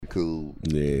cool,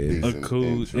 a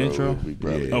cool intro.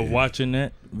 Of watching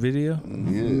that video. Yeah,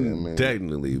 man.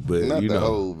 Technically, but not you the know,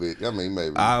 whole bit. I mean,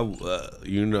 maybe.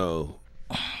 you know,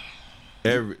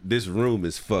 this room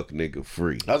is fuck nigga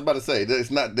free. I was about to say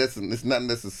it's not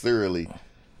necessarily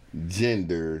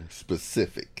gender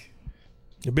specific.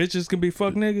 The bitches can be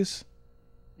fuck niggas.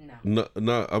 No,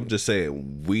 I'm just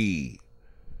saying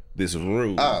this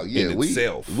room in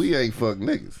itself. We ain't fuck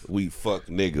niggas. We fuck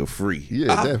nigga free.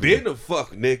 Yeah, I've definitely. been a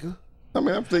fuck nigga. I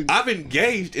mean, I'm thinking I've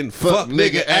engaged in fuck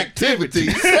nigga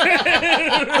activities.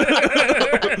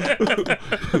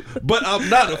 But I'm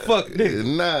not a fuck nigga.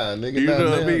 Nah, nigga. You know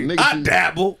what I mean? I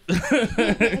dabble.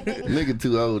 Nigga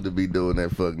too old to be doing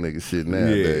that fuck nigga shit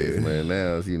nowadays, man.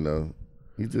 Now it's,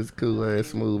 he's just cool ass,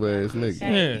 smooth ass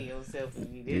nigga.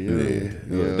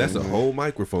 Yeah. That's a whole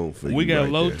microphone for you. We got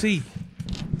right low there. T.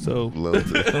 So Low T.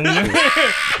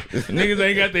 niggas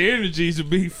ain't got the energy to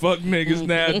be fuck niggas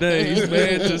nowadays,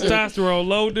 man. Testosterone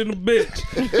low than a bitch.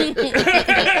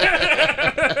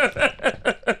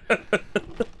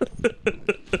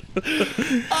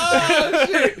 Oh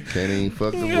shit! Can't even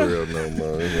fuck the world no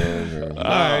more. All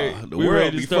right, the we world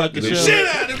ready be to start fucking the the show. shit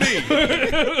out of me.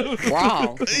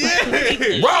 Wrong.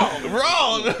 Yeah,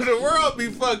 wrong. The world be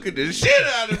fucking the shit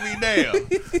out of me now,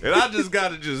 and I just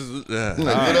gotta just.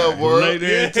 Get up, world. Lay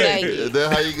there and take it. Is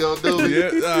that how you gonna do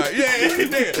it?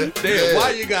 Damn,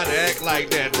 why you gotta act like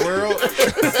that, world?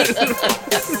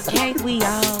 Can't we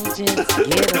all just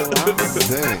get along?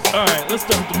 Dang. All right, let's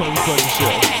start the motherfucking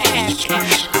show.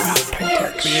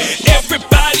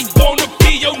 Everybody wanna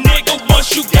be your nigga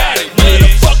once you got it. Where the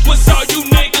fuck was all you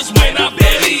niggas when I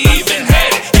barely even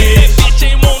had it? Yeah, bitch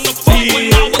ain't wanna fuck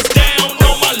when I was down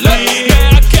on my luck.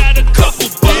 Now I got a couple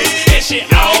bucks and shit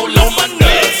all on my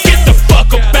nuts. Get the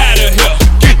fuck up out of here.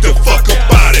 Get the fuck up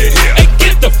out of here. Hey,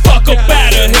 get the fuck up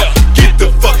out of here. Get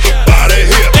the fuck up out of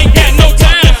here. Ain't got no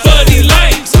time for these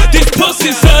lames. These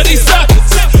pussies are these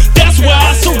suckers. That's why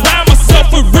I surround myself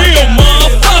with real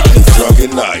motherfuckers.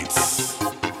 Drunken nights.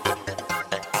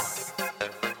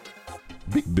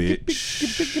 Bitch.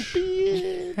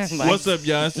 What's up,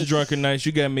 y'all? It's the Drunken Nights.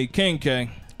 You got me, King K.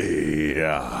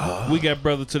 Yeah. We got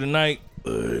Brother to the Night.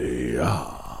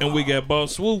 And we got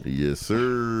Boss Swoop. Yes,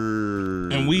 sir.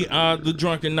 And we are the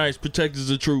Drunken Knights, protectors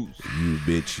of truth. You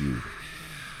bitch, you.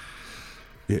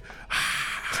 Yeah.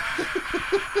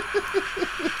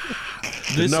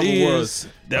 This number is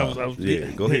go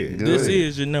ahead. This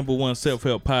is your number one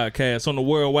self-help podcast on the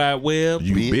World Wide Web.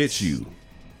 You bitch, you.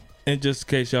 And just in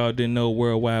case y'all didn't know,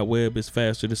 World Wide Web is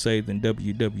faster to say than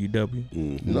www.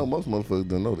 You know, most motherfuckers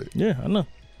don't know that. Yeah, I know.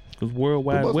 Because World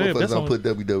Wide Most Web, motherfuckers that's don't only,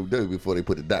 put www before they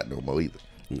put the dot no more either.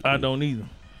 I don't either.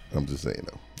 I'm just saying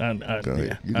though. I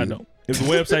ahead. You I do. don't. If the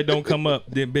website don't come up,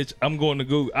 then bitch, I'm going to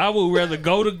Google. I would rather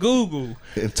go to Google,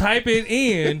 type it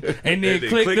in, and then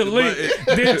click the link,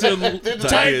 than to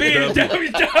type in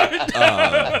www.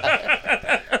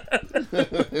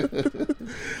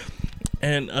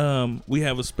 And we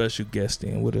have a special guest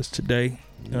in with us today.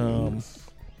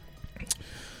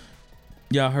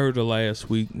 Y'all heard her last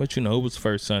week, but it was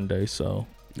first Sunday, so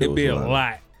it'd be a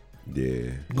lot.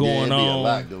 Yeah. Going it'd on. be a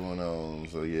lot going on.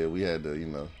 So yeah, we had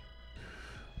to,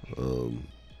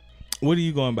 What are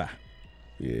you going by?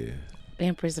 Yeah.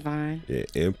 Empress Vine. Yeah,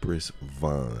 Empress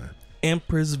Vine.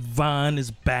 Empress Vine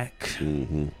is back.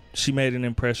 Mm-hmm. She made an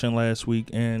impression last week,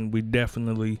 and we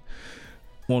definitely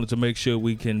wanted to make sure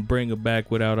we can bring her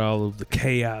back without all of the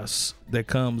chaos that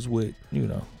comes with,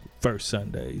 first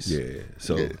Sundays. Yeah.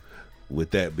 So,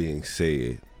 with that being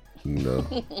said,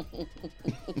 we'll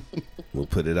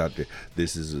put it out there.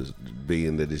 This is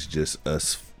being that it's just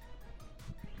us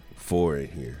four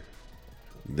in here.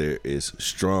 There is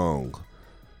strong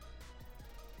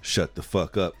shut the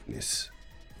fuck upness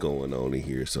going on in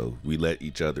here, so we let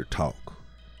each other talk.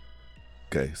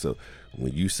 Okay, so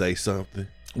when you say something,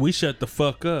 we shut the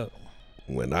fuck up.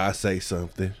 When I say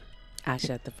something, I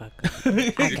shut the fuck up.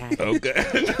 I got it. Okay.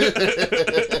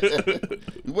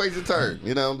 You wait your turn.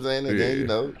 You know what I'm saying? And then,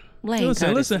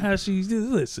 Listen how she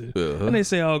listen. And they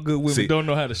say all good women don't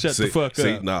know how to shut the fuck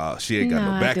up. Nah, she ain't got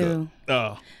no backup.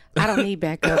 Oh. I don't need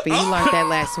backup, and you learned that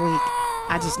last week.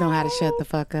 I just know how to shut the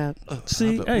fuck up.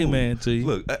 See, amen to you.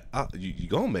 Look, you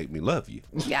gonna make me love you.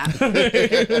 Yeah.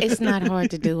 It's not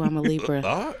hard to do. I'm a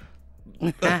Libra.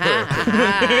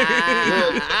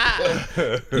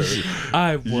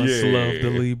 I once loved a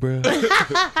Libra.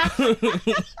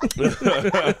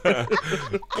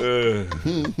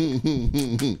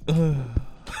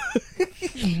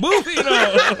 Moving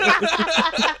on.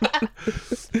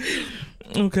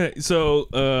 Okay, so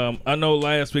I know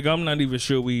last week, I'm not even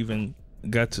sure we even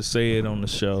got to say it on the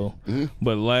show,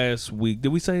 but last week,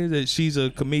 did we say that she's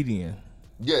a comedian?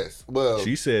 Yes. Well,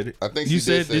 She said it. I think You she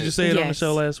said, did you say it on the Yes.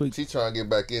 show last week? She trying to get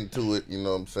back into it. You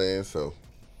know what I'm saying? So.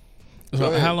 So Go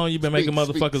ahead. how long you been making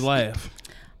motherfuckers Speak. laugh?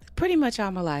 Pretty much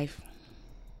all my life.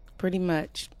 Pretty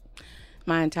much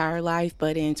my entire life.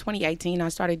 But in 2018, I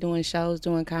started doing shows,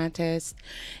 doing contests,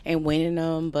 and winning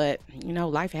them. But, you know,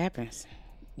 life happens.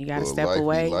 You got to Well, step life be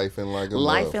away. lifing like a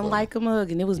Life motherfucker. and like a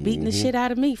mug. And it was beating the shit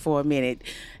out of me for a minute.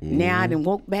 Now I done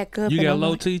woke back up. You and got I'm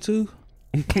low like, T too?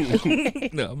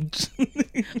 No, I'm just,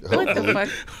 what the fuck?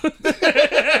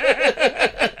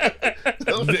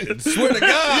 Swear to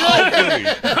God,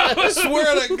 hopefully.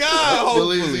 Swear to God,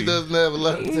 Believes he hopefully. doesn't have a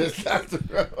lot of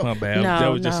testosterone. my bad. No, that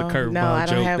was just a no, curveball no, I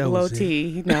don't joke. have That low was it.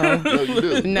 T. No, No, you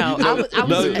do. no. You I know- was.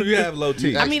 No, you have low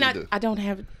T. I mean, actually do. I don't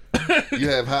have. You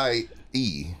have high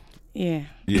E. Yeah.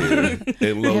 Yeah, and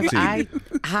I low have T.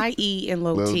 high E and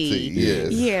low, Low T. T,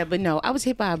 yes. Yeah, but no, I was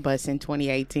hit by a bus in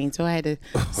 2018, so I had to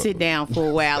sit down for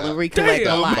a while and recollect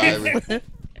Damn, a life. Byron.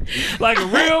 Like a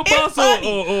real bus or, funny.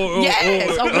 or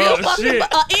Yes, a real fucking shit.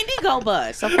 Indigo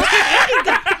bus. A fucking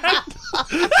Indigo.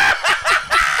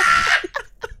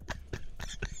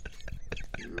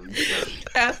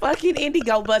 A fucking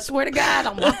Indigo bus. Swear to God,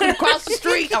 I'm walking across the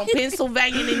street on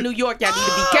Pennsylvania and in New York. Y'all need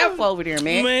to be careful over there,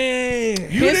 man. Man,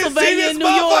 Pennsylvania and New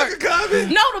York. coming?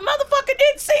 No, the motherfucker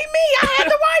didn't see me. I had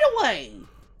the right of way.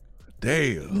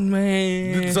 Damn.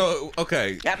 man. So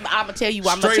okay, I'm gonna tell you.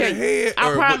 I'm gonna straight tell you. ahead,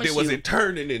 I or promise was you. it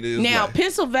turning in his Now, way?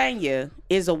 Pennsylvania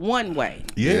is a one way.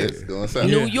 Yeah, Yes, going south.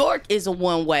 New York is a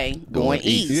one way going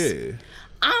east. yeah.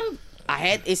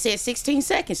 It said 16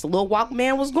 seconds. The little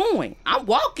Walkman was going. I'm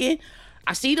walking.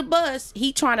 I see the bus.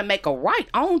 He trying to make a right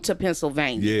onto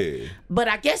Pennsylvania. Yeah. But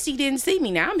I guess he didn't see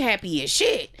me. Now I'm happy as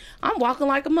shit. I'm walking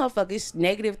like a motherfucker. It's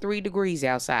 -3 degrees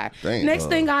outside. Damn. Next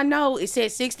thing I know, it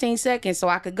said 16 seconds so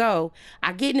I could go.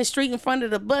 I get in the street in front of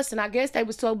the bus, and I guess they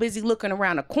was so busy looking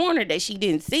around the corner that she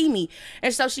didn't see me.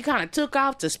 And so she kind of took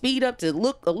off to speed up to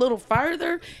look a little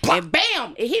further. And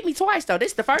bam! It hit me twice, though.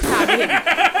 This is the first time it hit me.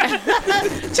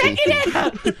 Check it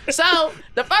out. So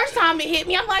the first time it hit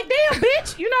me, I'm like, damn,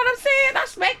 bitch. You know what I'm saying? I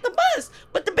smacked the bus.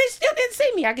 But the bitch still didn't see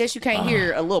me. I guess you can't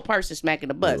hear a little person smacking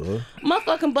the bus.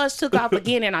 Motherfucking bus took off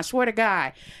again, and I swear to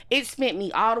God, it spent me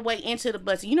all the way into the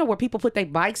bus. You know where people put their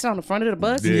bikes on the front of the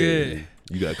bus? Yeah.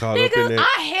 You got caught up in Nigga, that.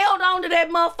 I held on to that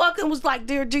motherfucker and was like,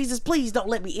 dear Jesus, please don't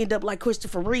let me end up like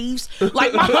Christopher Reeves.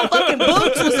 Like, my motherfucking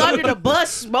boots was under the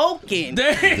bus smoking.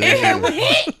 Damn. It had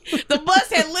hit. The bus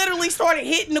had literally started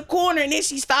hitting the corner, and then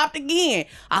she stopped again.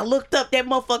 I looked up, that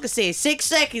motherfucker said 6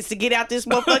 seconds to get out this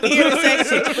motherfucking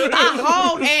intersection. I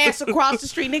hauled ass across the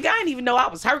street. Nigga, I didn't even know I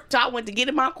was hurt till I went to get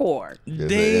in my car. That's that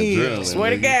Damn. adrenaline, Swear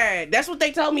to nigga. God. That's what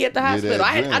they told me at the that hospital.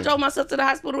 I adrenaline. drove myself to the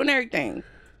hospital and everything.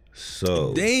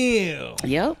 So, Damn.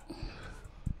 Yep.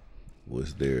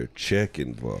 was there a check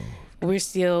involved? We're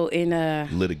still in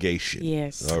Litigation.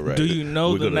 Yes. All right. Do you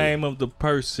know We're the gonna- name of the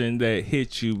person that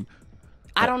hit you?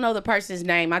 I don't know the person's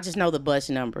name. I just know the bus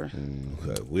number.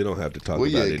 Okay, we don't have to talk Well,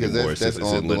 about yeah, it 'cause anymore that's since it's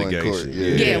in ongoing litigation. court,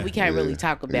 Yeah, we can't yeah, really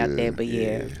talk about that, but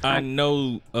yeah. I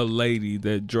know a lady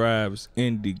that drives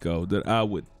Indigo that I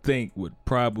would think would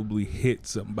probably hit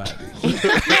somebody. So you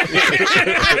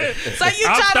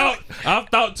try I've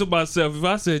thought to myself, if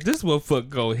I said this motherfucker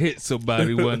gonna hit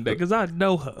somebody one day, because I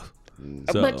know her.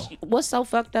 So, But what's so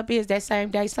fucked up is that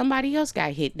same day somebody else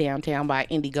got hit downtown by an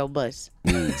Indigo bus.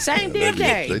 Same damn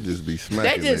They day. just be They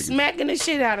smacking. just niggas. smacking the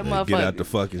shit out of Get out the motherfuckers.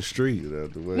 fucking street. Get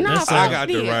out the way. No, That's I all. got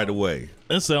the right of way.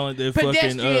 that sound like that fucking.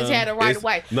 Pedestrians had a right of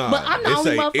way. Nah, But I'm the it's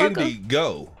only a motherfucker. Indy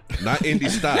go, not Indy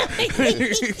stop.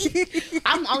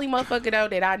 I'm the only motherfucker though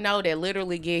that I know that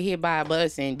literally get hit by a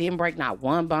bus and didn't break not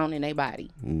one bone in their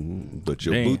body. But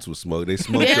your Damn. boots was smoked. They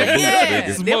smoked your Yeah, boots, yeah. nigga.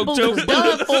 Them Smoked boots your was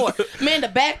done for. Man, the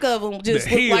back of them just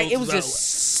The looked like it heels was just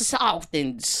soft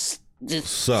and just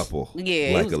Supple.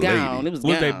 yeah, like it was a gone. lady. It was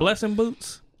Was gone. they blessing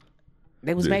boots?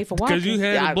 They was made for walking. Because you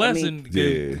had Yeah, a blessing.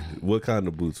 Yeah. What kind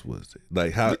of boots was it?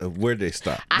 Like how? Where'd they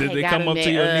stop? I Did had they got come them up to at,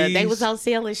 your They knees? was on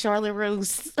sale in Charlotte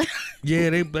Russe.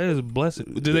 Yeah, they was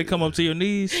blessing. Did they come up to your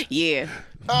knees? Yeah.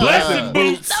 Blessing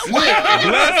boots. What is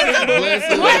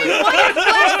blessing boots?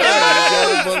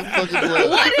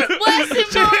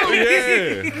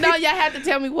 Yeah. No, y'all have to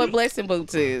tell me what blessing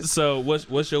boots is. So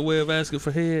what's your way of asking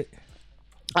for head?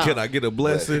 Can I get a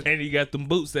blessing? And you got them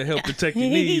boots that help protect your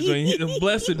knees when you hit them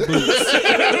blessing boots.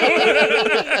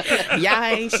 Y'all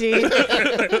ain't shit.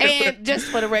 And just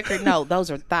for the record, no, those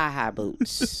are thigh-high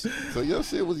boots. So your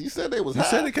shit was. You said they was You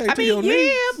high. said it came I to your mean, yeah,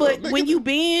 knees. but nigga- when you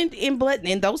bend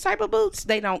in those type of boots,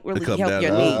 they don't really come help down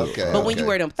your to- knee. okay, But when you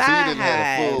wear them So you didn't have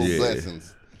thigh-highs, the full Yeah.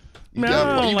 blessings. Man,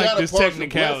 I don't like got a this partial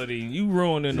technicality. You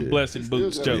ruining the blessing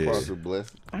boots Still got a jokes. partial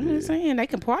blessing. I'm just saying they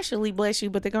can partially bless you,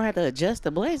 but they're gonna have to adjust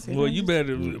the blessing. Well, you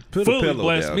better Put a fully pillow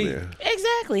bless down me. there.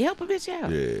 exactly help a bitch out.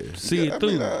 Yeah. See it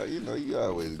through. You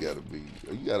always gotta be.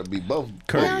 You gotta be both.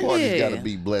 Courteous. Both parties Yeah. gotta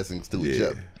be blessings to each Yeah.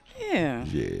 other. Yeah.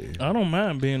 Yeah. I don't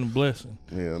mind being a blessing.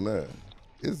 Yeah, nah.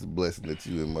 It's a blessing that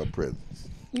you in my presence.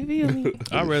 You feel me?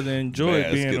 I'd rather enjoy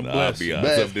being a blessing.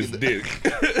 ambiance of this dick.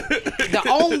 The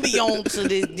ambiance of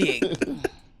this dick.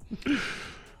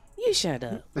 You shut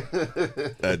up.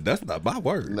 That's not my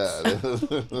word. Nah, that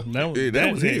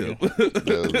That was nigga. him. was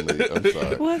me. I'm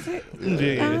sorry. Was it?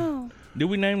 Yeah. Oh. Did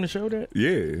we name the show that?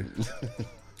 Yeah.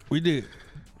 We did.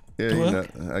 Yeah,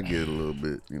 I get a little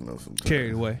bit, sometimes.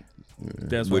 Carried away.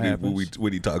 That's what When happens.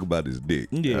 he talk about his dick.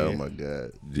 Yeah. Oh my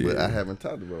God. Yeah. But I haven't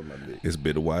talked about my dick. It's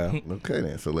been a while. Okay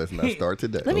then, so let's not start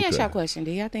today. Let me ask Okay. y'all a question.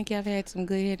 Do y'all think y'all had some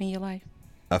good head in your life?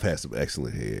 I've had some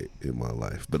excellent head in my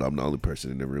life, but I'm the only person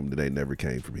in the room that ain't never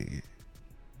came from head.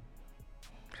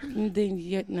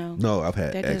 Then no. No, I've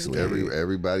had That doesn't excellent count. head.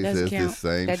 Everybody Doesn't says count. the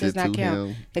same That shit does not to count.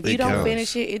 him. If It you don't counts.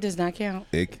 finish it, it does not count.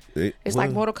 It's It's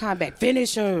like Mortal Kombat.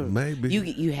 Finish her. Maybe.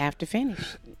 You have to finish.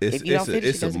 It's, if you don't finish,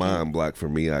 it's it a doesn't mind count. block for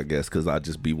me, I guess, because I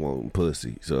just be wanting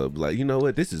pussy. So I'm like, you know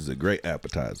what? This is a great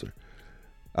appetizer.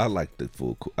 I like the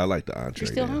I like the entree.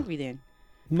 You're still now. hungry then.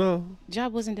 No.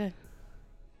 Job wasn't done.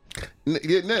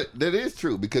 Yeah, that is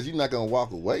true because you're not gonna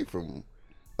walk away from.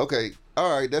 Okay,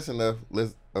 all right, that's enough.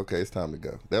 Okay, it's time to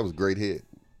go. That was great head.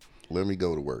 Let me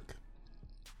go to work.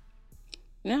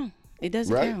 No, it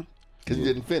doesn't Right? count. Because you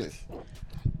didn't finish.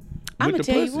 I'm With gonna the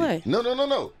tell you pussy. what.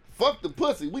 No. Fuck the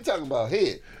pussy. We talking about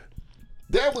head.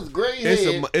 That was great It's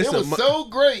head. it's It was so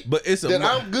great but it's a that mu-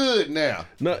 I'm good now.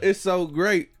 No, it's so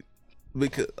great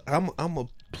because I'm a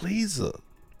pleaser.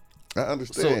 I So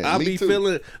understand. I Me be too.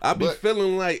 feeling But-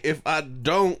 like if I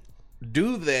don't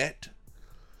do that,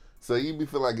 So you be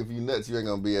feeling like if you nuts, you ain't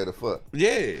gonna be able to fuck.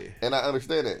 yeah. And I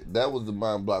understand that. That was the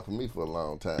mind block for me for a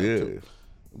long time. Yeah. Too.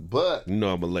 But You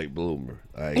know I'm a late bloomer.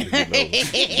 I ain't, you know what I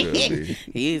mean?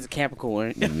 He is a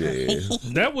Capricorn. Yeah.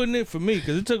 That wasn't it for me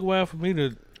because it took a while for me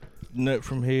to nut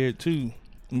from head too.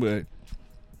 But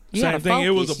You same gotta thing. It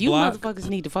was focus. a You block. motherfuckers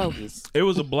need to focus. It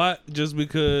was a block just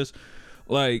because,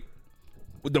 like,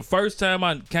 the first time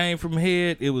I came from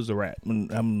head, it was a wrap.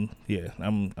 I'm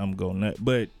going nut.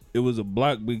 But it was a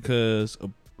block because,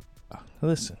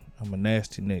 listen, I'm a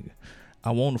nasty nigga.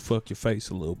 I want to fuck your face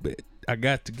a little bit. I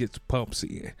got to get the pumps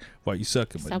in while you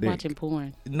sucking my Stop dick. watching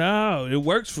porn. No, it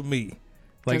works for me.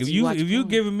 Like 'Cause if you you watch porn.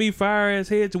 giving me fire ass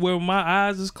head to where my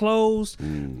eyes is closed,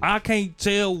 I can't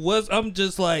tell I'm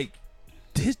just like,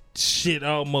 this shit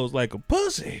almost like a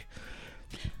pussy.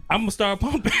 I'm gonna start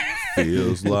pumping.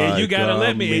 Feels like And you gotta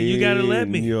let me. And you gotta let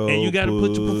me. I'm in And you gotta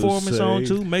put your performance on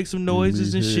pussy. too. Make some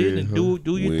noises and shit, and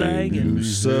do your thing. You And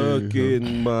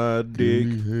sucking my dick.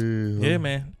 yeah,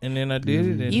 man. And then I did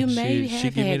it. And You may she have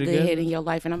get me had good together. head in your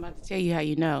life, and I'm about to tell you how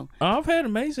you know. I've had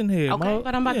amazing head. Okay,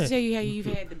 but I'm about yeah. to tell you how you've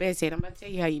had the best head. I'm about to tell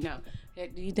you how you know.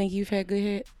 Do you think you've had good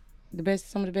head?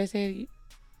 Some of the best head?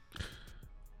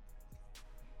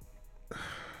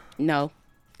 No,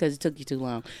 because it took you too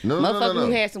long. No. Motherfucker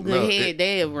who had some good head,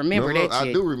 they'll remember that I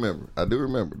shit. do remember.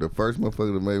 The first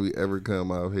motherfucker that made me ever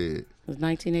come out head. It was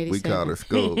 1987. We called her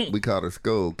skull. We called her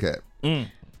skull cap. Damn.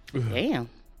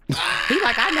 He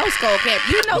like, I know Skull Cap.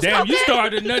 You know Skull Damn, you Cap?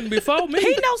 started nothing before me.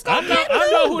 He knows Skull I know, Cap I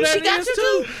know too. who that She got is you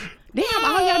too. Damn,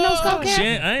 all y'all know Skull Cap.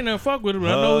 Shit, I ain't never fuck with her,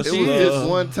 but I know who It she was is. just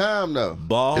one time though. It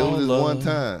was just one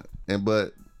time, and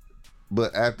but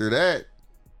after that,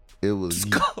 it was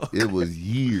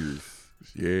years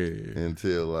Yeah.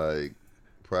 until like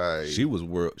probably She was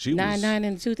 99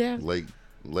 in the 2000s.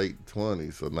 late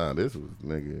 20s. So this was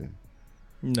nigga.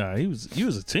 Nah, he was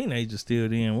a teenager still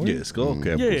then. wasn't he? Yeah, Skull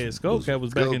Cap. Yeah, Skull Cap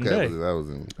was back Skull in the Cap day. I was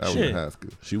in Shit. high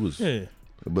school. She was. Yeah.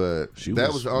 But She that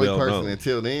was was the only well person known.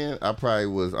 until then. I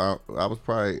was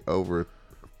probably over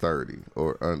 30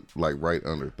 or like right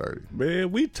under 30.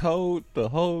 Man, we told the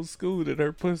whole school that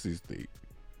her pussy stink.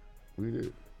 We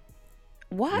did.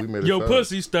 What? We made a Your song.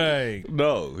 pussy stank.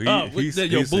 No, Your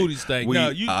booty stank. We, No,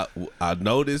 you. I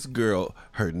know this girl.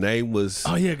 Her name was.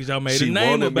 Oh yeah, because y'all made she a name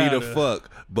wanted me about to her. fuck,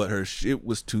 but her shit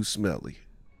was too smelly.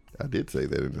 I did say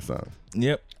that in the song.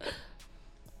 Yep.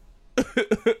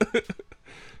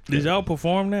 Did y'all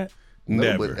perform that? No,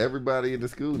 Never but everybody in the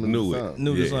school knew the it. song.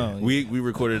 Knew the song. We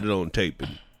recorded it on tape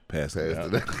and passed it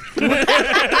Passed out. it out.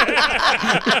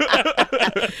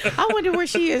 I wonder where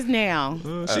she is now.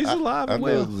 She's alive I and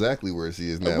know well. exactly where she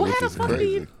is now, Well, which how is the fuck do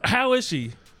crazy. you- How is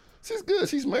she? She's good.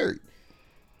 She's married.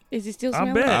 Is it still I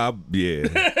smelling? bet. Yeah.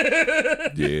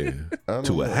 I don't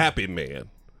To a know. happy man.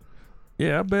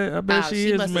 Yeah, I bet Oh, she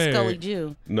she is must have Scully married.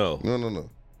 Jew. No. No.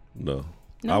 No.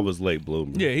 No? I was late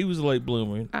bloomer. Yeah, he was a late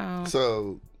bloomer. Oh.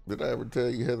 So, did I ever tell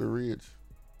you Heather Ridge?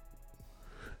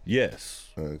 Yes.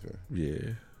 Okay.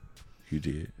 Yeah. You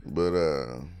did.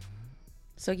 But,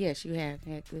 So yes, you have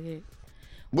had good.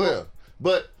 no,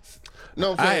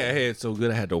 I'm I saying. had so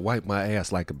good I had to wipe my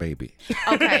ass like a baby.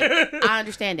 Okay, I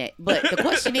understand that, but the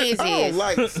question is, I don't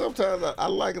like, sometimes I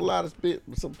like a lot of spit,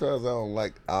 but sometimes I don't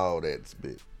like all that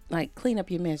spit. like clean up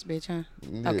your mess, bitch, huh?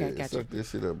 Yeah, Okay, gotcha. suck that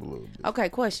shit up a little bit. Okay,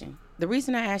 question. The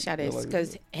reason I asked y'all this like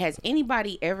because has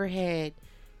anybody ever had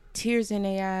tears in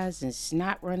their eyes and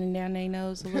snot running down their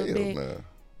nose a little Hell bit? nah.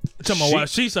 Talking about why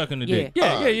she sucking the dick.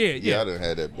 Yeah. Yeah. I done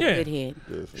had that. Yeah. Good head.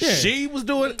 Yeah. She was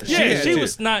doing it? Yeah, she had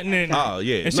was to. snotting in. Oh,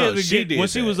 yeah. And she No, had to she get, did when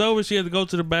she that. was over, she had to go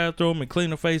to the bathroom and clean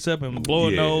her face up and blow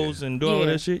her Yeah. nose and do all Yeah.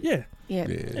 that shit. Yeah. Yeah.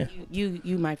 Yeah.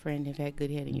 You, my friend, have had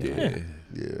good head in your life.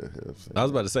 Yeah. Yeah. I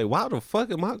was about to say, why the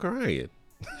fuck am I crying?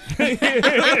 What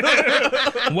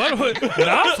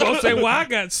I was supposed to say, well, I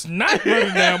got snot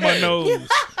running down my nose.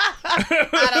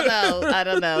 I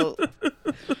don't know.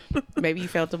 Maybe you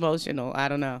felt emotional. I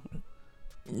don't know.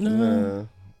 Nah.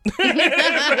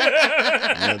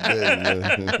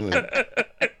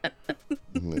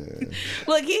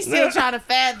 Look, he's still trying to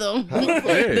fathom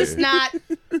the snot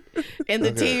and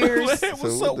the tears. It was so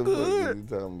so what the good. fuck were you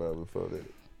talking about before that?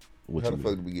 What How you the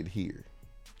mean? fuck did we get here?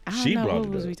 I don't She know. brought What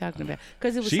it was up. we talking about?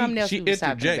 Because it was something else She we was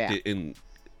talking about. interjected and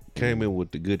came in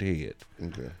with the good head.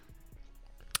 Okay.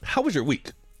 How was your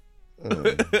week?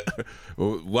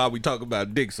 While we talk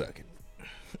about dick sucking.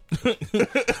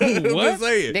 What?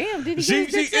 Saying. Damn, did he She get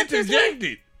his dick sucked this week?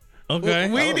 interjected. Okay.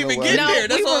 We I didn't don't know even why. get No, there.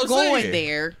 That's we what were I'm going saying.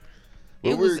 there.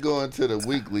 Well, It we were was- going to the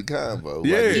weekly convo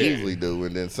Yeah. like we Yeah. usually do,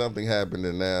 and then something happened,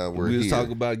 and now we're We was here.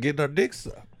 talking about getting our dick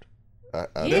sucked. I, Yeah,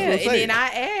 what I'm and saying. then I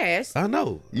asked. I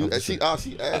know. she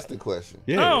asked the question.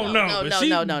 Yeah. Oh, no. No, but no, she-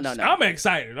 no. I'm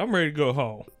excited. I'm ready to go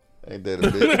home. Ain't that a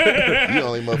bitch? You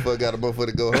only motherfucker got a motherfucker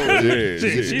to go home. Yeah,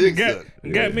 Get your She dick got,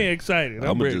 sucked. got me excited. I'm I'm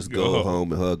gonna ready just to go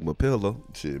home and hug my pillow.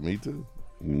 Shit, me too.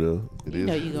 You know. It You is.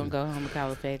 know you gonna go home and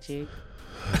call a fat chick.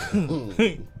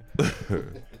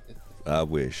 I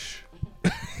wish.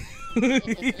 No,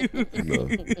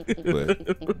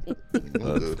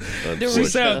 but She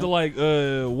sounded like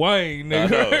Wayne,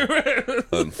 nigga.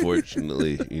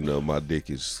 unfortunately, my dick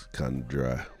is kind of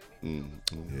dry. Yeah,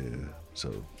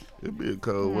 so It'd be a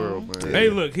cold world, man. Hey,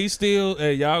 look, he still.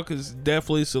 Hey, y'all can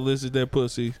definitely solicit that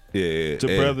pussy. yeah, To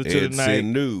brother to the night.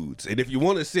 send nudes, and if you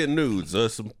want to send nudes,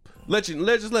 let's let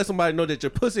somebody know that your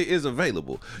pussy is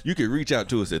available. You can reach out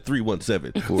to us at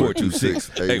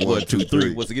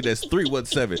 317-426-8123. Once again, that's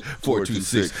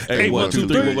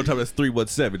 317-426-8123. One more time, that's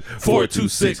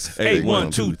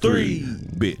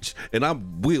 317-426-8123. Bitch, and I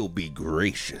will be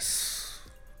gracious.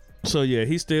 So yeah,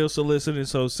 he's still soliciting.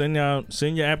 So send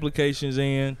your applications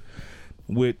in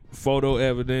with photo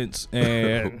evidence,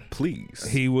 and Please,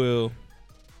 he will.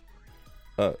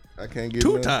 I can't get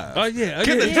two none. times. Oh yeah,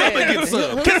 Can the yeah. drummer get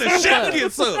some? Can the chef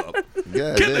get some? God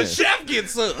Can the damn. chef get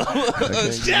some?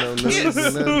 Chef Chef get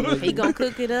some. He gonna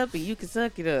cook it up and you can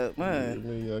suck it up. I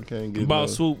can't get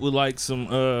Boss no. Swoop would like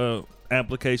some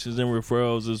applications and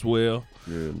referrals as well.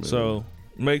 Yeah, man. So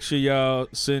make sure y'all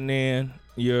send in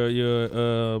your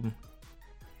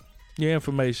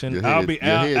information. Your I'll head- be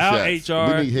your I'll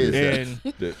headshots. HR We need and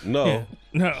No, yeah,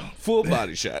 no. full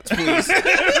body shots, please.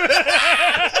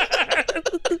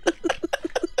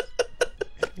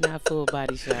 Not full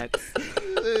body shots.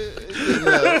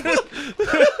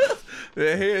 The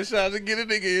headshots to get a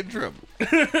nigga in trouble.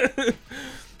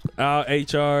 I'll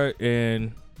HR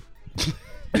and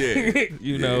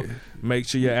Yeah, make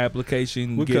sure your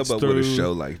application we'll gets come up through. with a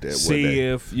show like that one See day.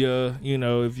 if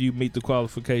if you meet the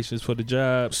qualifications for the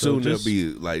job. So Soon just,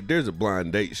 there'll be like there's a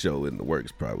blind date show in the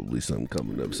works, probably something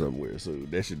coming up somewhere. So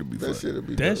that shit'll be fun. That shit'll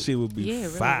be that dope. shit would be Yeah, it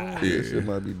really fire. would. That shit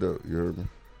might be dope. You heard me?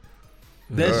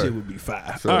 That All shit right. would be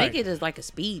fire. So- All Make right. it as like a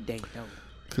speed date though.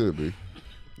 Could be.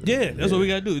 Yeah, that's what we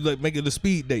gotta do. Like make it a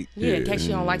speed date. Yeah, in case you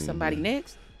don't like somebody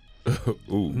next.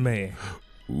 Ooh, Man,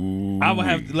 ooh. I would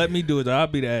have to let me do it. Though. I'll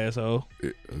be the asshole.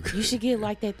 You should get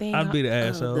like that thing. I'd be the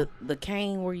asshole. The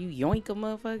cane where you yoink a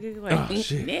motherfucker. Like, Oh,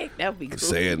 shit. neck, that would be cool.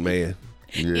 Sandman.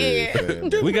 Yeah. man.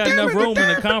 We got enough room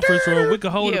in the conference room. We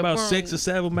could hold Yeah, about bro. 6 or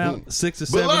 7 out. 6 or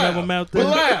 7 of them out there.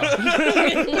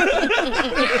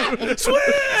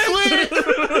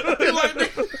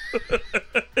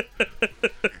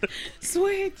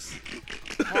 Switch.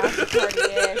 Party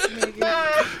ass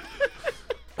nigga.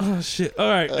 Oh shit! All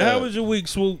right, how was your week,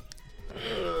 Swoop?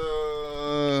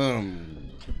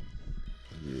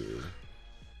 Yeah.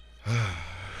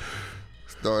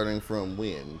 Starting from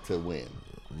when to when?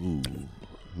 Ooh,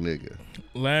 nigga.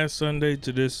 Last Sunday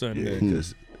to this Yeah, Sunday.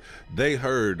 'cause They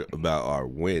heard about our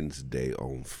Wednesday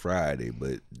on Friday,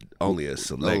 but only a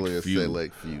select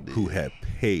few did. who have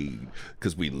paid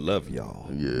because we love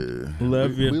y'all. Yeah,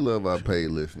 Love you. We love our paid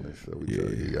listeners, so we try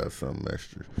to give y'all something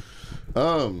extra.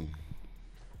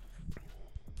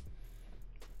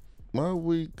 My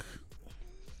week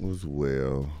was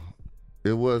well.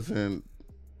 It wasn't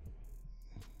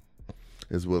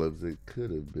as well as it could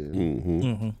have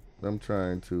been. I'm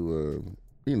trying to,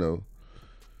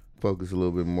 focus a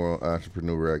little bit more on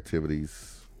entrepreneur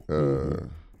activities, and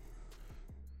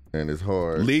it's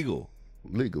hard. Legal,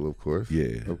 of course.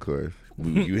 Yeah. of course.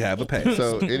 you have a pass.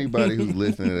 So anybody who's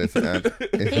listening, that's I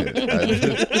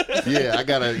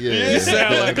gotta. Yeah, You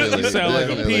sound like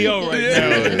a PO right now,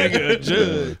 nigga, a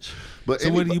judge. But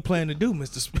So what do you plan to do,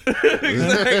 Mr.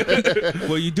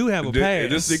 Well, you do have a pass.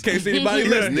 Just in case anybody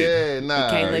listening. Yeah, nah.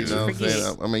 Can't let you know you what I'm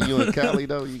saying? forget. I mean, you in Cali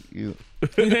though. You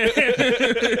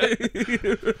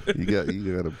got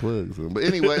to plug something. But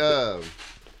anyway,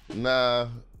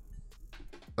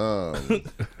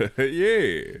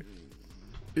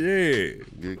 Yeah.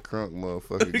 get crunk,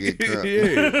 motherfucker. Get crunk.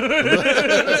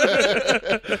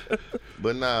 Yeah.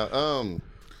 But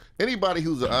anybody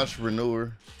who's an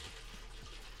entrepreneur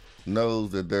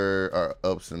knows that there are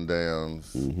ups and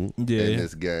downs in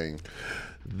this game.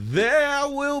 There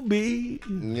will be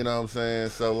You know what I'm saying?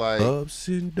 So like, ups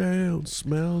and downs,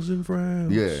 smells and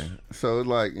frowns. yeah. So it's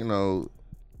like,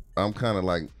 I'm kind of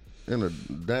like in a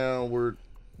downward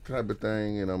type of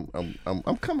thing, and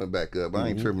I'm coming back up. I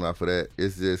ain't tripping off of that.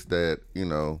 It's just that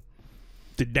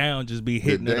The down just be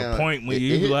hitting the at a down- point when it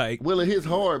you hit- like Well, it hits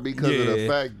hard because of the Yeah.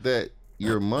 fact that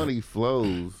your money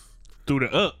flows through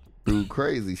the up. through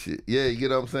crazy shit. Yeah, you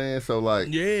get what I'm saying? So like,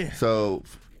 Yeah. So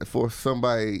for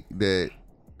somebody that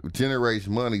generates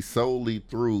money solely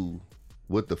through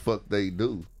what the fuck they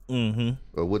do,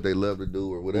 or what they love to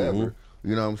do, or whatever,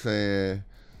 you know what I'm saying?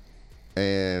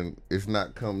 And it's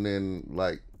not coming in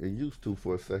like it used to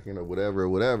for a second, or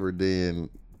whatever. Then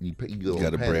you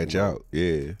Got to branch out.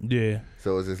 Yeah. Yeah.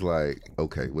 So it's just like,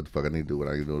 okay, what the fuck I need to do? What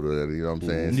I need to do? You know what I'm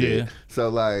saying? Yeah. So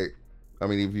like, I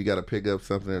mean, if you got to pick up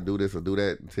something or do this or do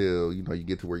that until you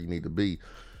get to where you need to be.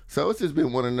 So it's just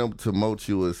been one of them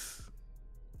tumultuous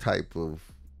type of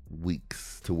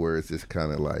weeks to where it's just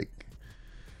kind of like,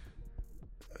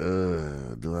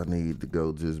 do I need to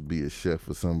go just be a chef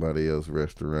for somebody else's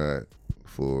restaurant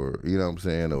for, you know what I'm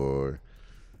saying? Or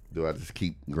do I just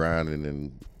keep grinding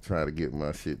and try to get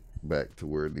my shit back to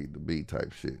where it need to be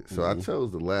type shit? So I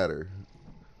chose the latter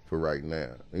for right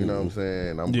now. You know what I'm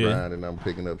saying? I'm grinding, I'm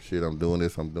picking up shit, I'm doing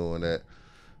this, I'm doing that.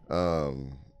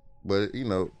 But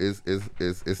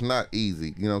it's not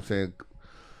easy, you know what I'm saying?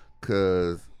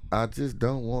 Cause I just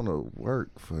don't want to work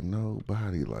for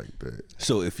nobody like that.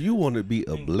 So if you want to be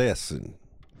a blessing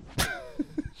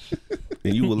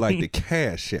and you would like the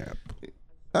Cash App,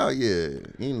 Oh yeah,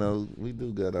 we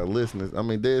do got our listeners. I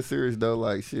mean, dead serious though.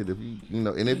 Like shit, if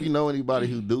and if you know anybody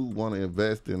who do want to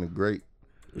invest in a great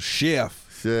chef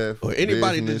or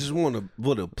anybody that business, just want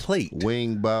a plate,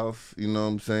 wing boss, you know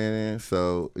what I'm saying?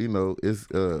 So it's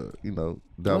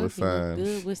dollar signs.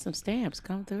 Good with some stamps,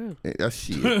 come through. That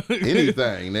shit,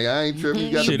 anything, nigga. I ain't tripping.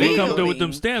 You got Shit, to they come book through them. with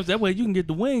them stamps. That way you can get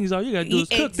the wings. All you gotta do is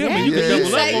cook them, and you Exactly.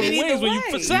 can double up on the Either wings when you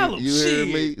way. sell them. You hear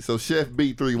me? So Chef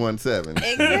B317.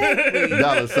 Exactly.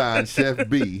 Dollar sign Chef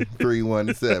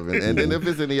B317. And then if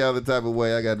it's any other type of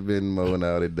way, I got to Venmo and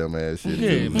all that dumbass shit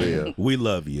too. Yeah. we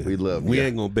love you. We love We you.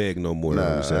 ain't gonna beg no more on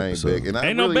Nah, this I ain't episode. begging. I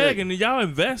Ain't no really begging. Y'all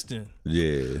investing.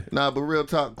 Yeah. Nah, but real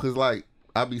talk, because like,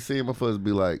 I be seeing my folks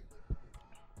be like,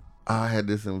 I had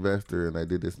this investor and I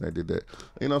did this and I did that.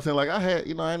 You know what I'm saying? Like, I had,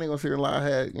 I ain't gonna sit here and lie. I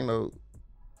had,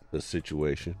 A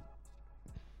situation.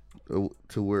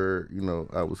 to where,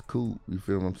 I was cool. You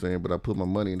feel what I'm saying? But I put my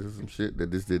money into some shit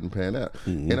that just didn't pan out.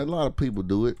 And a lot of people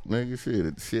do it.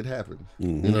 Nigga, shit happens. You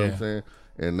know what I'm saying?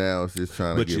 And now it's just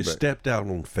trying But to get you back. stepped out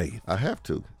on faith. I have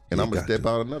to. And You I'm going to got step to.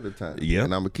 out another time. Yep.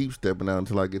 And I'm going to keep stepping out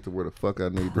until I get to where the fuck I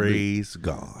need to be. Praise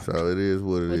God. So it is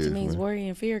what it Which is. means man. worry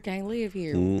and fear can't live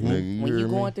here. Nigga, you When hear you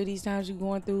me? going through these times you're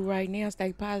going through right now,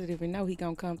 stay positive and know he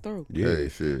gonna come through. Yeah. Hey,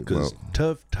 shit, Because well.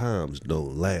 tough times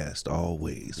don't last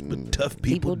always, but tough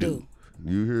people do.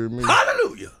 You hear me?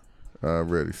 Hallelujah.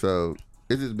 Already. So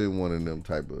it's just been one of them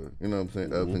type of, you know what I'm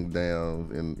saying, ups and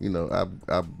downs. And,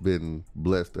 I've been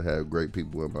blessed to have great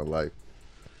people in my life.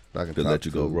 I can To talk let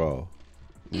you go to. raw.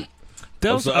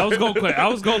 I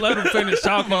was gonna let him finish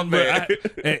talking, but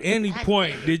at any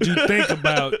point did you think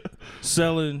about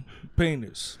selling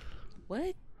penis?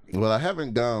 What? Well, I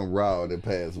haven't gone raw the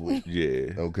past week.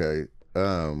 Yeah. Okay. But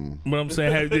I'm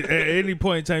saying, at any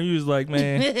point in time, you was like,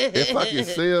 man, If I can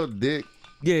sell dick,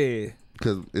 yeah,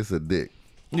 because it's a dick.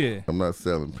 Yeah. I'm not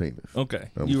selling penis. Okay.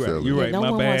 I'm You're right. selling You're it. right. No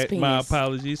My one wants bad. My penis.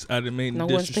 apologies. I didn't mean to No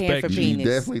one's paying disrespect for you. You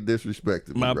penis. definitely disrespected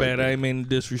me. My right bad. there. I didn't mean to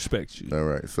disrespect you. All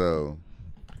right, so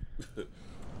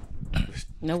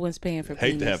No one's paying for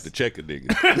Hate penis. to have to check a nigga.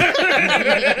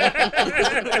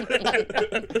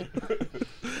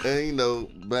 and you know,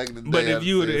 back in the day, But I'd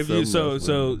say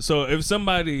something else, so if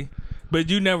somebody, but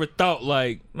you never thought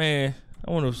like, man,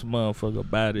 I wonder if some motherfucker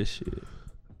buy this shit.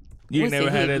 You What's never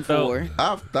it had that hitting thought, for?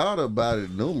 I've thought about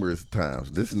it numerous times.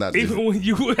 This is not just, even when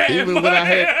you had even when I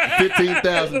had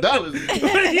 $15,000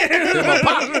 in my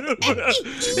pocket.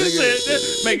 You said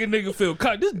that make a nigga feel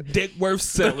caught. This dick worth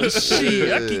selling.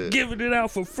 Shit, I keep giving it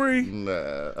out for free.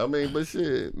 Nah, I mean, but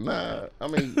shit, nah. I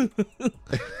mean,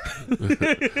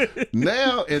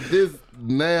 now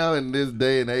in this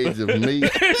day and age of me,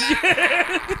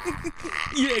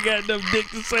 You ain't got enough dick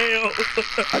to sell.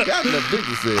 I got enough dick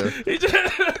to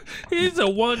sell. He's a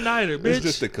one nighter, bitch. It's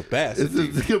just the capacity. It's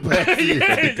just the capacity.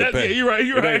 Yeah, you're right.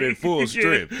 You're It right. ain't in full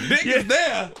strength. Yeah. Dick is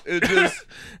there. It just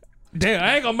Damn,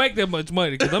 I ain't gonna make that much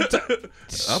money because I'm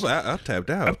tapped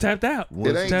out. I'm tapped out.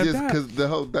 It ain't Tapped just out. because the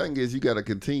whole thing is you got to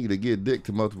continue to get dick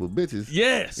to multiple bitches.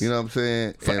 Yes. You know what I'm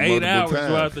saying? For And 8 multiple hours times.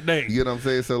 throughout the day. You know what I'm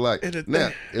saying? So like now,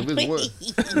 if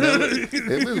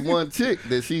it's one chick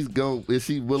that is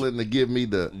she willing to give me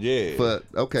the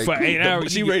for For 8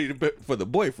 hours, She ready for the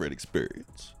boyfriend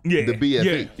experience. Yeah. the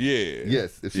BFE. Yeah.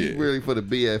 Yes, if she's ready for the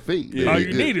BFE, then All we you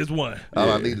good. need is one.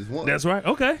 All I need is one. That's right.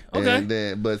 Okay. Okay. And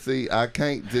then, but see, I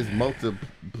can't just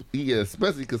yeah,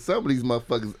 especially because some of these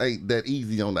motherfuckers ain't that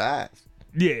easy on the eyes.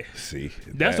 Yeah. See,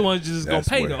 That's the ones just gonna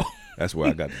pay though. That's where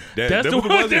I got. That's the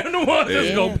ones that's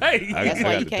Yeah. gonna pay. That's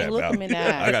why you can't look them in the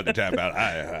eye. I got to tap out.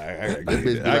 That bitch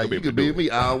be I like, you could be with me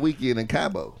all weekend in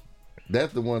Cabo.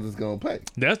 That's the ones that's gonna pay.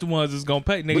 That's the ones that's gonna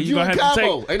pay, nigga. But you gonna in have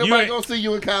Cabo. to Ain't take. nobody gonna see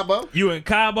you in Cabo. You in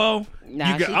Cabo?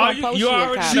 Nah, you she gonna post you you in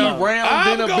already Cabo. She know. round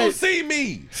I'm in a gonna bitch. see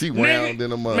me. She round in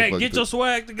a motherfucker. Man, get your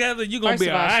swag together. You gonna First be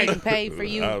of all, alright. she done paid for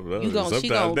you. I don't know. You gonna she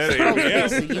Sometimes gonna that ain't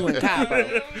post real. this you in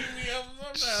Cabo.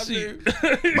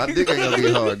 My dick ain't gonna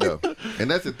get hard though, and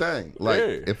that's the thing. Like, Yeah.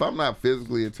 if I'm not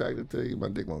physically attracted to you, my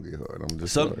dick won't get hard. I'm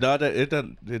just Some sorry. no, that ain't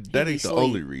the sleep.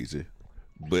 only reason,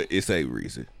 but it's a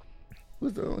reason.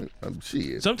 What's the only?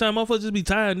 Shit. Sometimes motherfuckers just be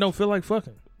tired and don't feel like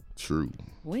fucking. True.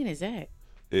 When is that?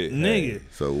 Nigga.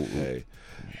 So Hey,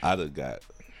 I done got.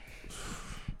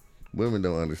 women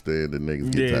don't understand that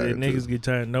niggas get Yeah, tired. niggas too. get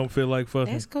tired and don't feel like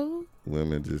fucking. That's cool.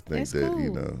 Women just think That's that cool. you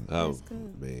know. Oh That's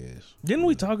good. man, Didn't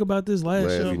we talk about this last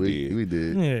Last show? week we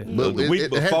did. Yeah. But the week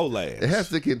it before has, last. it has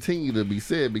to continue to be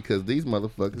said because these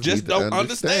motherfuckers just need to don't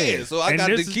understand. So I And got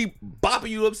to this is- keep bopping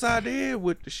you upside the head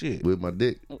with the shit. with my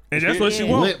dick, And that's what she Yeah.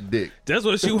 want. limp dick. That's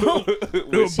what she want.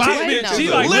 With Bop me, waiting on she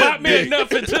you. like Limp bop me dick.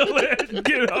 enough until it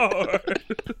get hard.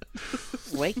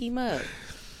 Wake him up.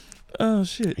 Oh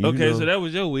shit. You Okay, know. so that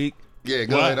was your week. Yeah,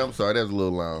 go Wow. ahead. I'm sorry, that was a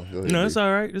little long. Go ahead, No, Dick. it's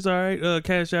all right. It's all right.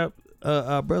 Cash out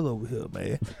our brother over here,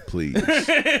 man. Please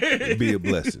be a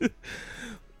blessing.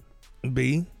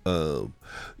 B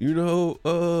You know,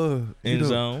 in you know,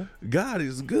 zone. God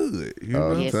is good. You All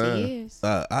know, the Yes, time. he is.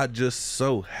 I just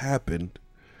so happened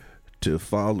to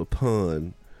fall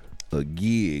upon a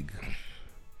gig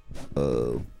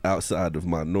outside of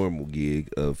my normal gig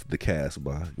of the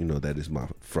Casbah. You know, that is my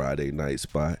Friday night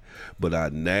spot. But I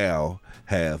now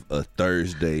have a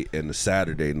Thursday and a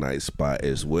Saturday night spot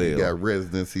as well. You got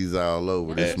residencies all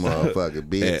over this motherfucker,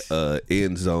 bitch. At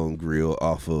End Zone Grill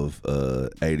off of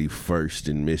 81st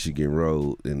and Michigan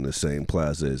Road in the same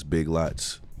plaza as Big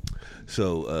Lots.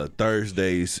 So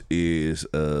Thursdays is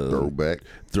Throwback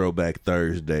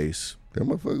Thursdays. That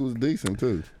motherfucker was decent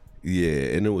too.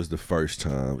 Yeah, and it was the first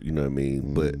time, you know what I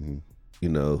mean? But, you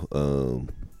know,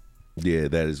 yeah,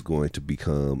 that is going to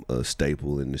become a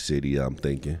staple in the city, I'm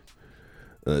thinking,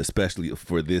 especially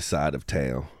for this side of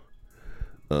town.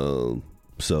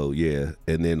 So, yeah,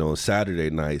 and then on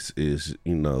Saturday nights is,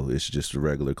 you know, it's just a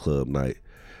regular club night.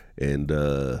 And,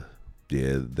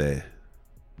 yeah,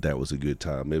 that was a good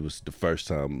time. It was the first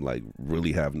time, like,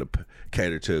 really having to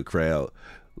cater to a crowd,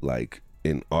 like,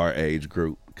 in our age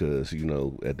group. Because, you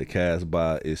know, at the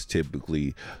Casbah, it's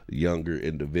typically younger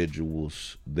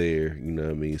individuals there, you know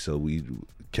what I mean? So we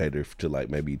cater to like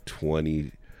maybe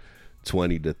 20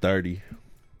 to 30.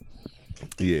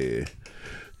 Yeah,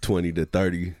 20 to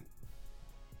 30,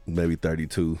 maybe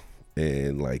 32.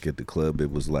 And like at the club, it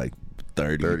was like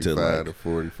 30 35 to like to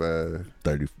 45.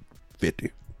 30,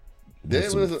 50. There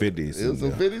Some was 50s. It was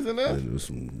some 50s in there. And it was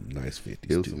some nice 50s.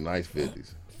 It was too. some nice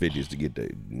 50s. 50s to get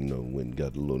that, you know, when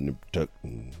got a little nip tuck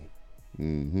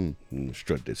and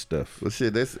strut that stuff. Well,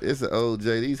 shit, it's an old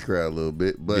JD's crowd a little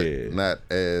bit, but Yeah. not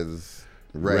as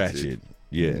ratchet.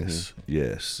 Yes,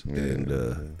 yes,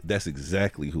 and that's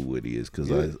exactly who it is.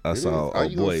 Because I saw all a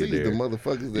you gonna boy see is there. the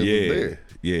motherfuckers that was Yeah, there.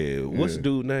 yeah. What's the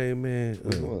dude name, man?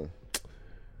 Which one?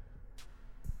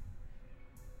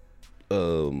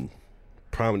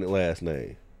 Prominent last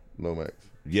name. Lomax.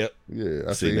 Yep. Yeah,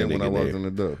 I Seen seen that him when nigga I walked there. in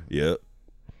the door. Yep.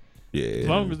 Yeah. As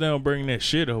long as they don't bring that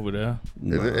shit over there.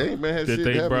 It ain't man had That shit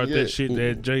they happened brought yet. that shit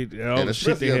that all And the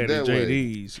shit they especially had up at that way.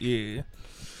 JD's. Yeah.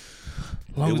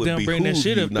 As long It as would they don't bring that behoove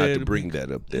shit you up not there. to bring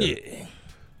that up there. Yeah.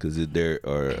 Because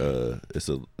it's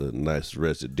a nice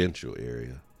residential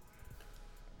area.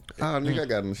 Oh, nigga, I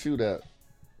got in a shootout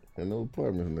in the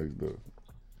apartments next door.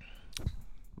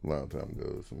 Long time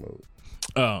ago, some old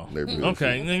Oh. neighborhood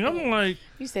Okay. shit. Nigga, I'm like,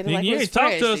 You said it nigga, like you it's ain't talk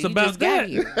fresh, to us you about just got that.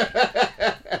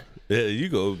 here. Yeah, you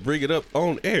go bring it up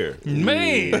on air.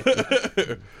 Man.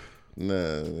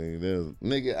 Nah,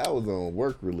 nigga, I was on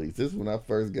work release. This is when I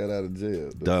first got out of jail.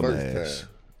 The Dumbass. first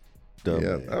time.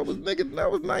 Dumbass. Yeah, I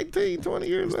was 19, 20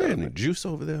 years Is there old. any juice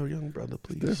over there, young brother,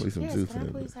 please? Definitely some Yes, juice can I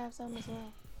in please there. have some as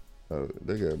well? Oh,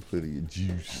 they got plenty of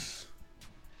juice.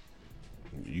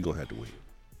 You gonna have to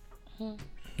wait.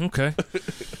 Okay.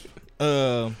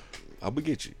 I'm gonna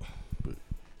get you.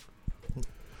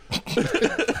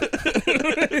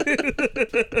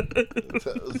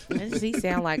 He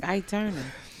sound like Ike Turner.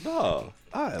 No,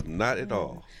 I am not at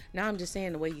all. No, I'm just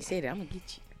saying the way you said it. I'm gonna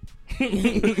get you.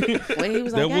 When he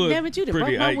was like, That God was damn it, you done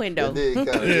pretty broke my Ike. window. Yeah,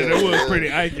 that was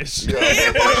pretty Ike's. It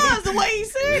was the way he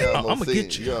said it. I'ma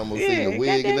get you. You almost Yeah, seen the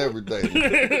wig and goddamn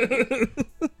everything.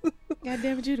 God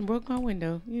damn it, you done broke my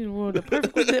window. You done ruined the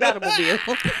perfectly good automobile.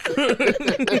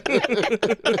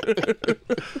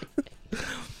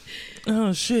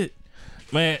 Oh shit,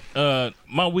 man.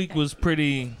 My week was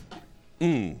pretty.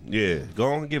 Yeah,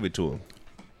 go on and give it to him.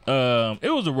 It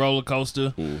was a roller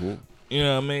coaster. Mm-hmm. You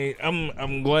know what I mean?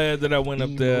 I'm glad that I went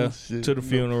up there to the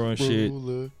funeral and shit.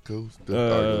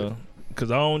 Cause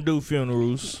I don't do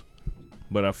funerals,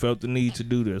 but I felt the need to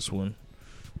do this one.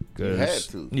 You had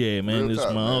to. Yeah, man, Real this is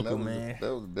talk, my uncle, that was man.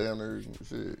 That was damn urgent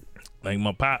shit. Like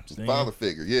my pops. man. Father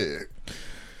figure, yeah.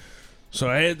 So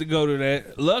I had to go to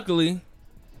that. Luckily,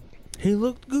 he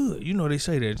looked good. You know they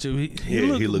say that too. He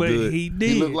looked but good. He did.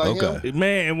 He looked like Okay. him.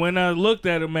 Man, and when I looked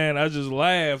at him, man, I just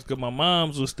laughed because my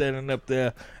mom's was standing up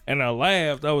there, and I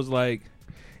laughed. I was like,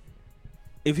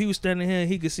 if he was standing here and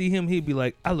he could see him, he'd be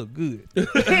like, I look good. Hey,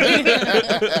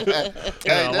 that's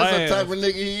the laughed. type of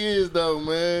nigga he is, though,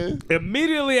 man.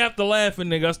 Immediately after laughing,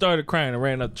 nigga, I started crying and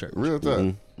ran out the church. Real talk.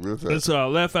 Mm-hmm. Real talk. And so I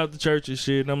left out the church and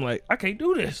shit, and I'm like, I can't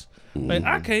do this. Like,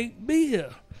 I can't be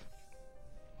here.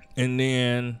 And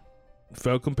then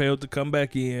felt compelled to come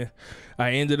back in.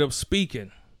 I ended up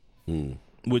speaking,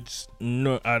 which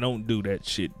no, I don't do that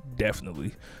shit,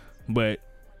 definitely. But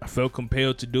I felt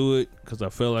compelled to do it because I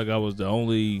felt like I was the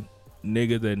only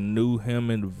nigga that knew him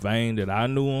in the vein that I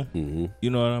knew him. Mm-hmm. You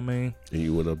know what I mean? And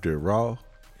you went up there raw.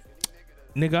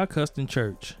 Nigga, I cussed in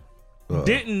church.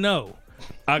 Didn't know.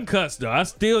 I cussed though. I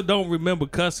still don't remember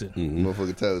cussing.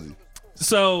 Motherfucker tells you.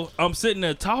 So I'm sitting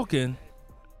there talking,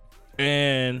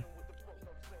 and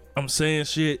I'm saying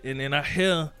shit, and then I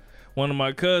hear one of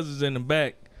my cousins in the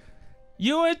back,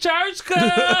 "You in church,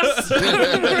 cuz?"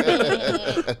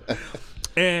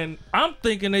 And I'm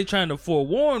thinking they trying to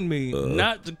forewarn me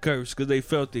not to curse because they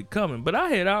felt it coming, but I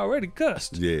had already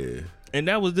cussed, Yeah. and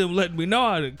that was them letting me know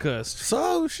I done cussed.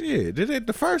 So shit. Did it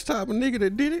the first time a nigga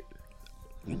that did it?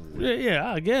 Yeah,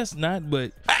 I guess not,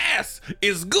 but Ass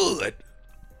is good.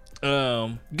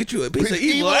 Get you a piece of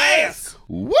Evil evil ass.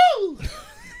 Woo!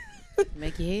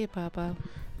 Make your head pop out.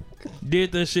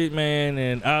 did that shit, man,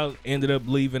 and I ended up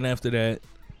leaving after that.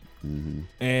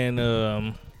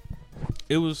 And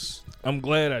it was, I'm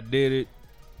glad I did it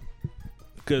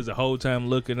because the whole time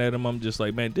looking at him, I'm just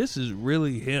like, man, this is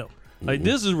really him. Like,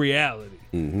 this is reality.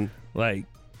 Like,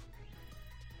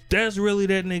 that's really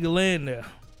that nigga laying there.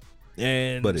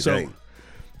 And But it so ain't.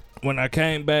 when I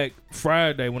came back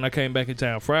in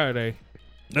town Friday,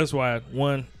 that's why,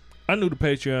 one, I knew the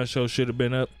Patreon show should have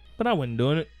been up, but I wasn't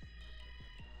doing it.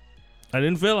 I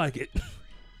didn't feel like it.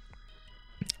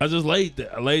 I just laid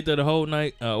there. I laid there the whole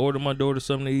night. I ordered my daughter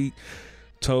something to eat.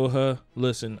 Told her,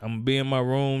 listen, I'm gonna be in my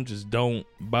room. Just don't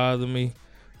bother me.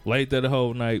 Laid there the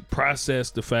whole night.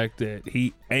 Processed the fact that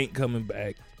he ain't coming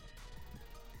back.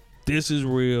 This is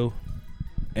real.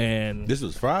 And This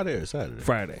was Friday or Saturday?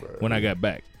 Friday when I got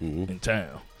back in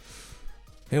town.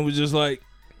 And was just like,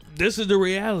 this is the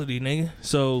reality, nigga.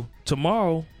 So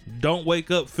tomorrow, don't wake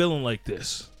up feeling like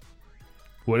this.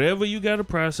 Whatever you got to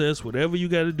process, whatever you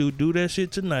got to do that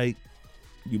shit tonight.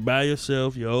 You by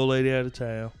yourself, your old lady out of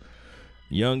town.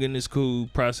 Youngin' is cool,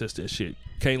 process that shit.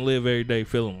 Can't live every day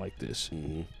feeling like this.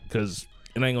 Because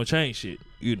it ain't gonna change shit,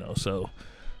 you know. So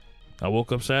I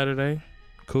woke up Saturday,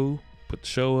 cool, put the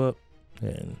show up,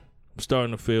 and I'm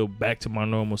starting to feel back to my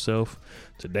normal self.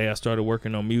 Today I started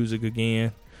working on music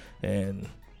again, and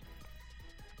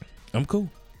I'm cool.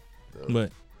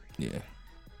 But yeah,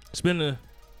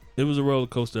 it was a roller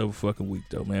coaster of a fucking week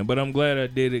though, man. But I'm glad I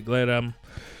did it.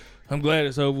 I'm glad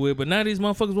it's over with. But now these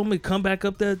motherfuckers want me to come back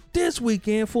up there this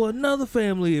weekend for another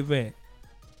family event.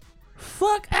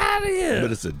 Fuck out of here.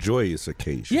 But it's a joyous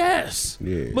occasion. Yes.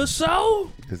 Yeah. But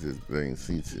so? This is they ain't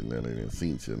seen you, now they didn't see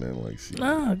you, nothing like shit.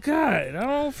 Oh God, I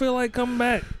don't feel like coming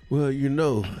back. Well, you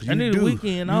know, I need a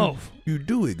weekend off. You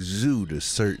do exude a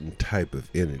certain type of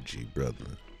energy, brother.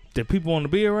 That people want to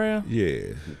be around.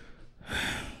 Yeah.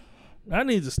 I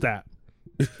need to stop.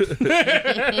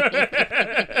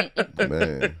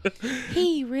 Man.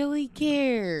 He really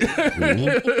cares.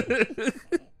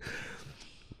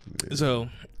 So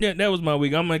yeah, that was my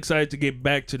week. I'm excited to get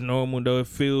back to normal though. It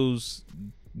feels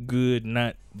good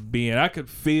not being. I could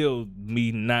feel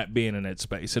me not being in that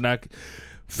space, and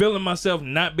feeling myself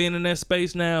not being in that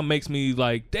space now makes me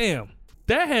like, damn,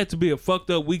 that had to be a fucked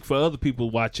up week for other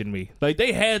people watching me. Like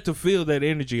they had to feel that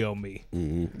energy on me.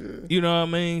 Mm-hmm. You know what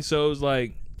I mean? So it was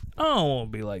like, I don't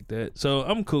want to be like that. So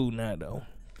I'm cool now though.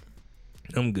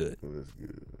 I'm good. That's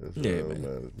good. That's Yeah, all that man.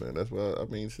 matters, man. That's why I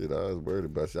mean, shit. I was worried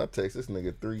about shit. I text this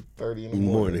nigga 3:30 in the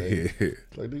morning. Yeah.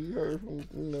 Like, do you heard from you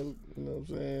know what I'm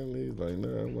saying? He's like,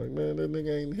 nah. I'm like, man, that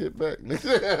nigga ain't hit back.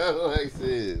 Like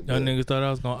shit. Y'all niggas thought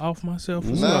I was gonna off myself.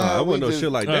 Or Nah, I we wasn't no just-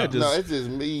 shit like that. No, Just it's just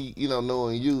me,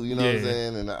 knowing you, you know what I'm Yeah.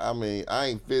 saying? And I mean,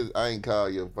 I ain't call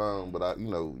your phone, but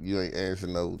you ain't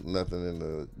answering nothing in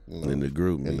the, in the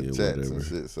group in the meeting, chats whatever. and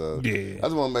shit. So Yeah. I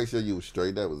just want to make sure you was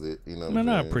straight. That was it, you know what Man,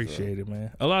 I'm I saying? appreciate it,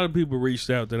 man. A lot of people reached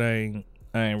out that I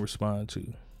ain't respond to.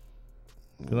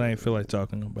 Cause I ain't feel like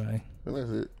talking to nobody. And that's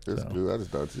it. That's good. I just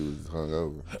thought you was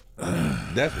hungover.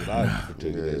 That's what I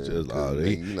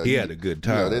particularly he had a good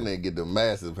You know, time. that nigga get the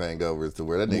massive hangovers to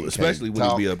where that nigga Especially can't when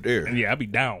talk. he be up there. Yeah, I be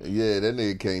down. Yeah, that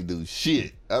nigga can't do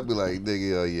shit. I'd be like,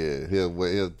 nigga, oh yeah,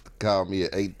 he'll call me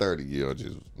at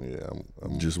 8:30.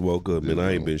 I'm Just woke up and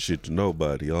I ain't been shit to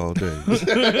nobody all day.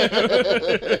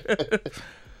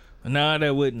 Nah,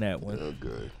 that wasn't that one.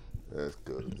 okay. That's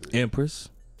good. Empress,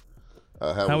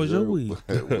 How was your week?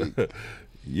 week?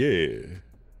 Yeah.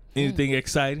 anything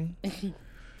exciting?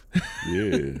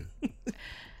 Yeah.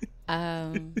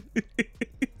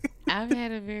 I've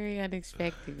had a very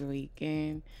unexpected week,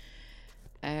 and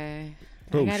I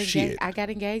shit. got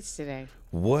engaged today.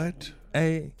 What?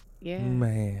 Hey, Yeah,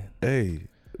 man. Hey.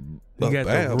 You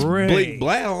got the ring. Blink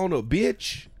blow on a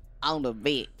bitch. on the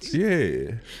bench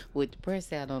Yeah. with the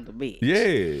press out on the bench.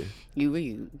 Yeah.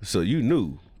 You, So you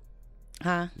knew.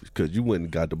 huh? Because you went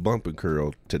and got the bumping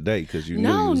curl today because you knew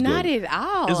you No, was not gonna, at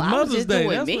all. It's I was Mother's just Day,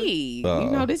 doing that's me. You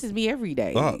know, this is me every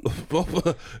day.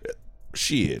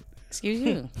 Shit. Excuse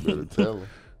you. Better tell him.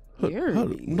 You heard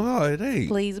me. No, it ain't.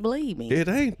 Please believe me. It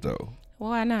ain't though.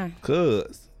 Why not?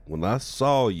 Cause when I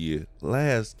saw you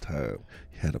last time,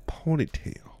 you had a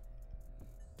ponytail.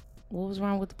 What was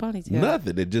wrong with the ponytail?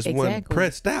 Nothing. It just wasn't Exactly.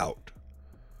 pressed out.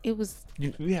 It was.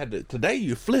 You had to. Today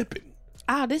you're flipping.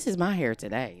 Oh, this is my hair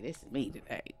today. This is me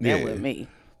today. That Yeah. was me.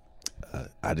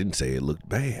 I didn't say it looked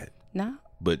bad. No.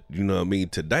 But you know what I mean?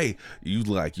 Today, you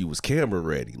like you was camera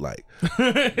ready. Like,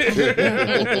 you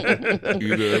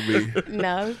know what I mean?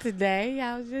 No, today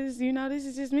I was just, this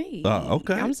is just me.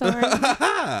 Okay. I'm sorry.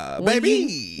 When Baby.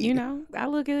 You I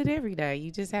look good every day.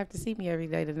 You just have to see me every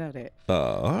day to know that.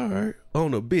 All right.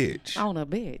 On a bitch. On a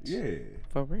bitch. Yeah.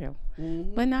 For real.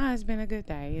 But no, it's been a good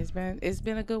day. It's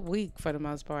been a good week for the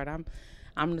most part.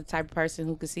 I'm the type of person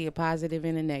who can see a positive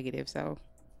and a negative. So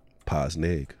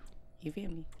Posneg. you feel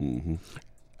me? Mm-hmm.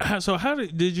 So how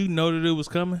did you know that it was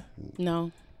coming?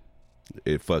 No.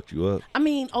 It fucked you up. I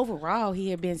mean, overall, he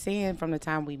had been saying from the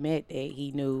time we met that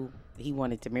he knew he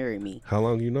wanted to marry me. How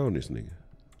long you known this nigga?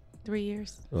 3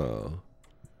 years.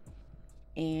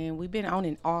 And we've been on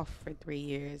and off for 3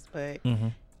 years. But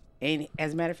and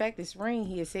as a matter of fact, this ring,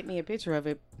 he had sent me a picture of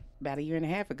it about a year and a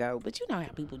half ago. But you know how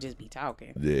people just be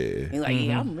talking. Yeah. He's like,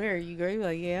 yeah, I'm married you, girl. You're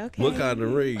like, yeah, okay. What kind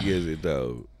of ring is it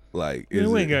though? Like, is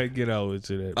We it? ain't gotta get all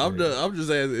into that. I'm just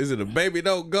asking. Is it a baby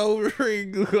don't go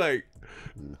ring? Like,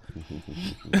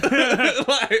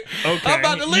 like Okay. I'm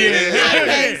about to leave Yeah. this. I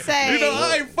can't say.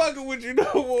 I ain't fucking with you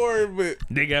no more. But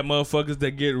They got motherfuckers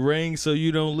that get rings so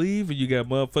you don't leave, and you got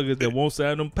motherfuckers that won't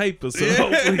sign them papers so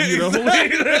hopefully you don't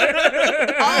leave.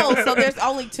 Oh, so there's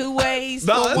only 2 ways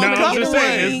No, for a it's woman a to couple get a I'm just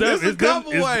saying, ring? There's a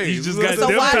couple ways. You just got So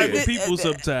them why type did of people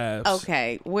sometimes.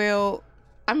 Okay, well,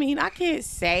 I mean, I can't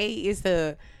say it's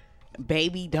the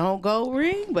baby don't go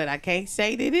ring, but I can't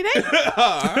say that it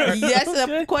ain't. That's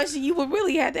a question you would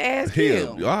really have to ask him.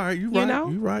 All right, you right. know?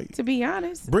 You right. To be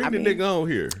honest. Bring the nigga on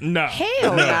here. No.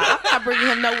 Hell no. I'm not bringing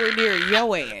him nowhere near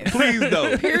your ass. Please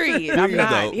don't. Period. I'm Please not.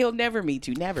 don't. He'll never meet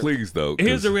you. Never. Please though.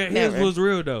 Here's Never. what's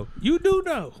real though. You do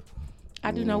know.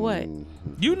 I do know what.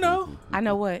 You know. I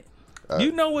know what.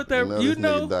 You know what that. You this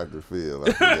know. nigga Dr. Phil.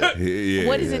 I forget. Yeah.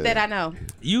 What is it that I know?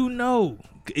 You know.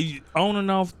 On and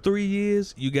off 3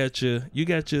 years, you got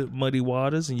your muddy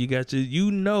waters, and you got your you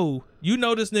know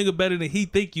this nigga better than he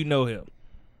think you know him,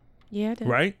 Yeah, I do.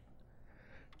 right?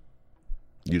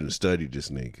 You done studied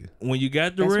this nigga. When you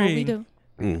got the That's ring, what we do.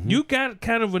 Mm-hmm. you got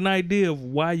kind of an idea of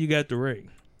why you got the ring.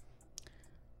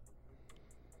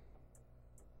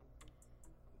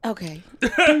 Okay.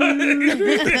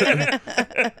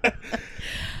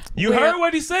 You heard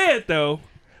what he said though,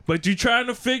 but you trying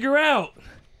to figure out.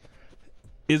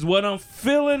 Is what I'm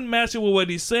feeling matching with what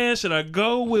he's saying? Should I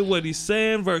go with what he's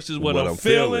saying versus what I'm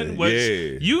feeling?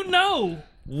 Yeah. You know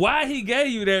why he gave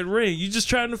you that ring. You just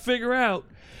trying to figure out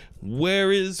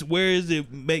where is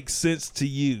it makes sense to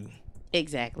you.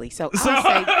 Exactly. So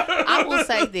I will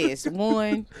say this.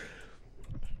 One,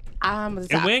 And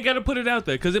we ain't got to put it out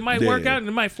there because it might work out and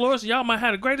it might flourish. Y'all might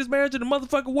have the greatest marriage in the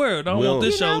motherfucking world. I don't want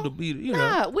this show to be,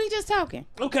 Nah, we just talking.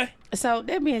 Okay. So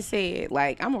that being said,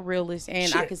 like I'm a realist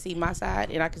and I can see my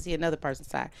side and I can see another person's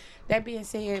side. That being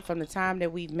said, from the time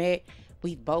that we've met,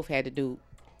 we've both had to do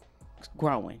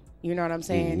growing. You know what I'm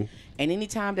saying? Mm-hmm. And any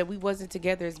time that we wasn't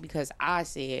together is because I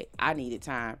said I needed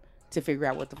time to figure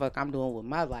out what the fuck I'm doing with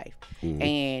my life. Mm-hmm.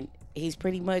 And he's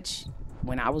pretty much,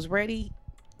 when I was ready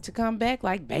to come back,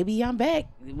 like, baby, I'm back.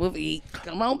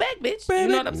 Come on back, bitch. You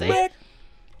know what I'm saying?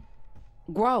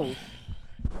 Growth.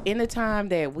 In the time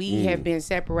that we have been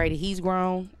separated, he's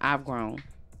grown, I've grown.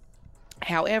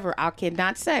 However, I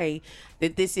cannot say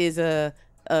that this is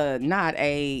not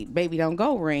a baby don't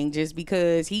go ring just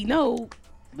because he know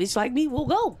bitch like me will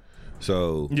go.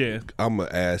 So Yeah. I'm gonna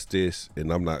ask this,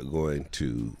 and I'm not going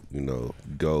to,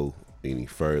 go any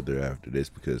further after this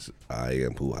because I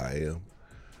am who I am.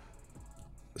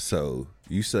 So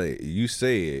you said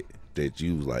that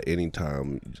you was like,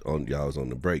 anytime y'all was on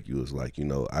the break, you was like,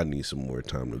 I need some more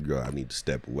time to grow. I need to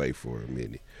step away for a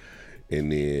minute. And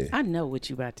then I know what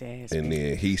you about to ask. and me.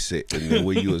 then he said, and then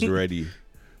when you was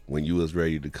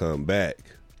ready to come back,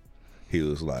 he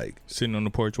was like, Sitting on the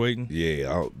porch waiting.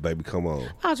 "Yeah, baby, come on."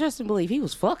 I trust and believe he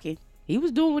was fucking. He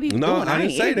was doing what he was No, doing. I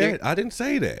didn't ain't say ignorant. that. I didn't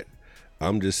say that.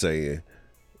 I'm just saying,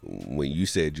 when you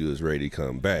said you was ready to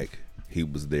come back, he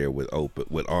was there with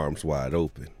arms wide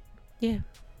open. Yeah.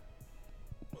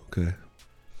 Okay.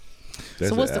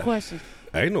 So what's the question?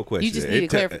 Ain't no question. You just need a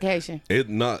clarification. It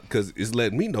not because it's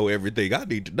letting me know everything I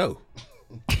need to know.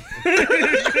 What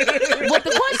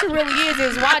the question really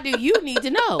is why do you need to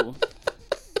know?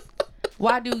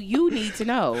 Why do you need to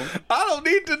know? I don't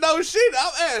need to know shit.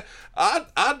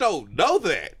 I don't know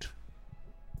that,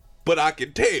 but I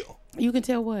can tell. You can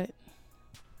tell what?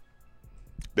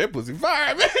 That pussy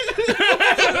fire, man.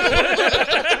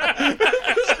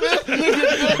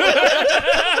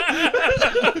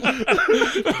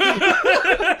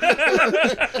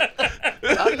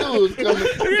 I knew it was coming.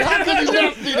 How could you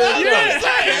not see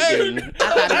that? I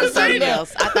thought it was something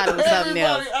else. I thought it was something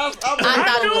else.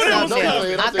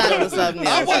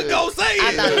 I wasn't gonna say it.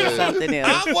 I thought it was something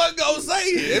else. I wasn't gonna say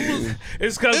it.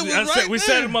 It's because It was right we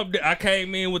set there. him up. I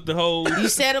came in with the whole. You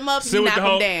set him up, sit you with knock the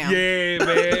whole. him down. Yeah,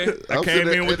 man. I I'm came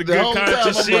sitting in with the the good whole time,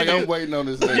 conscious I'm shit. like, I'm waiting on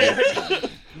this nigga.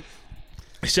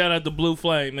 Shout out to Blue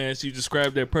Flame, man. She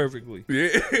described that perfectly. Yeah.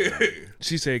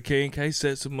 She said King K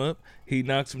sets him up, he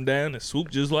knocks him down, and Swoop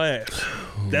just laughs.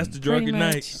 That's the Pretty drunken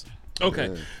much. nights.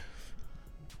 Okay.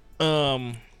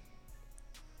 I'm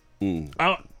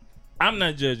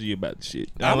not judging you about the shit.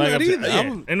 I'm not either.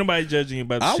 Ain't nobody judging you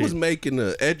about the I shit. was making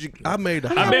I made a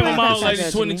I've been with my old lady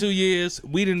Judging me. 22 years.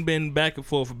 We done been back and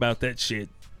forth about that shit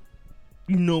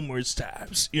numerous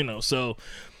times, so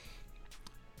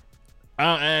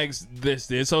I'll ask this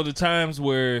then. So the times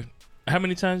where, how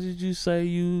many times did you say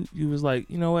you was like,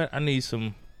 you know what, I need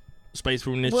some space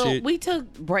from this Well, shit? we took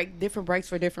different breaks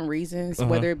for different reasons,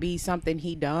 whether it be something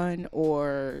he done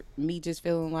or me just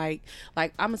feeling like I'm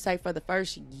gonna say for the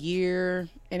first year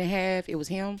and a half it was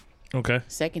him. Okay.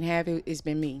 Second half it's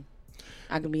been me.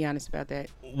 I can be honest about that.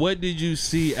 What did you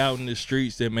see out in the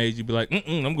streets that made you be like,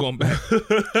 I'm going back?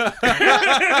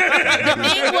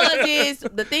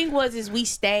 The thing was we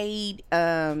stayed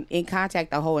in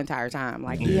contact the whole entire time.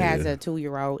 Like he has a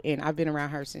 2-year-old and I've been around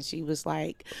her since she was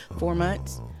like 4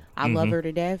 months. I love her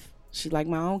to death. She like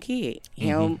my own kid.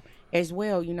 Him as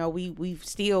well. You know, we've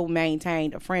still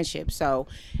maintained a friendship. So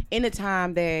in the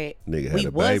time that Nigga had we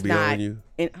a was baby not, on you.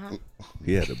 Huh?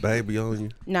 He had a baby on you.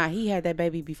 Nah, he had that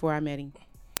baby before I met him.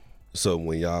 So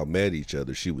when y'all met each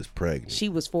other, she was pregnant. She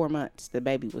was 4 months. The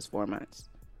baby was 4 months,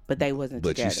 but they wasn't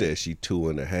But together. you said she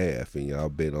 2.5, and y'all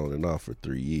been on and off for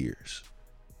 3 years.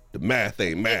 The math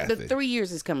ain't math. The 3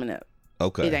 years is coming up.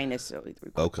 Okay. It ain't necessarily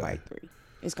 3. Okay. Quite 3.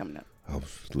 It's coming up. I'm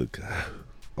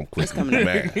quick It's with coming the up.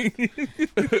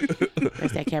 math.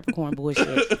 That's that Capricorn bullshit.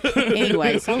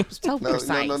 Anyway, so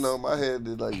precise. No. My head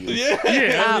did like this.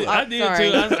 Yeah, I I'm did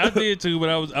sorry. too. I did too, but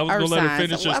I was Earth gonna let her signs.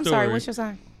 finish her I'm story. sorry. What's your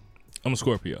sign? I'm a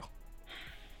Scorpio.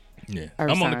 Yeah,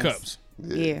 Earth I'm on the signs. cups.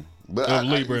 Yeah. But Of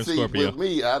Libra and see, Scorpio. with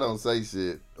me, I don't say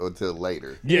shit until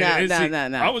later. Yeah,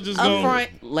 no. I was just Up going.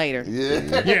 front, later.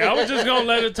 Yeah. Yeah, I was just gonna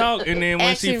let her talk, and then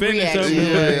when she Action, finished,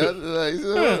 reaction. something, Like,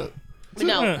 shut up. But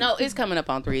no, it's coming up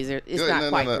on 3. It's Go not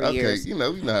ahead, quite 3 Okay, years. you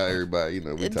know how everybody,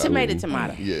 we talk.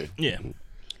 Tomato. Yeah. yeah.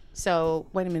 So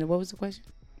wait a minute. What was the question?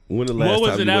 When the last What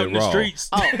was time it you out went in the raw? streets?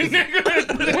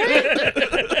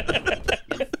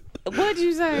 What'd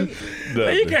you say?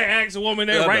 Man, you can't ask a woman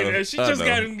that I right know, there. She I just know,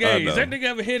 got I engaged. know. That nigga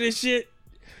ever hear this shit?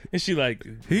 And she like,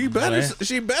 She better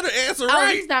answer Oh,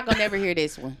 right. he's not gonna never hear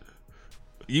this one.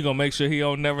 you gonna make sure he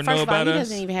don't never First know of all, about he us?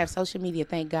 doesn't even have social media.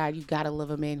 Thank God. You gotta love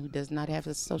a man who does not have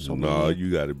a social No, media.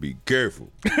 you got to be careful.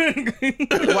 Right?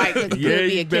 Because he Yeah, could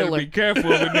be you a better killer. be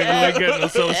careful of a nigga that got no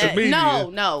social media.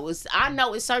 No. I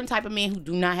know it's certain type of men who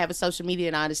do not have a social media,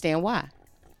 and I understand why.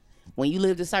 When you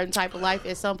lived a certain type of life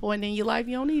at some point in your life,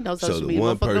 you don't need no social So the media.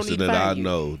 one Motherfucker don't person need to that I find you.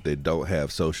 know that don't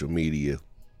have social media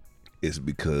is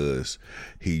because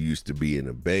he used to be in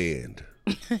a band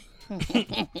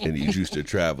and he used to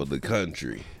travel the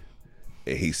country,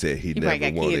 and he said he probably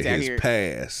never got wanted kids out his here.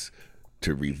 past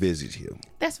to revisit him.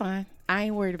 That's fine. I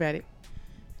ain't worried about it.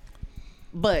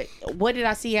 But what did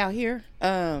I see out here?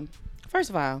 First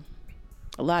of all,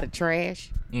 a lot of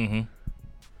trash. Mm-hmm.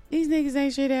 These niggas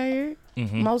ain't shit out here.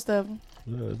 Most of them.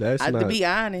 That's To not be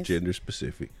honest. gender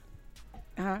specific.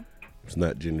 Huh? It's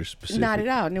not gender specific. Not at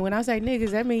all. And when I say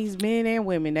niggas, that means men and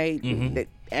women. They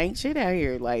ain't shit out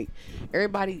here. Like,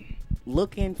 everybody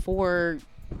looking for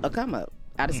a come up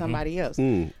out of somebody else.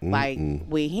 Like,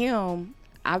 with him,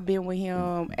 I've been with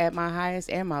him at my highest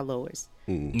and my lowest.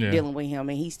 Yeah. Dealing with him,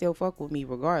 and he still fuck with me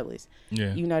regardless.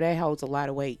 Yeah. You know, that holds a lot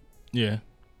of weight. Yeah.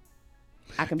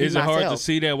 I can be Is it myself. hard to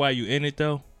see that while you in it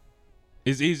though?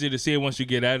 It's easier to see it once you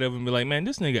get out of it and be like, man,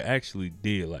 this nigga actually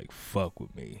did like fuck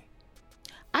with me.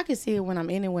 I can see it when I'm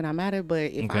in it, when I'm at it,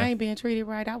 but if Okay. I ain't being treated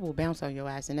right, I will bounce on your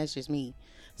ass, and that's just me.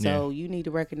 So you need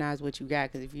to recognize what you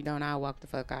got, because if you don't, I'll walk the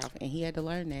fuck off. And he had to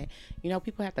learn that. You know,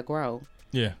 people have to grow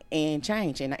Yeah. and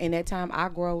change. And in that time, I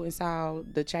grow and saw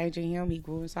the change in him. He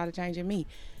grew and saw the change in me.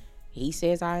 He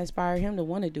says I inspire him to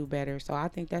want to do better, so I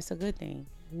think that's a good thing.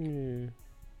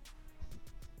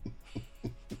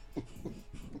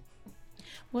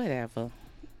 Whatever.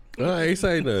 I ain't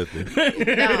say nothing.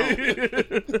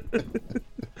 No.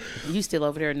 You still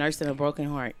over there nursing a broken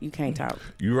heart. You can't talk.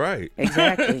 You right.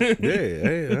 Exactly.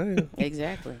 Yeah,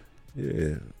 Exactly. yeah.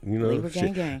 You know, Libra gang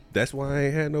shit. gang. That's why I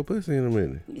ain't had no pussy in a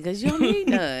minute. Because you don't need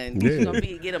none. Yeah. You're gonna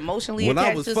get emotionally When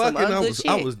attached I was to fucking, some ungood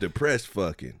shit. I was depressed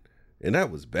fucking, and that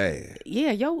was bad.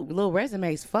 Yeah, your little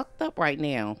resume's fucked up right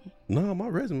now. No, my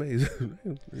resume is.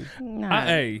 Nah.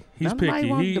 Hey, he's Don't nobody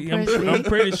want picky. depressed I'm dick.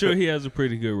 pretty sure he has a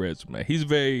pretty good resume. He's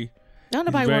very. Don't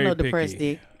nobody He's want no very depressed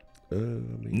picky. dick. I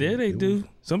mean, Yeah, they it do.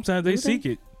 Sometimes they Do seek they?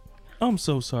 it. I'm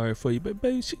so sorry for you, but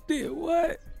baby, she did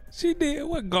what? She did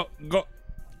what? Go.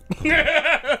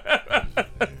 Yeah.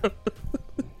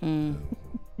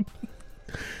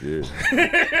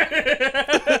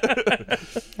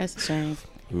 That's a shame.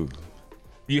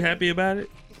 You happy about it?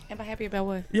 Am I happy about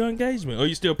what? Your engagement, or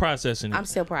you still processing it? I'm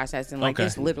still processing. Like, Okay.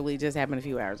 this literally just happened a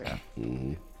few hours ago.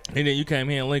 And then you came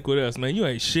here and linked with us, man. You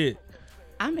ain't shit.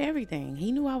 I'm everything.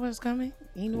 He knew I was coming.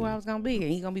 He knew I was gonna be, and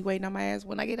he gonna be waiting on my ass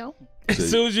when I get home. As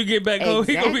soon as you get back home,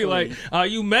 he gonna be like, Exactly. "Oh,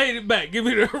 you made it back. Give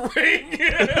me the ring."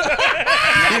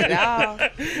 Not at all.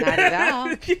 Not at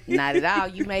all. Not at all.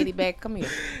 You made it back. Come here.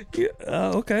 Yeah,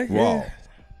 okay. Raw.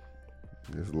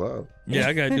 It's love. Yeah,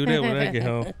 I gotta do that when I get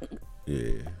home.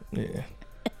 Yeah. Yeah.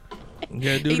 You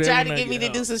gotta do He that tried when to I get me to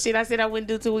home. do some shit I said I wouldn't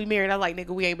do till we married. I'm like, nigga,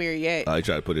 we ain't married yet. I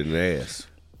tried to put it in the ass.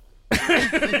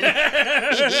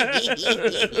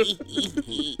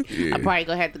 I'm probably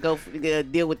gonna have to go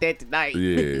deal with that tonight.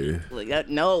 Yeah. Like,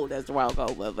 no, that's the wrong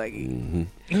code, motherfucker.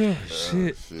 Oh,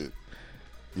 shit. Shit.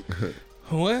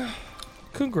 Well,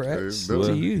 congrats Hey,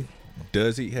 to you.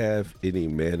 Does he have any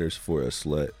manners for a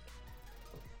slut?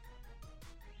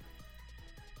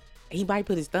 He might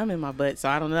put his thumb in my butt, so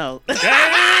I don't know. Hey,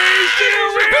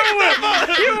 still real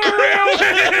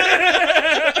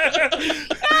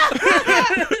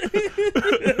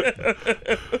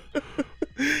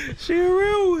She a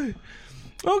real one.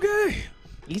 Okay.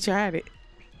 You tried it.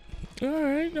 All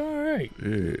right.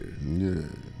 Yeah.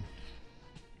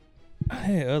 I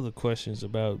had other questions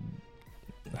about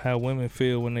how women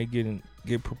feel when they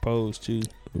get proposed to.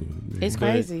 It's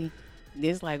crazy.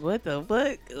 It's like, what the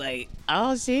fuck? Like,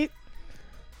 oh shit.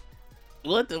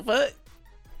 What the fuck?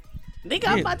 Nigga,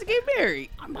 I'm about to get married.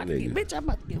 I'm about to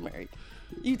get married.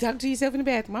 You talking to yourself in the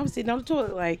bathroom. I'm sitting on the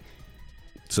toilet like.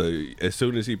 So as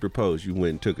soon as he proposed, you went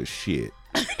and took a shit.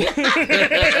 No,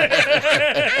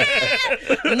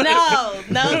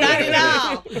 not at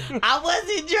all. I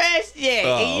wasn't dressed yet.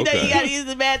 Oh, And you know okay. you gotta use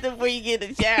the bathroom before you get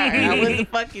in the shower. I wasn't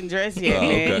fucking dressed yet,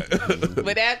 man. Okay.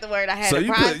 But afterward, I had So to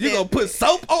process. you gonna put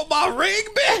soap on my ring,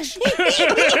 bitch?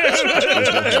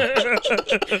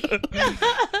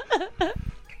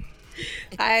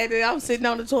 I'm sitting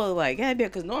on the toilet like, goddamn,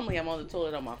 because normally I'm on the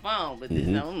toilet on my phone, but this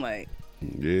time I'm like,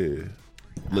 Yeah.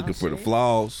 Looking for the shit.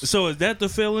 flaws. So is that the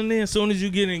feeling then? As soon as you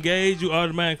get engaged, you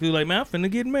automatically like, man, I'm finna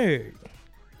get married.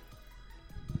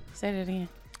 say that again.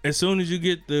 As soon as you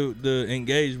get the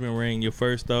engagement ring, your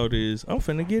first thought is, I'm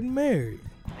finna get married.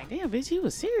 Like, damn, bitch, he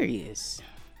was serious.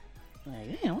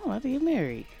 Like, damn, I'm about to get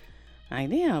married. Like,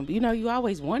 damn, you know, you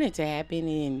always want it to happen,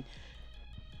 and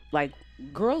like,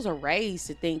 girls are raised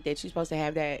to think that you're supposed to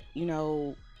have that, you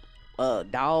know, a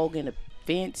dog and a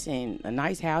fence and a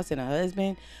nice house and a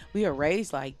husband. We are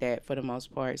raised like that for the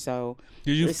most part. So,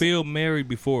 Did you listen, feel married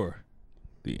before?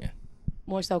 Yeah.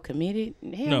 more so committed?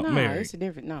 Hell No, no, married. it's a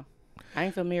different. No, I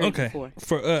ain't feel married Okay. before.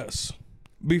 For us,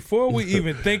 before we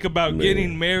even think about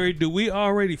getting married, do we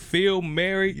already feel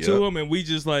married to Yep. them, and we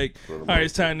just like, all right,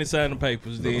 it's time to sign the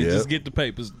papers. Then Yep. just get the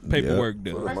paperwork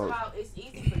done. First of all,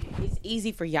 it's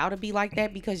easy for y'all to be like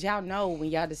that because y'all know when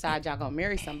y'all decide y'all gonna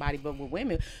marry somebody. But with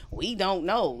women, we don't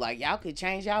know. Like, y'all could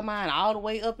change y'all mind all the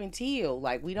way up until,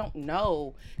 like, we don't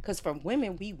know. Because from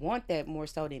women, we want that more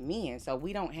so than men. So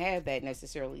we don't have that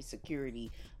necessarily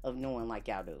security of knowing like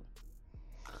y'all do.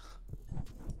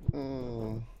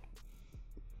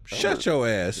 Shut your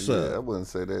ass Yeah, I up. wouldn't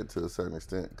say that to a certain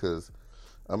extent because,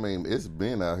 I mean, it's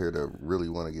men out here that really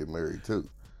want to get married too.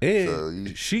 And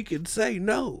So she can say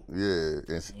no. Yeah,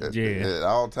 and Yeah. at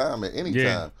all time, at any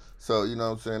Yeah. time. So you know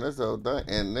what I'm saying? That's the whole thing.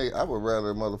 And I would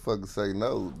rather a motherfucker say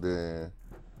no than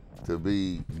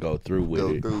to Go through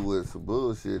with it. with some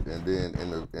bullshit, and then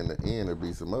in the end there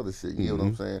be some other shit. You know what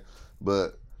I'm saying?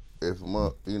 But if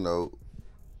you know,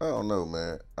 I don't know,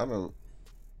 man. I don't,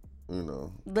 you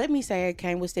know. Let me say it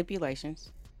came with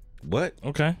stipulations. What?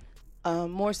 Okay.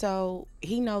 More so,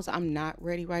 he knows I'm not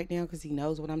ready right now because he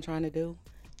knows what I'm trying to do.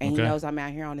 And Okay. he knows I'm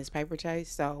out here on this paper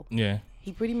chase. So Yeah.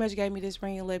 he pretty much gave me this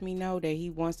ring and let me know that he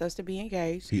wants us to be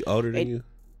engaged. He older than you?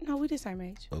 No, we the same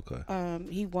age. Okay.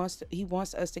 He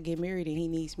wants us to get married, and he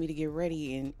needs me to get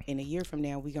ready. And in a year from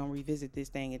now, we gonna revisit this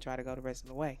thing and try to go the rest of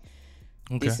the way.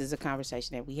 Okay. This is a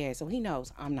conversation that we had, so he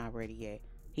knows I'm not ready yet.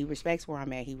 He respects where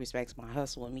I'm at. He respects my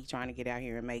hustle and me trying to get out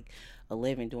here and make a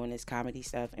living doing this comedy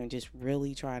stuff and just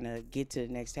really trying to get to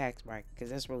the next tax bracket because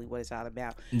that's really what it's all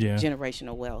about. Yeah.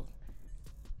 Generational wealth.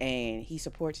 And he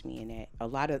supports me in that. A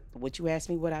lot of what you asked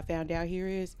me, what I found out here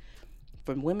is,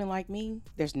 from women like me,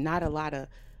 there's not a lot of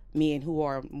men who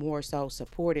are more so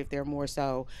supportive. They're more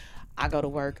so, I go to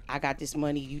work, I got this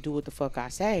money, you do what the fuck I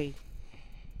say,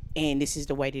 and this is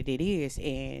the way that it is.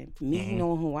 And me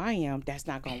knowing who I am, that's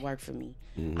not gonna work for me.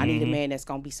 I need a man that's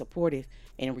gonna be supportive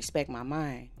and respect my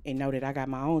mind and know that I got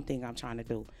my own thing I'm trying to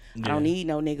do. I don't need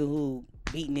no nigga who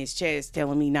beating his chest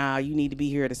telling me, nah, you need to be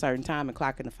here at a certain time and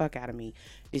clocking the fuck out of me.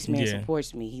 This man Yeah.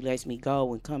 supports me. He lets me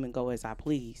go and come and go as I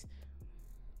please.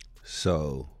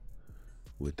 So,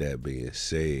 with that being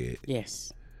said,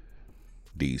 Yes.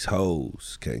 these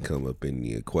hoes can't come up in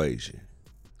the equation.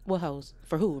 What hoes?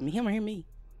 For who? Me, him, or him, me?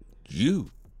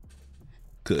 You.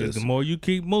 Cause Cause the more you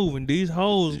keep moving, these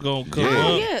hoes gonna come Yeah.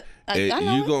 Oh, up. yeah. I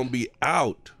know. you gonna be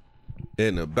out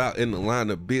and about in the line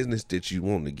of business that you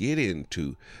want to get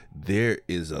into. There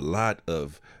is a lot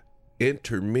of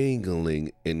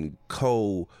intermingling and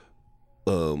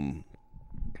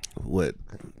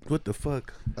what the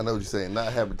fuck? I know what you're saying.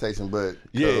 Not habitation, but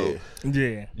Yeah.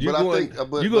 Yeah. You're But I going, think-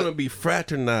 but- you're gonna be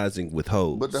fraternizing with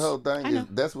hoes. But the whole thing is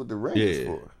that's what the ring is Yeah.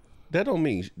 for. That don't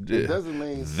mean It doesn't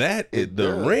mean that it the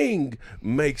does. ring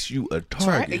makes you a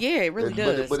target. Yeah, it really But-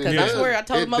 does. but it Because I does. swear I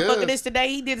told It a motherfucker does. this today.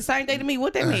 He did the same thing to me.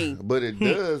 What that mean? But it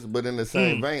does. But in the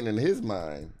same vein, in his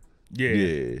mind, Yeah.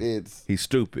 Yeah, it's he's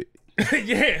stupid.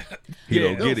 Yeah. He Yeah.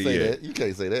 don't don't get it say yet. that. You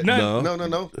can't say that. No.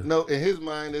 No. In his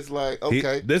mind, it's like,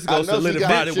 okay, this I gonna know she solidify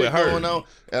got it shit with her. going on,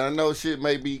 and I know shit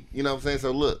may be, you know what I'm saying.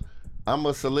 So look, I'm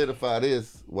gonna solidify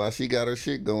this while she got her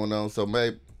shit going on. So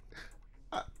maybe,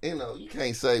 you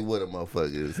can't say what a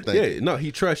motherfucker is thinking. Yeah, no,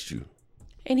 he trusts you.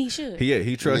 And he should.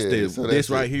 He trusts that so this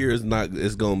right it. here is not.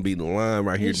 It's gonna be the line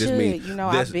right here. He This should. means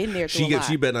I've been there through a lot.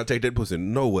 She better not take that pussy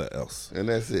nowhere else. And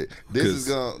that's it. Because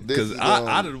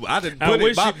I didn't put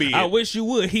it by me. I wish you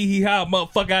would. He how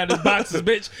motherfucker out of his boxes,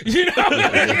 bitch. You know.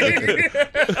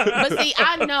 But see,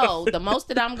 I know the most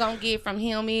that I'm gonna get from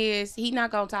him is he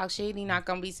not gonna talk shit. He not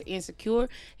gonna be insecure.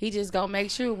 He just gonna make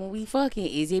sure when we fucking,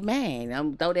 is it man?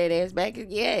 I'm throw that ass back.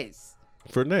 Yes.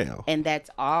 For now. And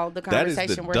that's all the That conversation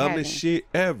is the we're dumbest having. shit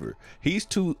ever. He's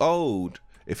too old.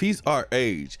 If he's our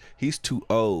age, he's too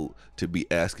old to be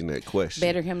asking that question.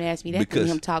 Better him to ask me that than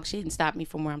him talk shit and stop me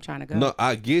from where I'm trying to go. No,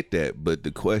 I get that, but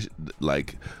the question,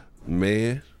 like,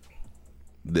 man,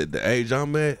 the age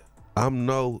I'm at,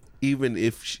 even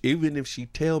if she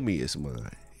tell me it's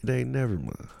mine, it ain't never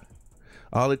mine.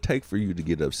 All it take for you to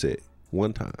get upset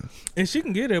one time, and she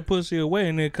can get that pussy away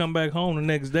and then come back home the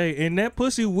next day, and that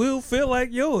pussy will feel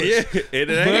like yours. Yeah, it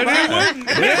ain't mine.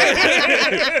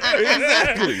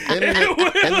 Exactly. And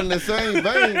in the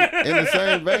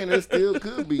same vein, it still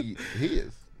could be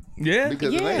his. Yeah,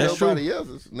 Because it ain't That's nobody true.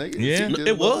 else's, nigga. Yeah. She just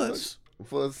It was.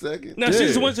 for a second. No, she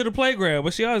just went to the playground,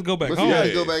 but she always go back But she home.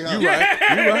 gotta go back home. You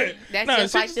right. That's No,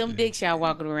 just she like just- them dicks y'all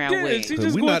walking around Yeah, with. she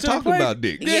just We're going not to the talking play- about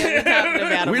dick. Yeah, we're talking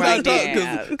about them We're right not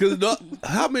now. talking because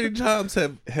how many times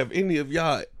have any of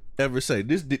y'all ever say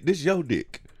this your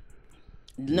dick?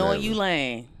 Knowing Never. you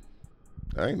lame.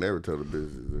 I ain't never told a bitch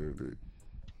it's their dick.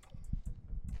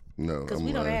 No, Because I'm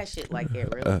we don't lying. have shit like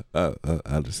that, really.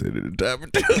 I just said it a time or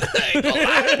two.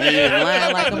 Yeah,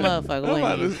 lying like a motherfucker,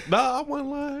 wasn't you? Nah, I wasn't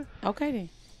lying. Okay, then.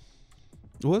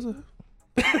 Was it?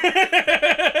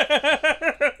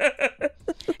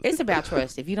 It's about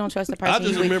trust. If you don't trust the person, I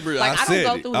just you with- remember like, I I said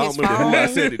don't it. go through I his don't remember who I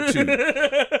phone. said it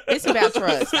to. It's about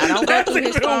trust. I don't go through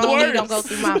his even phone. He worse. don't go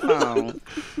through my phone.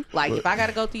 Like, if I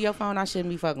gotta go through your phone, I shouldn't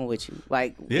be fucking with you.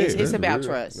 Like, it's That's about real.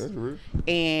 trust. That's real.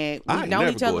 And I we've ain't known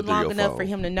never each other going through long your enough phone. for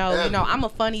him to know. Ever. You know, I'm a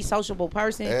funny, sociable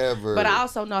person. Ever. But I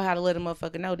also know how to let a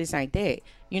motherfucker know this ain't that.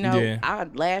 You know, Yeah. I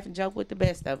laugh and joke with the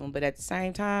best of them, but at the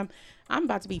same time, I'm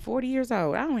about to be 40 years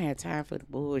old. I don't have time for the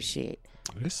bullshit.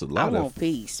 It's a I lot want of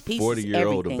peace. Peace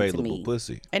 40-year-old is everything to available me.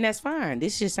 pussy. And that's fine.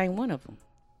 This just ain't one of them.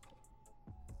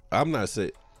 I'm not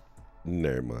saying.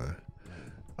 Never mind.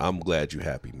 I'm glad you're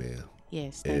happy, man.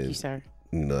 Yes, thank you, And- sir.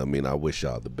 You know what I mean? I wish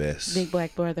y'all the best. Big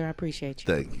black brother, I appreciate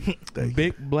you. Thank you. Thank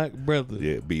Big black brother.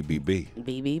 you. Yeah, BBB.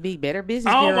 BBB, better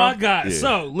business Oh bureau. my God. Yeah.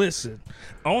 So listen,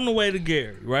 on the way to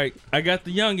Gary, right? I got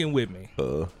the youngin' with me.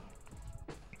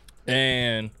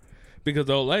 And because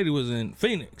the old lady was in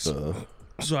Phoenix.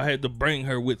 So I had to bring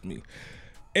her with me.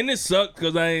 And it sucked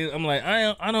because I'm like,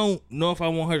 I don't know if I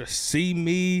want her to see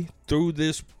me through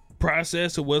this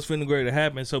process of what's finna going to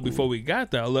happen. So before we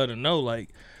got there, I let her know, like,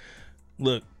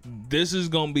 look, this is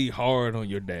going to be hard on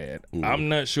your dad. I'm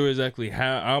not sure exactly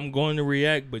how I'm going to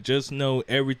react, but just know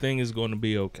everything is going to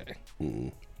be okay.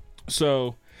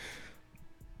 So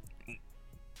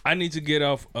I need to get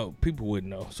off. Oh, people wouldn't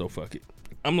know, so fuck it.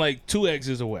 I'm like 2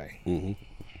 exits away.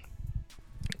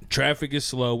 Traffic is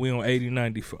slow. We on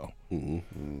 80-94.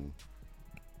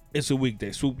 It's a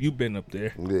weekday. Swoop, you been up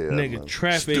there. Yeah, Nigga, man.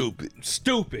 traffic.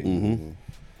 Stupid.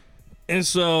 And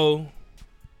so,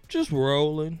 just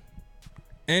rolling.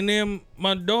 And then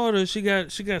my daughter, she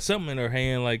got something in her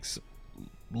hand, like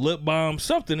lip balm,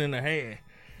 something in her hand.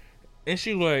 And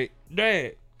she like,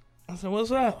 Dad. I said,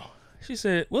 what's up? She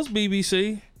said, what's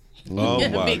BBC? Oh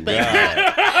my Big God.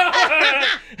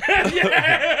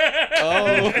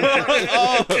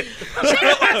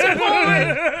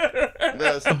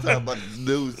 No, she talking about the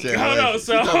news channel. Hold on, ain't she?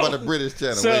 so- She talking about the British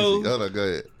channel. so- ain't she? Hold on, go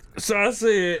ahead. So I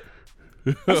said,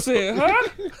 huh?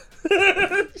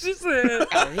 She said,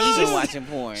 Oh, he's been watching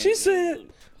porn. she said,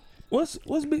 what's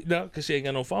B? No, because she ain't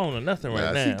got no phone or nothing right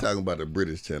Nah, now. she talking about the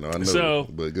British channel. I know, So-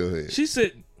 but go ahead. She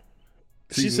said,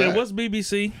 She not. what's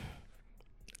BBC?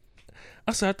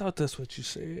 I said, I thought that's what you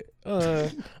said.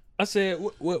 I said,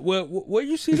 where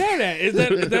you see that at? Is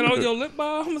that on your lip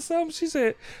balm or something? She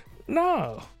said,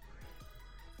 no.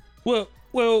 Well,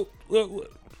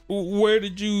 where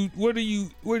did you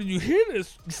hear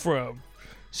this from?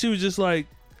 She was just like,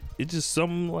 it's just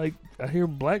something like I hear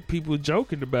black people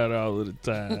joking about it all of the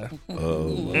time.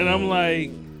 And I'm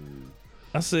like,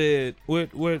 I said, where,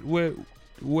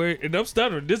 and I'm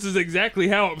stuttering. This is exactly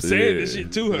how I'm saying this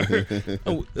shit to her.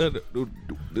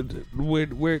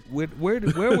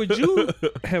 Where would you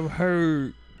have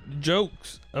heard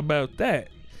jokes about that?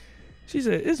 She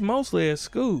said, it's mostly at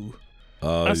school.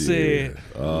 I said,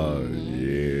 oh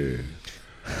yeah.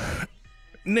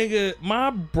 nigga, my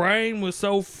brain was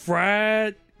so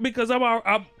fried because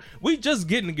we just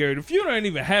getting together. The funeral ain't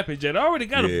even happened yet. I already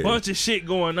got a bunch of shit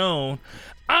going on.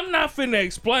 I'm not finna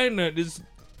explain to this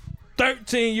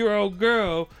 13-year-old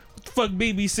girl what the fuck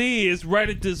BBC is right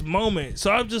at this moment.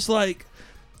 So I'm just like,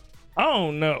 I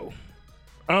don't know.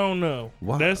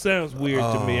 Wow. That sounds weird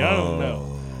to me. I don't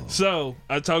know. So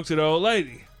I talked to the old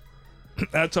lady.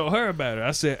 I told her about it.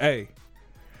 I said, "Hey,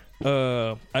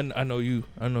 I know you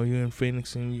in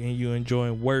Phoenix and you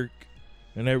enjoying work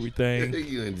and everything.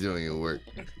 You enjoying your work?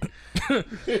 Oh,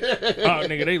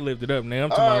 nigga, they lived it up, nigga. I'm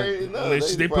talking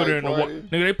about they put her in the nigga.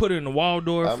 They put her in the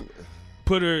Waldorf.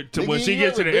 Put her to when she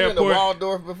gets to the airport. In the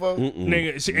Waldorf before?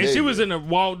 Nigga, she was in the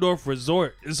Waldorf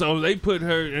resort. So they put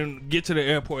her and get to the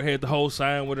airport, had the whole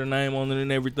sign with her name on it and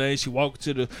everything. She walked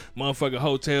to the motherfucking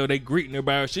hotel. They greeting her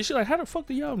by her shit. She like, how the fuck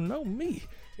do y'all know me?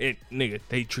 And nigga,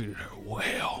 they treated her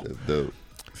well. That's dope.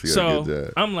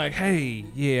 So I'm like, hey,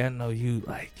 yeah, I know you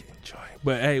like enjoy,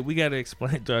 but hey, we gotta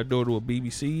explain to our daughter what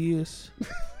BBC is.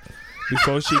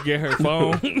 Before she get her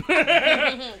phone,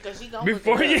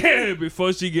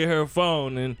 before she get her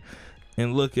phone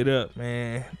and look it up,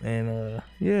 man. And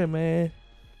yeah, man,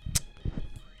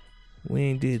 we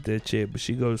ain't did that yet, but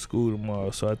she go to school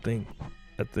tomorrow, so I think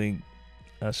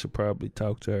I should probably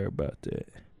talk to her about that.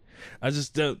 I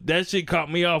just that shit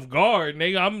caught me off guard,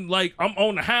 nigga. I'm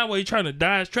on the highway trying to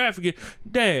dodge traffic.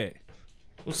 Dad,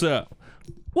 what's up?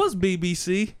 What's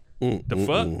BBC? The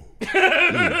fuck?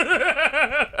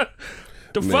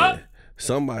 The fuck?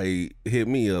 Somebody hit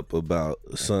me up about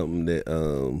something that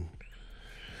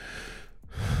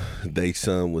they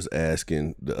son was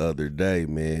asking the other day,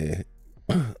 man.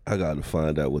 I gotta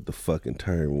find out what the fucking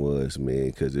term was, man,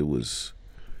 because it was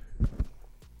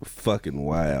fucking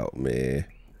wild, man.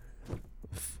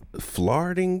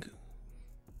 Flirting?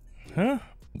 Huh?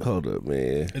 Hold up,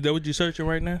 man. Is that what you searching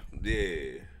right now?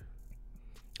 Yeah.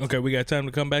 Okay, we got time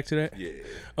to come back to that? Yeah.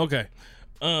 Okay.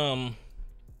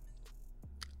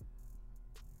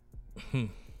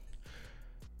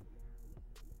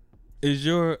 Is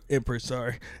your Empress,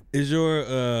 is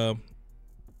your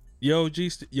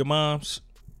your mom's,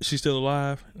 she's still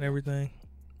alive and everything?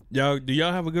 Do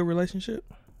y'all have a good relationship?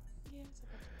 Yes.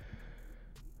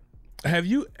 Have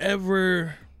you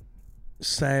ever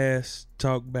sassed,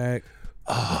 talked back,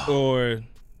 or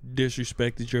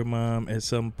disrespected your mom at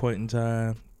some point in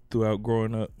time throughout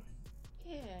growing up?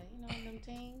 Yeah, them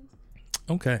things.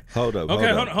 Okay. Hold on.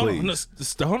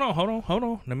 Hold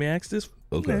on. Let me ask this.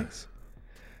 Okay. Next.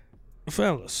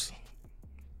 Fellas,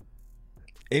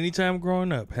 anytime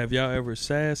growing up, have y'all ever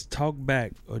sassed, talked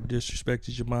back, or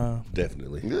disrespected your mom?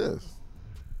 Definitely. Yes.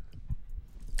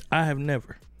 I have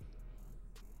never.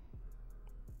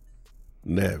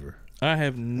 Never. I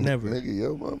have never. Nigga,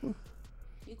 yo mama.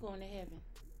 You going to heaven.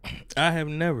 I have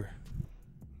never.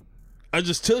 I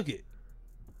just took it.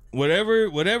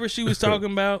 Whatever she was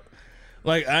talking about,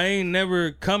 like I ain't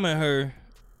never come at her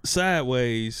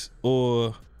sideways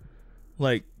or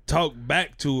like talk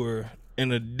back to her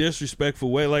in a disrespectful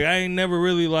way. Like I ain't never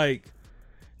really like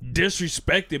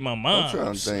disrespected my mom. I'm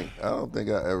trying to think. I don't think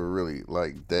I ever really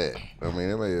like that. I mean,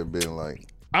 it may have been like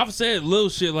I've said little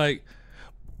shit like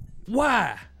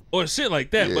why or shit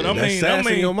like that. Yeah, but I That's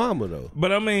mean your mama though.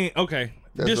 But I mean, okay,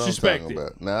 that's disrespected. what I'm talking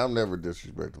about. Nah, I've never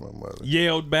disrespected my mother.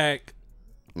 Yelled back.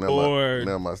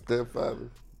 Now my stepfather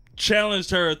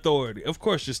challenged her authority. Of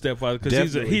course, your stepfather,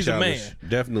 because he's a man.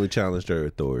 Definitely challenged her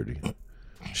authority.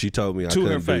 She told me I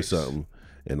couldn't do something,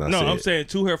 and I'm saying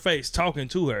to her face, talking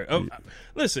to her.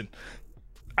 Listen,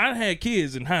 I had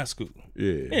kids in high school.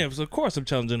 Yeah, so of course I'm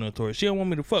challenging her authority. She don't want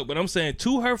me to fuck, but I'm saying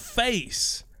to her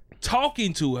face,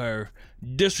 talking to her,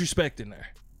 disrespecting her.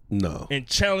 No, and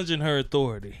challenging her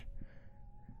authority.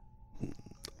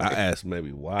 I asked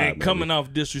maybe why. And coming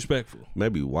off disrespectful.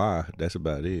 Maybe why. That's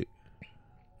about it.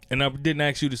 And I didn't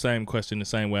ask you the same question the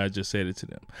same way I just said it to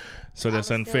them. So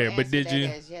that's unfair. But did you?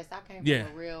 Yes, I came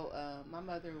from a real, my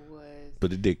mother was.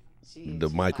 Put the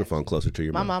microphone closer to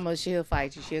your mouth. My mama, she'll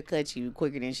fight you. She'll cut you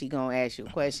quicker than she gonna ask you a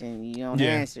question. You don't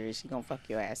answer it, she gonna fuck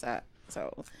your ass up.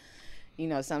 So,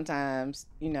 sometimes,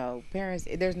 parents,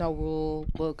 there's no rule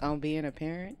book on being a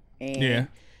parent. And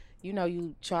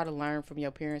you try to learn from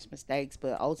your parents' mistakes,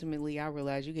 but ultimately I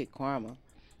realize you get karma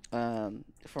from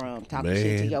talking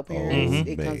shit to your parents.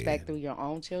 It comes back through your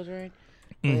own children.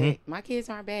 But my kids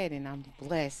aren't bad, and I'm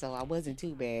blessed, so I wasn't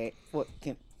too bad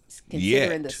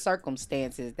considering the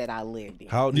circumstances that I lived in.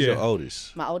 How old is your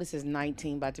oldest? My oldest is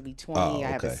 19, about to be 20.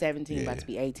 I have a 17, about to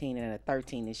be 18, and a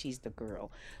 13, and she's the girl.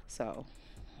 So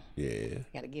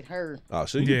gotta get her. Oh,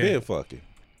 so you been fucking?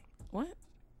 What?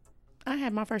 I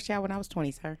had my first child when I was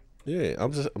 20, sir. Yeah,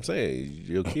 I'm saying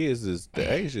your kids is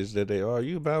the ages that they are.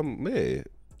 You about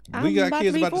We got about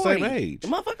kids to be about the 40. same age. The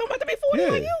motherfucker, I'm about to be 40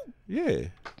 on you.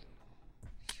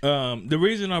 Yeah. The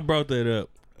reason I brought that up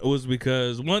was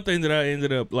because one thing that I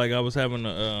ended up like I was having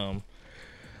a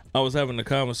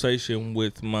conversation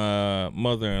with my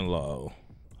mother-in-law,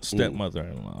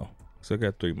 stepmother-in-law. So I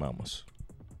got 3 mamas.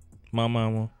 My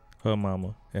mama, her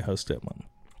mama, and her stepmama.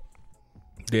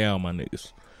 They all my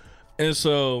niggas. And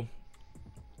so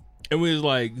it was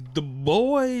like the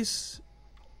boys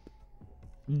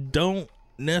don't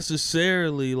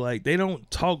necessarily like they don't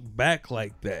talk back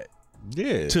like that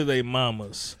Yeah. to their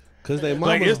mamas. Because they mamas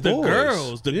Like it's the boys.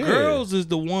 girls. The Yeah. girls is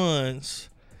the ones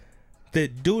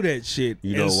that do that shit.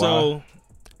 You know and why? so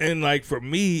and like for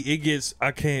me it gets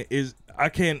I can't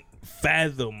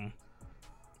fathom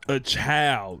a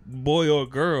child, boy or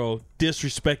girl,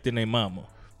 disrespecting their mama.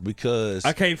 Because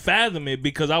I can't fathom it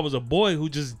because I was a boy who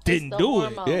just didn't the do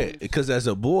it. hormones. yeah, because as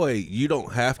a boy, you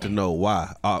don't have to know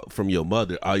why from your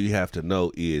mother. All you have to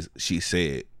know is she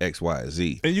said X, Y, and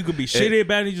Z. And you could be shitty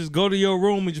about it. You just go to your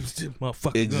room and just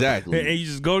motherfucker. Exactly. And you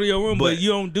just go to your room, but you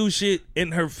don't do shit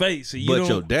in her face. And you But don't,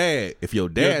 your dad, if your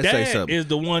dad, your say dad something, is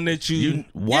the one that you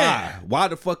why? Yeah. Why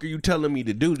the fuck are you telling me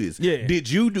to do this? Yeah. Did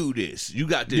you do this? You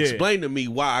got to Yeah. explain to me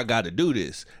why I got to do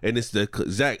this. And it's the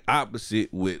exact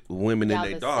opposite with women Y'all and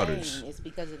their the daughters. same. It's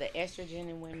because of the estrogen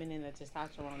in women and the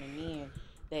testosterone in men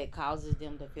that causes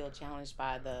them to feel challenged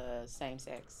by the same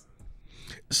sex.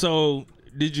 So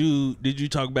did you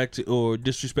talk back to or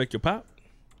disrespect your pop?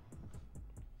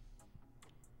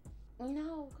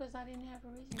 No, because I didn't have a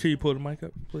reason. Can you pull the mic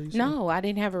up, please? No, I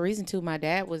didn't have a reason to. My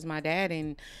dad was my dad,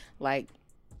 and like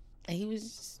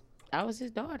I was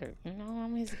his daughter. You know,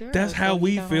 I'm his girl. That's how so,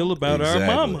 we feel about our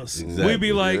Exactly. mamas. Exactly. We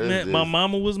be like, Yeah, man, it's my just-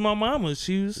 mama was my mama.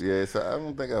 She was. Yeah, so I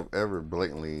don't think I've ever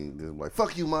blatantly just like,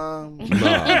 fuck you, mom. You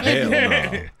Nah, hell no.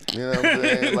 know what I'm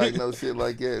saying? Like, no shit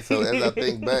like that. So as I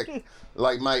think back,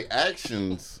 like my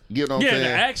actions, you know what Yeah, I'm the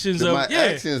saying? actions my of- yeah.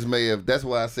 actions may have, that's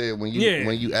why I said when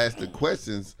you asked the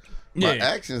questions, my Yeah.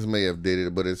 actions may have did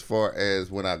it, but as far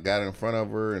as when I got in front of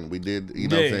her and we did, you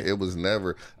know what I'm Yeah. saying? It was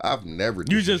never, I've never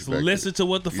You just disrespected. listen to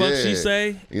what the fuck she Yeah.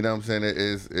 say, You know what I'm saying?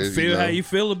 It's feel you know, how you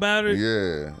feel about it.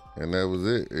 Yeah, and that was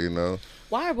it, you know?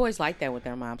 Why are boys like that with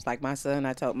their moms? Like my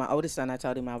oldest son, I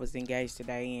told him I was engaged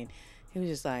today, and he was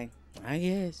just like, I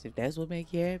guess if that's what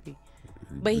make you happy.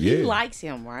 But he Yeah. likes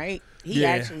him, right? He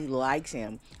Yeah. actually likes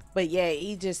him. But yeah,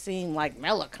 he just seemed like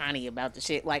melancholy about the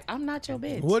shit. Like, I'm not your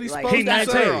bitch. What he like, supposed He to got a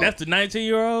 19. girl. That's the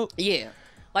 19-year-old. Yeah.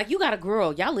 Like, you got a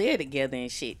girl. Y'all live together and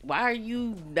shit. Why are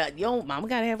you not, your mama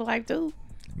gotta have a life too?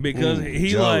 Because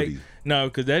he Jody. like no,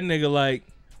 because that nigga like,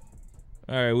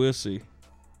 all right, we'll see.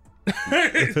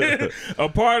 A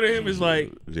part of him is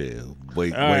like, Yeah,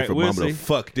 wait All right, for we'll mama see. to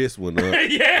fuck this one up.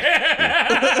 Like,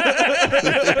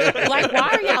 why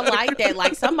are y'all like that?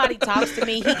 Like, somebody talks to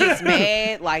me, he gets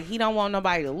mad. Like, he don't want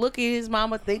nobody to look at his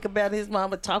mama, think about his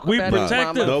mama, talk We about his protect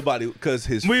mama. them. Nobody, because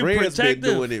his We friends been protective.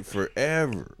 doing it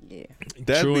forever. Yeah.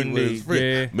 That True be with his indeed, friend.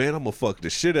 yeah. Man, I'm gonna fuck the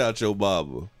shit out your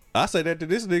mama. I say that to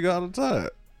this nigga all the time.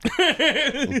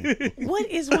 What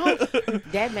is wrong?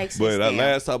 That makes But sense.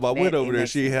 last time I went over there,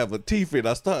 she had. have a teeth in.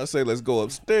 I started saying, "Let's go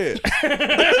upstairs."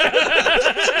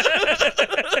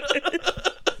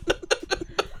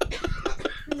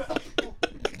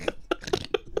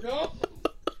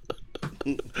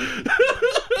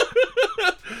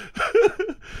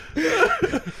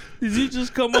 did you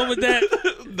just come up with that?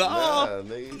 Nah,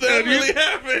 nigga, That really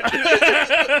happened.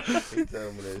 he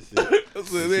told me that shit. I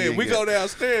said, "Man, we go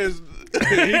downstairs.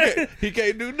 he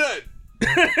can't do nothing."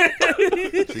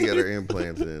 She got her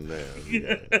implants in now.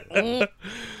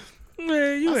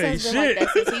 Man, you My ain't son's been shit. like that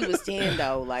since he was 10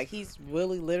 though. Like, he's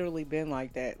really literally been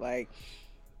like that. Like,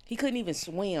 he couldn't even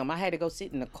swim. I had to go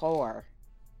sit in the car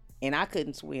and I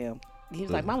couldn't swim. He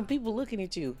was like, Mama, people looking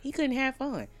at you. He couldn't have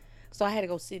fun. So I had to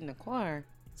go sit in the car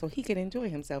so he could enjoy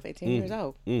himself at 10 years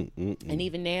old. And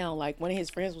even now, like, one of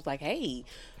his friends was like, hey,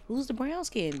 who's the brown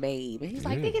skinned babe? And he's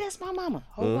like, nigga, that's my mama.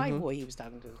 Whole white boy he was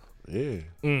talking to.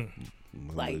 Yeah,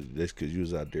 Like, that's because you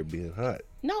was out there being hot.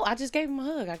 no, I just gave him a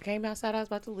hug. I came outside. I was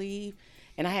about to leave.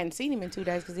 And I hadn't seen him in 2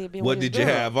 days because he had been What with his did you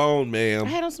girl. have on, I ma'am?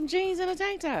 had on some jeans and a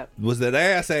tank top. Was that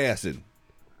assing?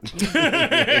 The You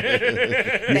had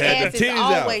ass them is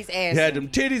titties always out. ass. You had them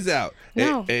titties out.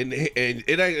 No. And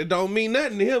it don't mean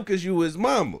nothing to him because you his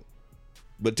mama.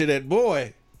 But to that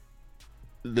boy,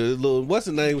 the little what's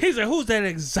the name? He said, "Who's that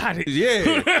exotic?" Yeah,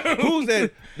 who's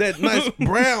that nice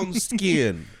brown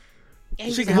skin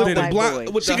She got with that the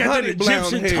blonde with She the got that honey blonde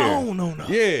Egyptian hair? tone on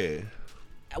her. Yeah.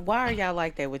 Why are y'all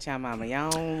like that with y'all mama? Y'all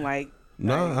don't like.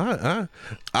 No,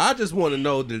 I just want to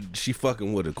know that she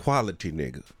fucking with a quality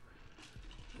nigga.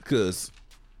 Cause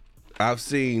I've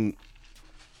seen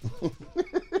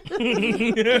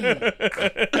In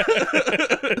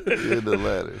the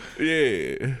ladder.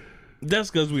 Yeah.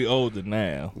 That's because we older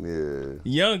now. Yeah.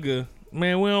 Younger,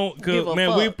 man, we don't. Give a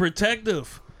Man, we fuck.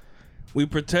 protective. We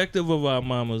protective of our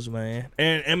mamas, man.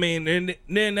 And I mean, and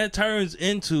then that turns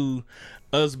into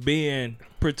us being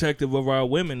protective of our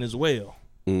women as well.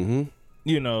 Mm-hmm.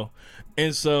 You know,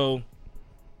 and so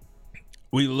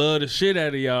we love the shit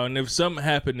out of y'all. And if something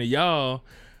happened to y'all,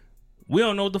 we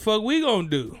don't know what the fuck we gonna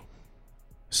do.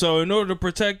 So in order to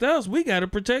protect us, we gotta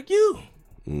protect you.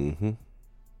 Mm-hmm.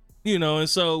 You know, and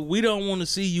so we don't want to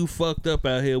see you fucked up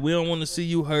out here. We don't want to see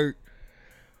you hurt.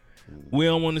 We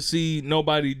don't want to see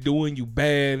nobody doing you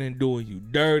bad and doing you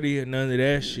dirty and none of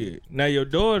that shit. Now your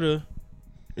daughter,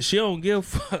 she don't give a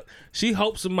fuck. She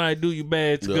hopes somebody do you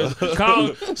bad.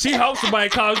 She hopes somebody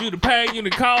calls you the pain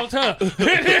unit calls her.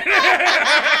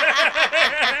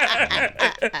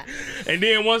 And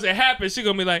then once it happens, she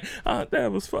gonna be like, "Oh,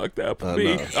 that was fucked up for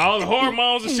me." know. All the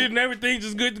hormones and shit and everything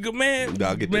just good to go, man.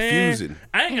 I'll get man, diffusing.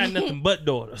 I ain't got nothing but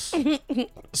daughters.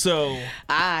 So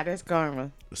That's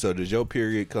karma. So does your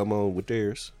period come on with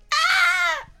theirs?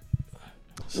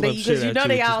 slap Because shit you at know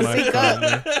they with all this sync microphone,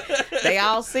 up. man. They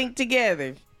all sync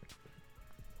together.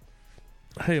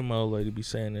 Hey, my old lady be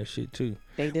saying that shit too.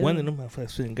 They do. One of them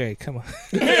motherfuckers feeling gay. Come on.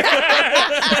 Because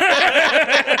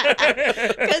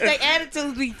their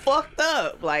attitudes be fucked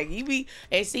up. Like, you be,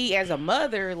 and see, as a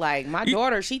mother, like, my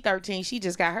daughter, she 13, she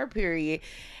just got her period.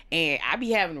 And I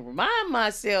be having to remind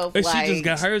myself, And she like, just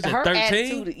got hers at her 13?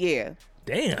 attitude, yeah.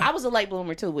 Damn. I was a late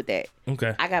bloomer, too, with that.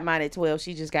 Okay. I got mine at 12.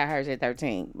 She just got hers at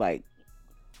 13. Like,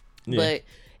 Yeah. but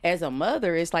as a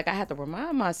mother, it's like I have to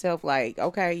remind myself, like,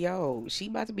 okay, yo, she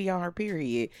about to be on her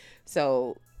period.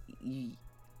 So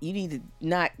you need to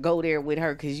not go there with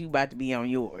her because you about to be on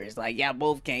yours. Like, y'all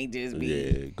both can't just be.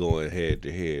 Yeah, going head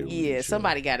to head. with Yeah, each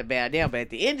somebody got to bow down. But at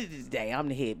the end of the day, I'm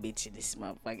the head bitch in this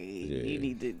motherfucker. Yeah. You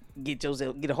need to get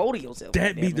a hold of yourself.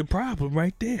 That be goddammit. the problem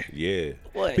right there. other. Yeah.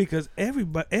 What? Because every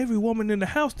woman in the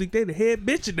house think they the head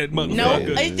bitch in that motherfucker. No,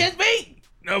 Yeah. it's just me.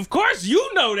 Of course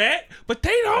you know that, but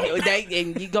they don't.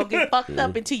 And you gonna get fucked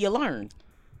up until you learn.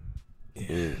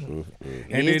 And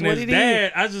It is then what as it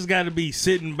dad, I just got to be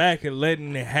sitting back and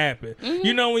letting it happen. Mm-hmm.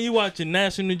 You know when you watching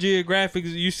National Geographic,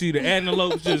 you see the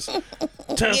antelopes just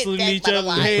tussling that each other's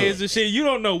motherfucker. heads and shit. You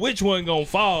don't know which one gonna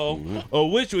fall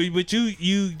or which one, but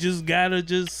you just gotta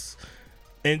just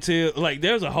until like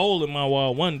there's a hole in my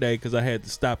wall one day because I had to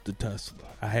stop the tussle.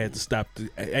 I had to stop the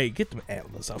hey get them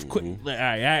antlers off quick. Like,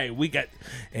 all right, we got,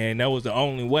 and that was the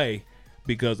only way.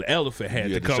 Because the elephant had You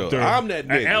to had to come show, through. I'm that An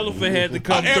nigga. elephant had to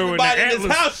come through. Everybody and in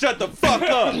this house, shut the fuck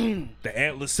up. the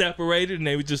antlers separated, and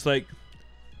they were just like,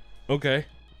 okay,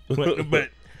 but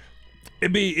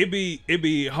it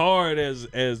be hard as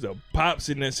a pops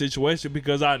in that situation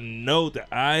because I know that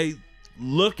I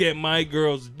look at my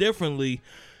girls differently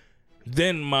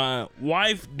than my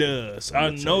wife does. I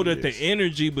know that the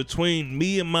energy between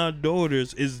me and my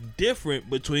daughters is different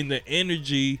between the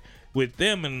energy with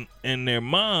them and their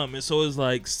mom, and so it's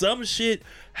like some shit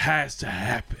has to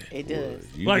happen. It does.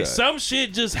 Like some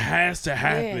shit just has to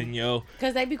happen, yo.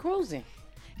 Because they be cruising.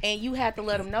 And you have to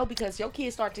let them know because your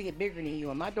kids start to get bigger than you.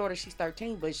 And my daughter, she's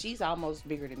 13, but she's almost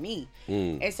bigger than me.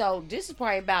 And so this is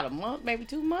probably about a month, maybe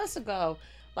 2 months ago.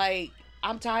 Like,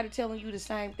 I'm tired of telling you the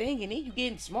same thing. And then you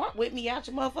getting smart with me out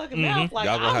your motherfucking mouth. Like,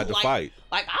 Y'all gonna I'm have to like, fight.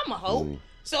 Like, I'm a hoe.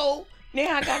 So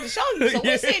now I got to show you. So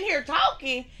we're sitting here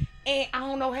talking. And I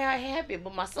don't know how it happened,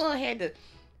 but my son had to.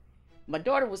 My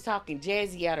daughter was talking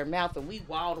jazzy out her mouth, and we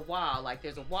wall to wall. Like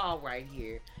there's a wall right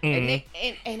here, and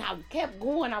I kept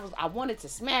going. I wanted to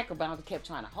smack her, but I kept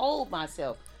trying to hold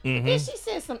myself. But then she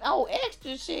said some old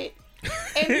extra shit,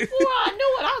 and before I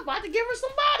knew it, I was about to give her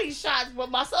some body shots. But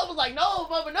my son was like, "No,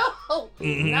 mama, no,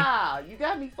 nah, you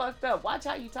got me fucked up. Watch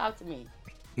how you talk to me.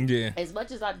 Yeah. As much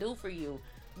as I do for you."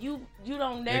 You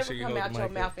don't never sure you come hold out the your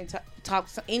mic mouth and talk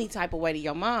any type of way to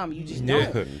your mom. You just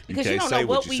Yeah. don't because you you can't don't say know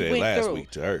what you we said went last through.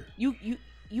 week to her. You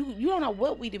don't know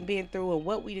what we done been through and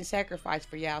what we done sacrificed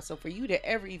for y'all. So for you to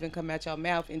ever even come out your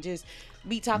mouth and just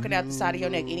be talking out the side of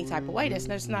your neck any type of way,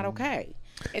 that's not okay.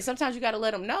 And sometimes you got to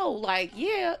let them know, like,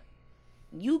 yeah,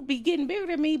 you be getting bigger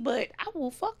than me, but I will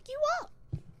fuck you up.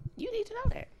 You need to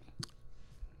know that.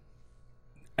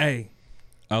 Hey,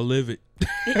 I live it.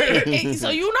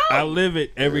 So you know, I live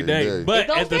it every day. Every day. But It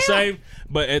don't at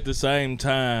the same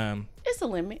time, it's a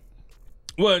limit.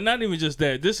 well, not even just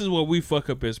that. This is what we fuck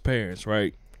up as parents,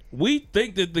 right? We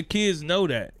think that the kids know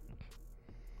that.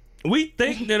 We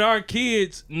think that our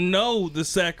kids know the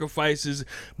sacrifices,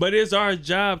 but it's our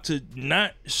job to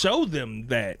not show them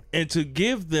that and to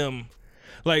give them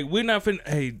Like, we're not finna,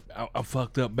 hey, I'm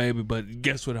fucked up, baby, but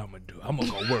guess what I'm gonna do? I'm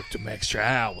gonna go work some extra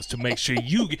hours to make sure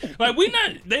you get, like,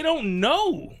 they don't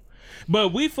know.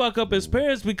 But we fuck up as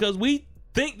parents because we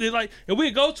think that, like, and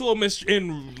we go to them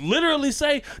and literally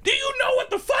say, do you know what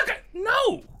the fuck?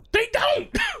 No, they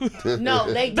don't.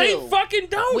 No, they do. They fucking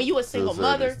don't. When you a single To a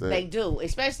certain mother, extent. they do.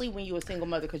 Especially when you a single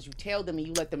mother, because you tell them and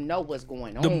you let them know what's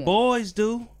going on. Them boys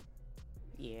do.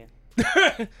 Yeah.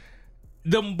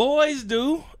 Them boys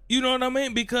do. You know what I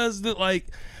mean? Because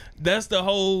that's the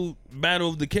whole battle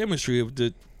of the chemistry of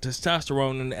the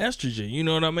testosterone and the estrogen. You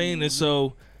know what I mean? And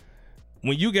so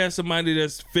when you got somebody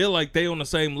that's feel like they on the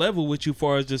same level with you,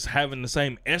 far as just having the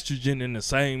same estrogen in the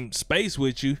same space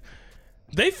with you,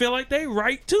 they feel like they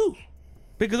right too.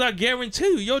 Because I guarantee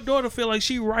you, your daughter feel like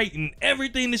she right in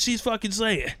everything that she's fucking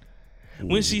saying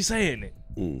when she's saying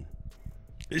it.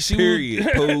 She Period,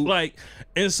 Pooh. like,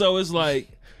 and so it's like,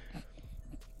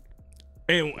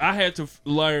 and I had to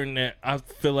learn that I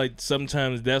feel like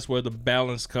sometimes that's where the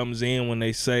balance comes in when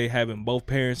they say having both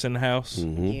parents in the house.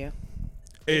 Yeah.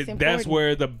 It's That's important.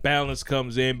 where the balance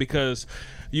comes in, because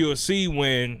you'll see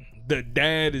when the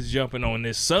dad is jumping on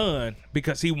his son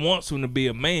because he wants him to be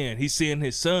a man. He's seeing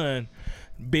his son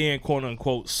being quote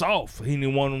unquote soft. He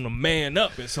didn't want him to man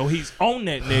up, and so he's on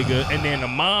that nigga. And then the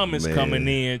mom is Man. coming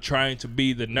in trying to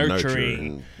be the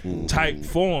nurturing type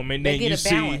form, and They then get you a see,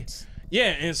 balance.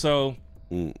 yeah. And so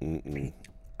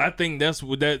I think that's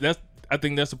what that's. I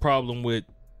think that's the problem with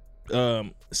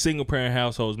single parent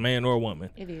households, man or woman.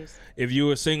 It is. If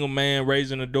you're a single man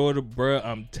raising a daughter, bruh,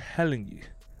 I'm telling you.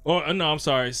 Or no, I'm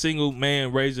sorry, single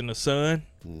man raising a son.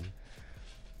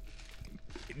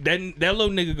 That little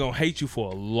nigga gonna hate you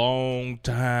for a long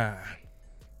time.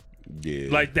 Yeah.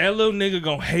 Like, that little nigga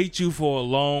gonna hate you for a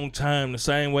long time, the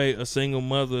same way a single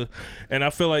mother. And I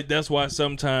feel like that's why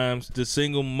sometimes the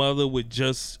single mother with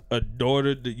just a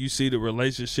daughter, that you see the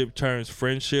relationship turns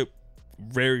friendship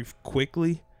very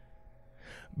quickly,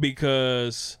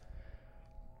 because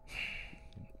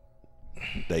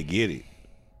they get it.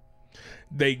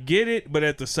 they get it, but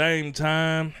at the same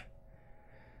time,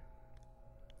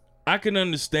 I can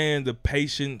understand the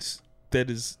patience that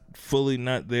is fully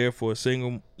not there for a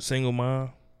single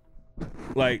mom.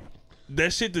 Like,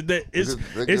 that shit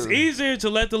it's easier to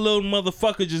let the little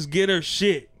motherfucker just get her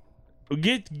shit,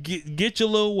 get your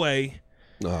little way,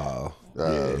 Oh,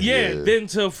 yeah, than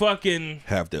to fucking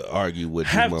have to argue with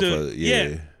have you, to, motherfucker.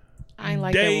 yeah. I ain't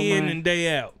like that day with in mine. and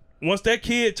day out. Once that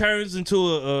kid turns into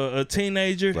a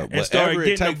teenager Like, and start whatever it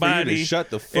getting a take for you to body shut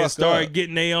the fuck and start up.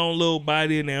 getting their own little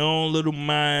body and their own little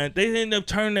mind, they end up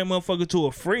turning that motherfucker to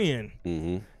a friend.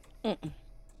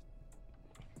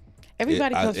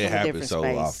 Everybody comes it from a happens different so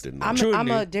space. often, though. True,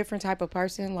 I'm a Nick. different type of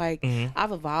person. Like, Mm-hmm.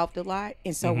 I've evolved a lot,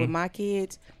 and so with my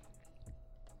kids,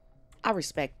 I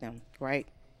respect them. Right.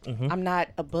 Mm-hmm. I'm not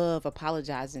above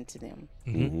apologizing to them.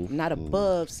 I'm not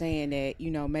above saying that,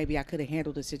 maybe I could have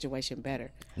handled the situation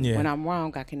better. Yeah. When I'm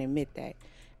wrong, I can admit that.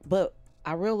 But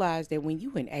I realize that when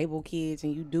you enable kids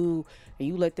and you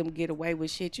let them get away with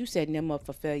shit, you setting them up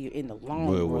for failure in the long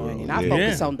run. And I yeah.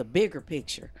 focus on the bigger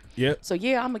picture. Yep. So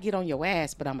yeah, I'm gonna get on your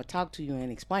ass, but I'm gonna talk to you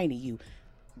and explain to you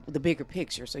the bigger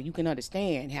picture so you can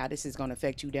understand how this is gonna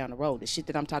affect you down the road. The shit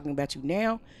that I'm talking about you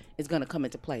now is gonna come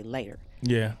into play later.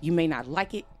 Yeah. You may not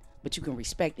like it, but you can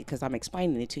respect it because I'm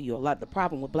explaining it to you. The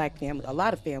problem with black family, a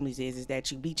lot of families is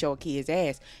that you beat your kid's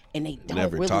ass and they don't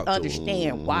Never really talk to 'em.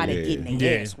 understand why they're getting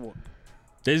their Yeah. ass whooped.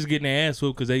 They just getting their ass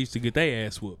whooped because they used to get their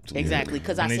ass whooped. Exactly,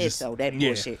 because I And they said just- so. That yeah.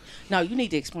 bullshit. No, you need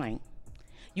to explain.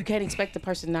 You can't expect the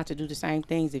person not to do the same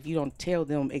things if you don't tell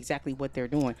them exactly what they're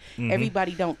doing.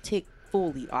 Everybody don't tick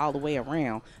fully all the way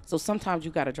around. So sometimes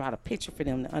you got to draw the picture for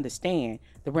them to understand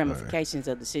the ramifications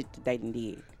of the shit that they done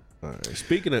did. All right.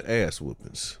 Speaking of ass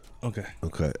whoopings, Okay.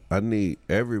 I need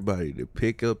everybody to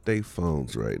pick up their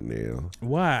phones right now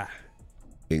Why?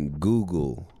 and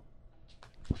Google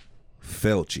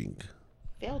Felching.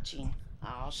 Felching.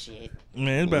 Oh shit.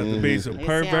 Man, it's about to be some It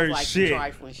sounds pervert like shit. some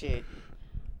trifling shit.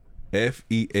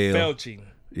 F-E-L. Felching.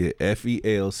 Yeah,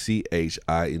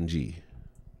 Felching.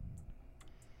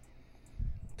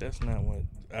 That's not what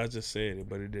I just said it,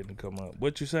 but it didn't come up.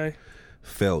 What you say?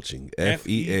 Felching.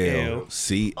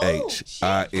 Felching.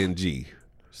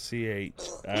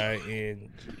 CHING.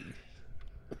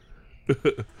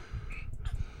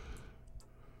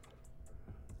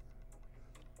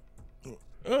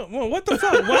 Well, what the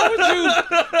fuck?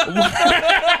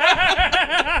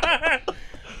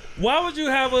 Why would you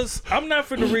have us? I'm not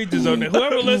finna read this on there.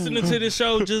 Whoever listening to this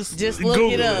show, just Look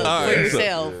Google it up All for right, so-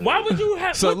 yourself. Why would you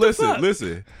have? So what the fuck?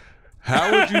 listen.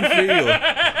 How would you feel?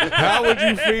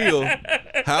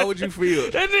 How would you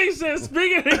feel? That nigga said,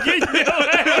 speaking of getting your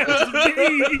ass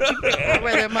beat. I'd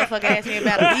rather a motherfucker ask me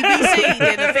about a BBC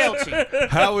than a Felching.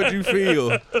 How would you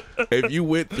feel if you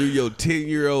went through your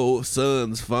 10-year-old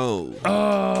son's phone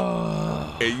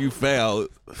and you found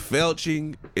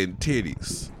Felching and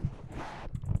titties?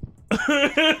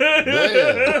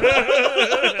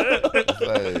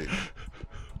 Like,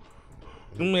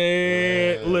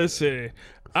 Man, listen.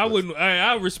 I wouldn't.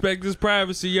 I respect his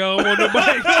privacy, yo. I don't want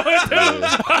nobody going through.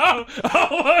 I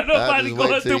don't want nobody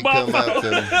going through my phone.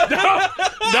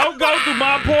 Don't go through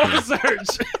my porn search.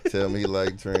 tell me he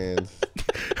like trans.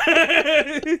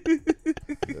 I'll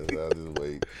just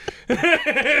wait.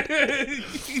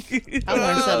 I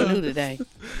learned something new today.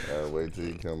 I'll wait till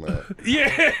he come out. Yeah,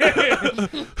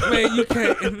 man, you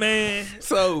can't, man.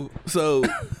 So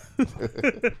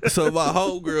my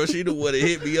homegirl, she the one that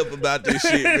hit me up about this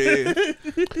shit, man.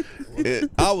 And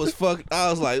I was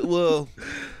like, well,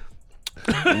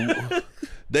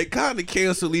 they kind of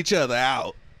cancel each other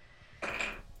out.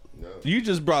 You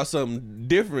just brought something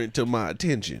different to my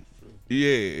attention.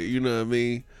 Yeah, you know what I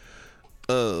mean?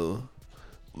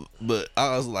 But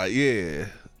I was like, yeah.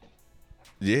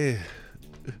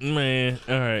 Man,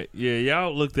 all right. Yeah,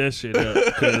 y'all look that shit up,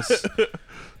 because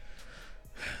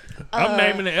I'm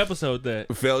naming the episode that.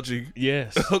 Felching.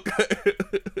 Yes. Okay.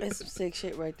 That's some sick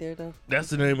shit right there, though. That's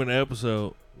the name of the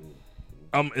episode.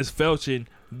 It's Felching.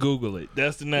 Google it.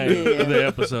 That's the name of the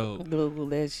episode. Google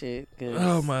that shit.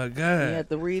 Oh my You God. have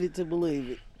to read it to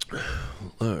believe it.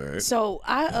 All right. So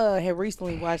I had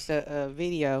recently watched a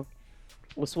video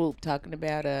with Swoop talking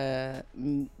about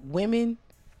women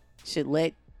should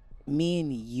let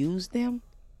men use them.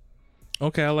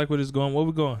 Okay, I like where this is going. Where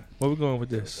we going with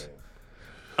this?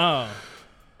 And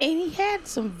he had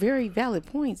some very valid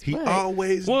points. He but,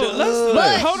 always Well, does.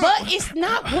 but it's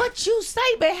not what you say,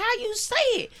 but how you say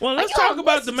it. Well, Like, let's y'all talk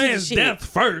about the listen to man's shit. death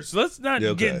first. Let's not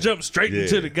Okay. jump straight Yeah.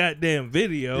 into the goddamn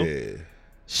video. Yeah.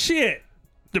 Shit.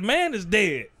 The man is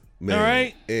dead. Man. All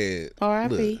right? And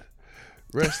R.I.P. look,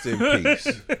 rest in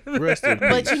peace. Rest in peace.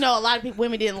 But you know, a lot of people,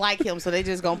 women didn't like him, so they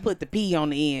just gonna put the P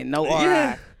on the end. No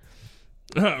R.I.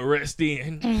 Rest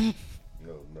in.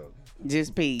 No.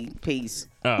 Just P. Peace.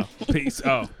 Oh, peace.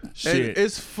 Oh, shit. And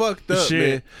it's fucked up,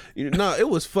 Shit. man. No, it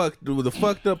was fucked. The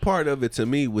fucked up part of it to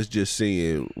me was just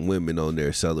seeing women on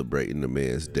there celebrating the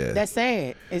man's death. That's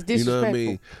sad. It's you disrespectful. know what I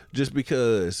mean? Just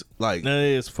because, like, That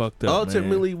is fucked up.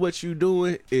 ultimately, what you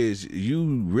doing is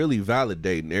you really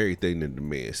validating everything that the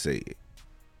man said.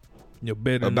 Your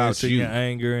bitterness about and you. your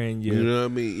anger and your You know what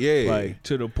I mean? Yeah. like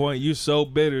to the point you so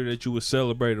bitter that you would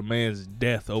celebrate a man's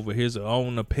death over his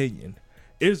own opinion.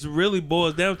 It really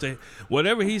boils down to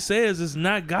whatever he says is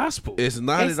not gospel. it's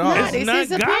not It's at all. not. It's not his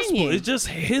gospel. opinion. It's just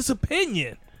his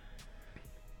opinion.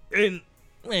 And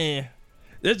man,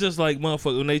 that's just like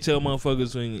motherfuckers when they tell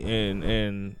motherfuckers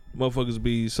and motherfuckers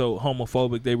be so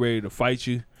homophobic they ready to fight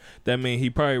you. That mean he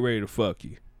probably ready to fuck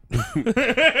you.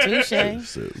 Touche.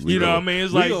 So You know what I mean?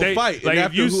 It's like they fight. like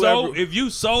And if you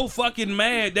so fucking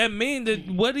mad, that mean that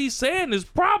what he's saying is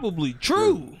probably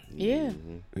true. Yeah.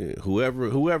 yeah, whoever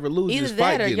loses Either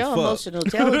fight that or getting your fucked. emotional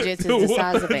intelligence is the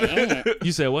size of an ant.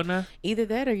 You said what now? Either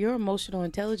that or your emotional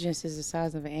intelligence is the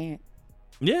size of an ant.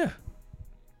 Yeah.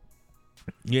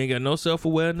 You ain't got no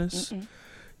self-awareness.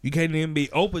 You can't even be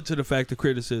open to the fact of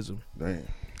criticism. Damn.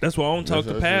 That's why I don't talk That's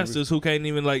to what I said. pastors who can't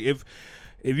even like if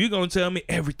you gonna tell me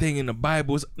everything in the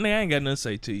Bible is I ain't got nothing to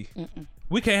say to you.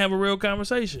 We can't have a real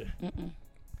conversation.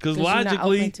 Because You're not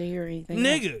logically, open to hear anything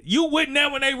else. nigga, you wasn't there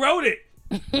when they wrote it.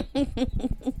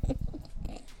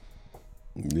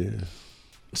 Yeah.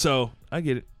 So I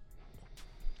get it.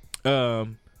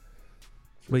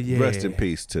 But yeah, Rest in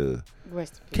peace to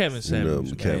Rest in peace. Kevin you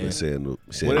Samuels. know, Kevin man. Sanders.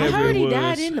 I Whatever heard it he was.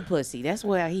 died in the pussy. That's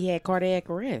why he had cardiac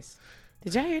arrest.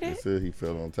 Did y'all hear They that? said he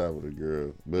fell on top of the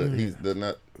girl, but he's they're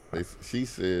not. She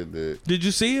said that. Did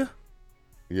you see her?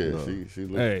 Yeah, No. she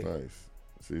looks Hey. nice.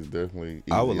 She's definitely.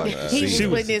 I would easy like on to the see eyes. He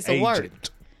was putting in some work. agent.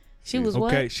 She was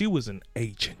Okay, what? she was an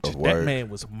agent. Of That work. man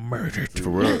was murdered. For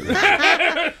real.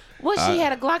 What, she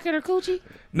had a Glock in her coochie?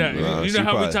 Now, Nah, you she know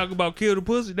how probably- we talk about kill the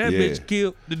pussy? That Yeah. bitch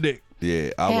killed the dick.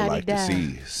 Yeah, I would How'd he like to die? see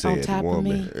On said top of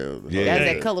woman. me? Yeah. That's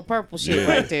that color purple shit Yeah.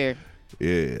 right there.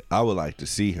 Yeah, I would like to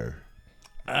see her.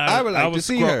 I would like to was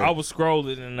see her. I was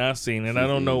scrolling and I seen it. I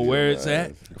don't know where it's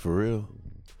at. For real.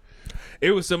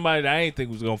 It was somebody that I ain't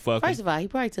think was gonna fuck First him. of all, he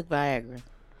probably took Viagra.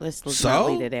 Let's So? not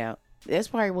leave it out. That's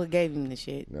probably what gave him the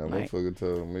shit. Now, Like, motherfucker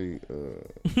told me,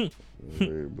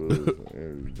 Red Bulls and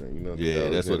everything. You know, they Yeah,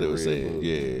 always that's had what they Red were saying. Bulls.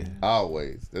 Yeah.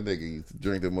 Always. That nigga used to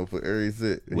drink that motherfucker every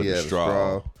sip. With He a had straw. a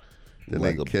straw. That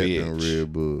Like nigga a kept them bitch.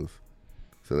 Red Bulls.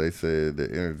 So they said the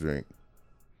inner drink.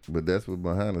 But that's what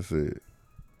Mahana said.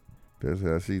 That's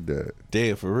how she died.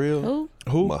 Damn, for real? who?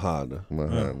 Who? Mahana.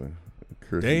 Mahana.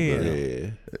 Chrissy Damn. Brown. Yeah.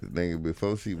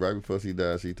 Nigga, right before she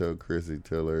died, she told Chrissy,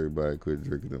 tell everybody quit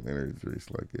drinking them energy drinks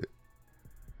like that.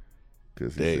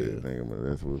 Cause she said, nigga, man,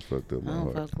 that's what fucked up my I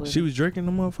don't heart. fuck with She was drinking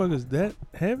the motherfuckers that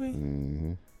heavy?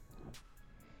 Mm-hmm.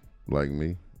 Like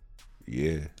me.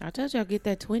 Yeah. I told y'all get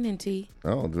that twinning tea. I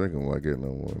don't drink them like that no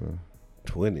more though.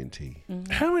 Twinning tea.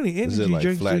 How many Is energy it like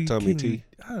drinks flat do you tummy can- tea?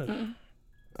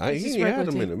 I It's ain't just had regular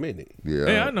them tea. in a minute. Yeah,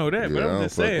 Hey, I know that, but I I'm don't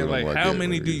just fuck saying, with 'em like, how that,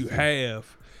 many but do you it's-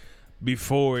 have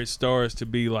before it starts to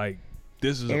be like,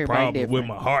 this is a Everybody problem with different.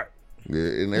 my heart? Yeah,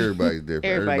 and everybody's different.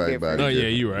 Everybody Everybody's different. body Oh, yeah,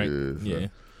 different. you right. So Yeah.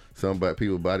 some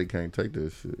people's body can't take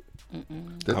that shit.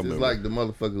 That's just like the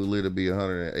motherfucker who lived to be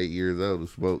 108 years old who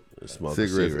smoked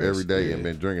cigarettes every day and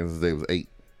been drinking since they was 8.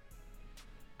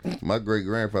 My great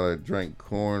grandfather drank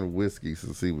corn whiskey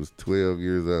since he was 12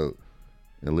 years old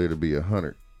and lived to be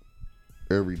 100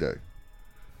 every day.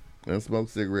 And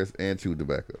smoked cigarettes and chewed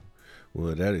tobacco.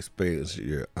 Well, that expands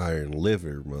your iron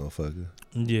liver, motherfucker.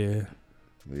 Yeah.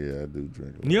 Yeah, I do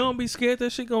drink. You don't be scared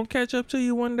that shit gonna catch up to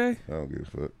you one day? I don't give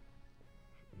a fuck.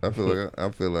 I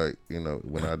feel like, you know,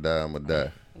 when I die, I'ma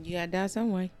die. You gotta die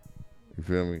some way. You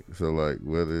feel me? So like,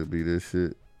 whether it be this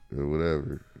shit or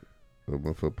whatever, or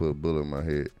if I put a bullet in my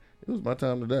head, it was my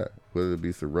time to die. Whether it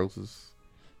be cirrhosis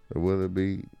or whether it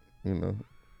be, you know,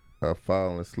 I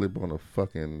fall and slip on a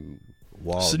fucking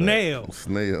Wall Snail.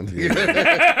 snail. You know what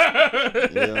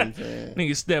I'm saying?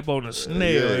 Nigga step on a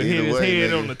snail Yeah, and hit either his way, head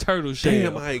nigga. on the turtle shell.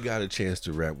 Damn, I ain't got a chance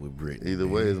to rap with Brittany. Either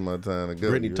way, it's my time to go.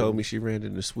 Brittany you told know? me she ran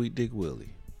into Sweet Dick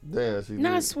Willie. Damn, she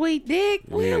Not did. sweet dick,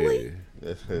 really?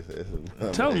 Yeah.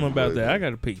 Tell him about that. I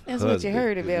gotta pee. That's what you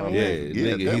heard about Yeah, me.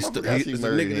 Yeah, nigga, damn, I he forgot she the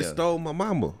married nigga that him. stole my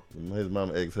mama. His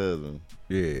mama ex-husband.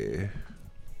 Yeah.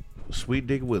 Sweet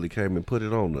Dick Willie came and put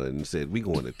it on her and said, we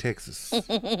going to Texas.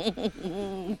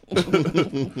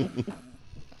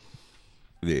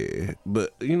 Yeah.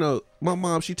 But, you know, my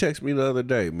mom, she texted me the other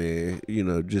day, man, you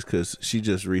know, just because she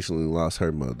just recently lost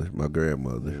her mother, my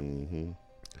grandmother. Mm-hmm.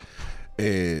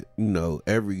 And, you know,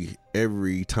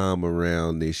 every time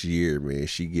around this year, man,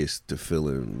 she gets to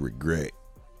feeling regret,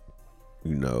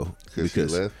 you know. Because she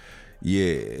left?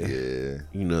 Yeah. Yeah.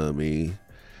 You know what I mean?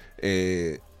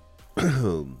 And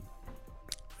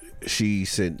she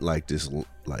sent like this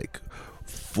like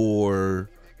 4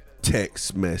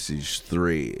 text message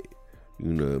thread.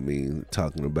 You know what I mean?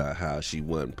 Talking about how she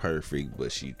wasn't perfect,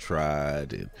 but she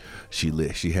tried and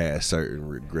she had certain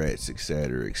regrets,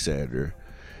 etc., etc.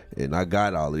 And I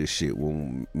got all this shit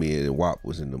when me and WAP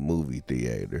was in the movie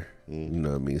theater. You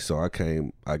know what I mean? So I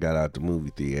got out the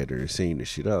movie theater and seen the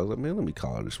shit. I was like, man, let me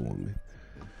call this woman.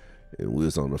 And we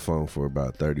was on the phone for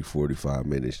about 30, 45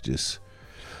 minutes just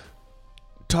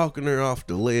talking her off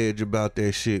the ledge about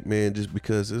that shit, man, just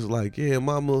because it's like, yeah,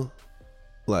 mama,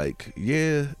 like,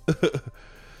 yeah,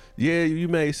 yeah, you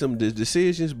made some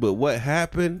decisions, but what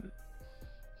happened,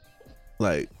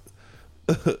 like,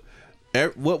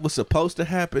 what was supposed to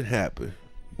happen, happened.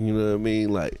 You know what I mean?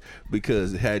 Like,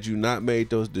 because had you not made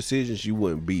those decisions, you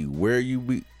wouldn't be where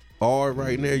you are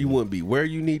right now. You wouldn't be where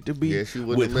you need to be Yeah, she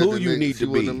wouldn't with have met who the you nigga- need she to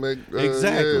be. wouldn't have met,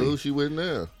 Exactly. yeah, who she with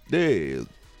now. Yeah.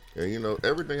 And you know,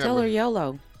 everything Tell her happened.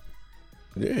 YOLO.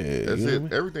 Yeah. That's you know it. what I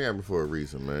mean? Everything happened for a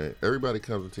reason, man. Everybody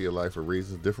comes into your life for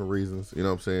reasons, different reasons. You know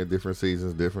what I'm saying? Different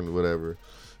seasons, different whatever.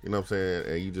 You know what I'm saying?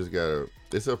 And you just gotta.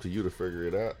 It's up to you to figure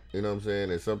it out. You know what I'm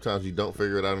saying? And sometimes you don't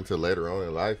figure it out until later on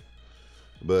in life.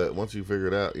 But once you figure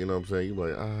it out, you know what I'm saying? You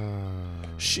like,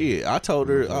 Shit, I told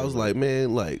her, I was like,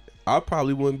 man, like, I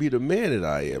probably wouldn't be the man that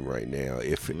I am right now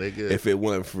Nigga. if it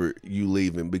wasn't for you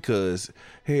leaving, because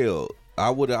hell,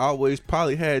 I would have always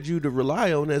probably had you to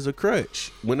rely on as a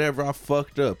crutch whenever I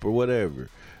fucked up or whatever.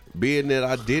 Being that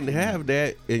I didn't have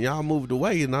that and y'all moved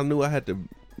away and I knew I had to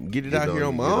get it out here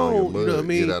on my own, you know what I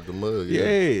mean? Get out the mud.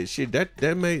 Yeah, shit,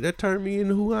 that turned me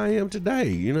into who I am today.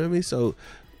 You know what I mean? So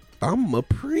I'm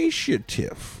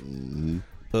appreciative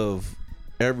of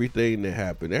everything that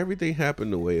happened. Everything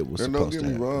happened the way it was And don't supposed get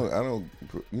to me happen. wrong. I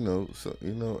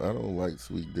don't, I don't like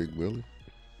Sweet Dick Willie.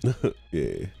 Yeah.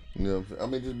 You know what I'm saying? I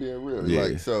mean, just being real. Yeah.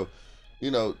 Like, so, you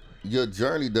know, your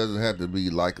journey doesn't have to be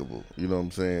likable. You know what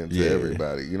I'm saying? To Yeah.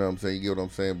 everybody. You know what I'm saying? You get what I'm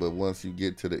saying? But once you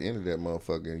get to the end of that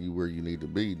motherfucker and you where you need to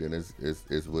be, then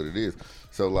it's what it is.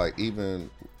 So like even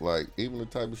the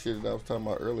type of shit that I was talking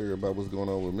about earlier about what's going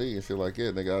on with me and shit like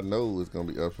that, nigga, I know it's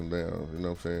gonna be ups and downs. You know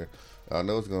what I'm saying? I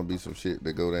know it's gonna be some shit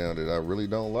that go down that I really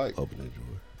don't like. Open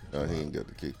the door. He ain't got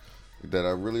the key. That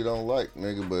I really don't like,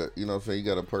 nigga, but you know what I'm saying, you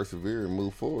gotta persevere and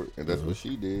move forward. And that's what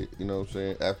she did, you know what I'm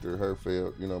saying, after her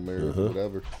failed, you know, marriage or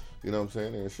whatever. You know what I'm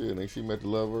saying? And shit, nigga, she met the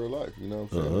love of her life, you know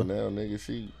what I'm saying? And now nigga,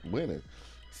 she winning.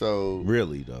 So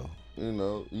Really though, you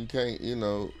know, you can't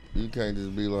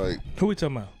just be like, Who we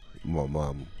talking about? my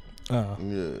mom. Oh.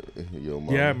 Yeah, your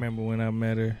mom. Yeah, I remember when I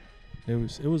met her. It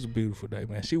was a beautiful day,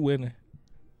 man. She winning.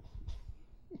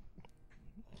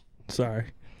 Sorry.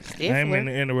 I didn't mean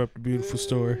to interrupt the beautiful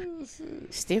story.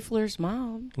 Stifler's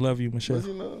mom. Love you, Michelle.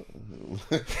 You know?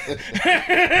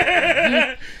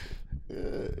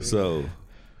 So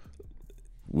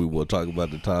we will talk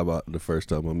about the first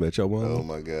time I met your mom. Oh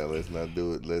my God, let's not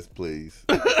do it. Let's please.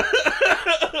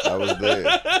 I was there.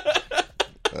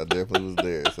 I definitely was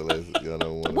there. So let's. Y'all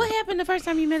don't want. What happened the first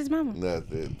time you met his mama?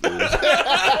 Nothing.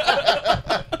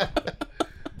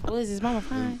 Was his mama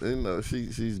fine? You know,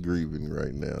 she's grieving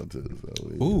right now too. So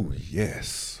Ooh,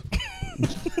 yes.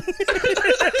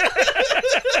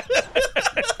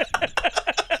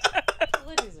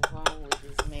 What is wrong with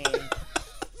this man?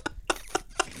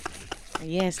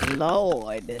 Yes,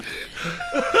 Lord.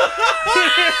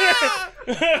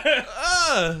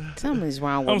 Something is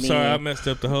wrong with I'm me. sorry, I messed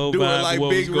up the whole Do it vibe like of what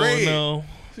Big was going Red. on.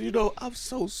 You know, I'm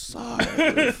so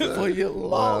sorry for your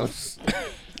loss.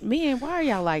 Man, why are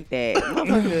y'all like that?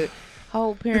 Motherfucker,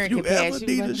 whole parent If you can pass ever you.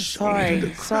 need Like, a shoulder sorry,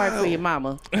 to sorry cry for your on.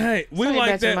 mama. Hey, we Sorry like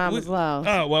about your that. mama's loss.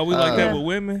 Oh, well, we like that Yeah. with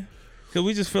women. Cause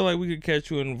we just feel like we could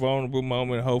catch you in a vulnerable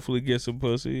moment and hopefully get some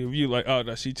pussy. If you like, oh,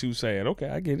 no, she too sad. Okay,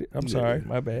 I get it. I'm sorry,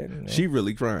 my bad. You know. She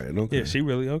really crying. Okay. Yeah, she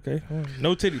really okay. All right.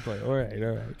 No titty play. All right.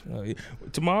 Oh, yeah.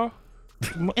 Tomorrow.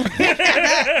 Why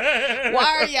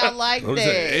are y'all like I'm that?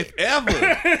 saying, if ever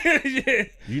Yeah.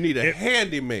 you need a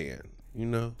handyman, you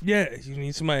know. Yeah, you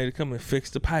need somebody to come and fix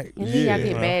the pipe. You think I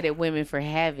get Yeah. mad at women for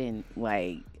having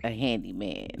like a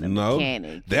handyman, a No,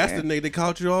 mechanic? that's or- the nigga that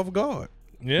caught you off guard.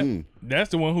 Yeah, that's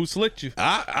the one who slicked you.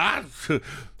 I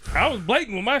I was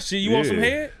blatant with my shit. You want some Yeah.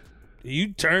 head?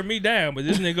 You turned me down, but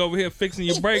this nigga over here fixing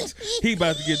your brakes, he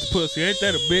about to get the pussy. Ain't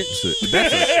that a bitch?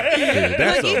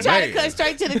 that's Look, you a trying man. to cut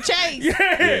straight to the chase.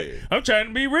 Yeah. I'm trying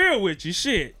to be real with you.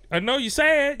 Shit. I know you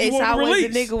sad. You It's want to always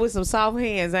release. a nigga with some soft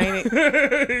hands, ain't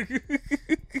it?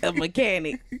 A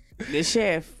mechanic, the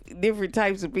chef, different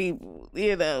types of people,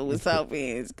 you know, with soft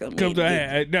hands come Come in. to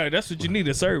and no, that's what you need,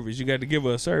 a service. You got to give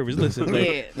her a service. Listen, get-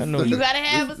 babe, I know You gotta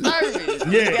have a service.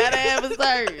 Yeah. You gotta have a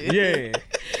service. Yeah.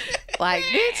 Like,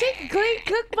 bitch, he can clean,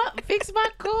 fix my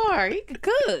car. He can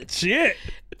cook. Shit.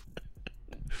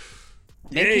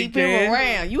 They Yeah, keep he him can.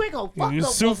 around. You ain't gonna fuck You up what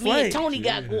me souffle. and Tony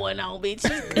got going on, bitch.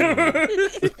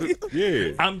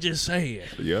 Yeah. I'm just saying.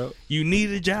 Yep. You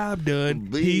need a job done.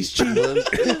 Beef. He's cheap.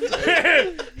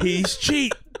 He's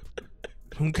cheap.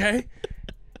 Okay?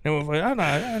 And we're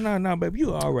like, no, baby,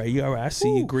 you all right. You all right. I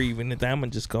see you grieving. I'm going to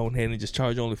just go ahead and just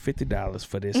charge only $50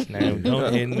 for this now. Go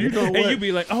ahead and, You know and what? you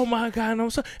be like, oh, my God, I'm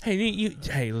sorry.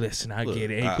 Hey, listen, I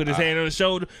get it. He put his hand on the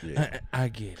shoulder. I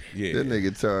get it. Yeah. That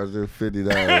nigga charged her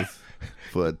 $50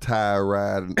 for a tire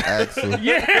ride and axle.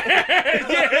 Yeah.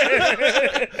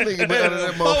 Nigga been under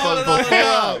that motherfucker for 4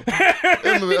 hours. That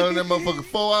nigga been under that motherfucker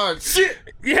 4 hours. Shit.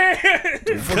 Yeah.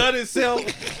 Cut itself.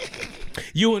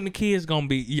 You and the kids gonna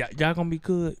be, y'all gonna be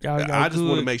good. Y'all I just good.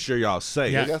 want to make sure y'all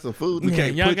safe. Yeah. They got some food. We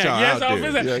can't put y'all out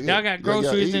there. Y'all got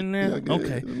groceries in there. Y'all get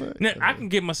Okay. it tonight. Now I can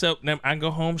get myself. Now I can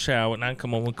go home, shower, and I can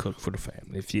come home and cook for the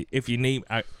family. If you need,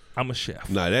 I'm a chef.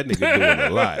 Nah, that nigga doing a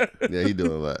lot. Yeah, he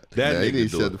doing a lot. That He nigga need to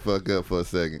doing- shut the fuck up for a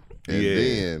second. And Yeah.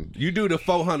 then You do the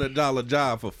 $400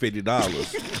 job for $50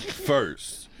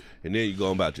 first. And then you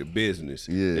go about your business.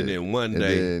 Yeah. And then one And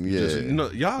day, then, you just, yeah. you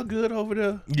know, y'all good over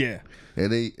there? Yeah.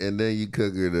 and then you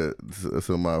cook her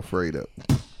some Alfredo.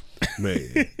 Man.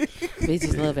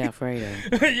 Bitches love Alfredo.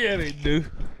 Yeah, they do.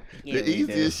 Yeah, The we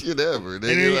do. easiest shit ever. And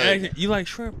Nigga, then like, you like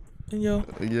shrimp in your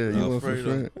yeah, you want some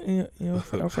Alfredo.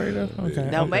 shrimp? Alfredo? Okay.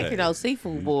 Don't make it no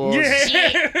seafood boil.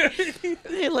 Yeah.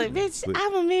 They're like, bitch,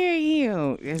 I'ma marry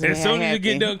you. That's As what soon as you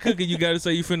get happened. done cooking, you gotta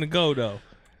say you finna go though,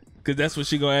 cause that's what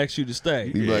she gonna ask you to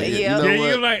stay. You like, Yeah. you know Yeah, what?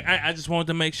 you're like, I just wanted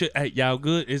to make sure. Hey, y'all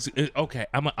good? It's okay.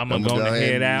 I'm gonna go go and ahead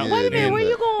head and- out. yeah, Wait a minute, where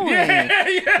you going? Yeah.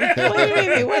 Wait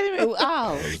a minute.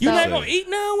 Oh, You so- not gonna eat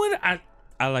none with it?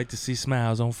 I like to see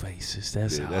smiles on faces.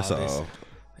 That's Yeah, all. that's all.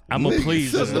 I'm a Nigga,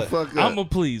 pleaser. shut the fuck up. I'm a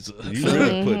pleaser. You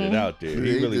really putting it out there. He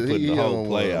really putting the whole don't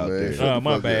play want, out man. there. Shut the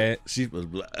My fuck bad. She was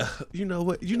like, you know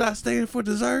what? You not staying for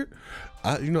dessert?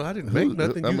 I didn't make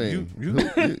nothing. I you mean, you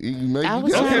you make I you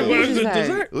was got trying Okay, to what some- use is the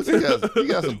dessert. dessert? What you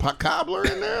got some cobbler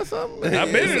in there or something?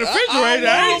 I've been in the refrigerator.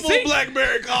 I ain't seen.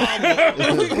 blackberry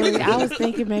cobbler. I was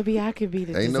thinking maybe I could be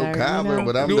the Ain't no dessert. cobbler, you know?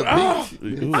 but I'm Do- the oh.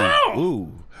 peach. Oh.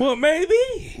 Ooh. Well,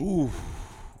 maybe. Ooh.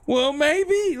 Well,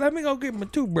 maybe. Let me go get my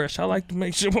toothbrush. I like to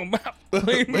make sure my mouth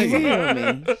clean. Feel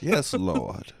me? Yes,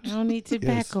 Lord. I don't need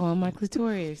tobacco on my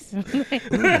clitoris.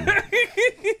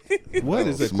 What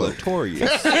is a smoke. clitorius?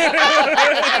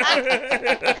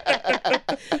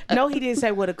 No, he didn't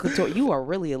say what a clitoris. You are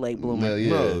really a late bloomer. No, yeah.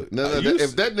 No, No, you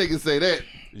if that nigga say that,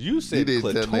 You said did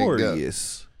tell nigga go.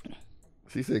 clitorius.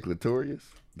 She said clitorius.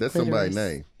 That's somebody's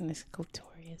name. And it's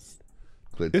clitorius.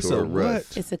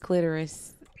 Clitoris. It's a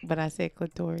clitoris, but I said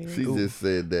clitorius. She just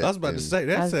said that. I was about to say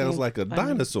that sounds like a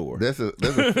dinosaur. That's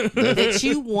that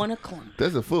you want to clone.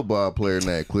 That's a football player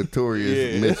named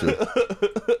Clitorius Mitchell.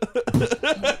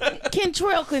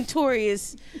 Kentrell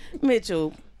Clitorius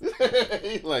Mitchell.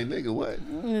 He's like, nigga, what?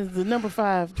 Is the number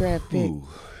 5 draft pick. Ooh,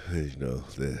 you know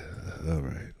that. All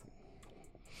right.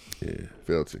 Yeah.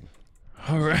 Felching.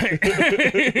 All right.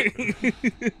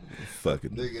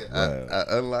 Fucking Nigga, wow.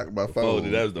 I unlocked my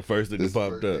phone. That was the first thing that This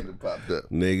popped first up. thing that popped up.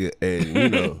 Nigga, and you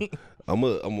know, I'm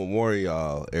gonna warn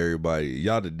y'all, everybody.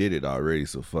 Y'all that did it already,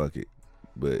 so fuck it.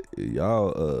 But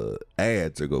y'all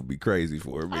ads are gonna be crazy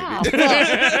for a minute. Oh, fuck.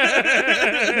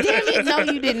 Damn it! No,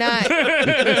 you did not.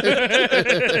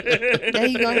 Now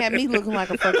you gonna have me looking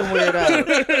like a fucking weirdo.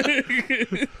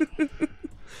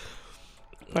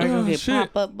 Probably gonna get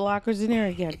pop-up blockers and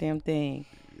every goddamn thing.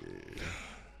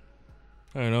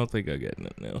 I don't think I got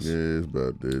nothing else. Yeah, it's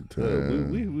about that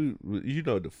time. we you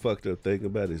know the fucked up thing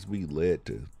about it is we led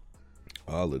to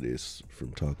all of this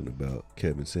from talking about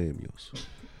Kevin Samuels.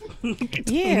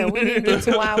 Yeah, we didn't get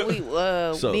to why we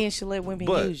men should let women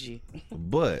use you.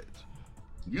 But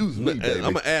Use me, baby.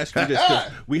 I'm gonna ask you this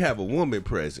because we have a woman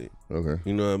present. Okay.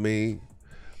 You know what I mean?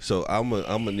 So I'm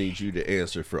gonna need you to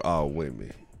answer for all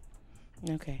women.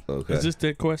 Okay. Okay. Is this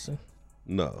that question?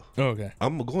 No. Okay.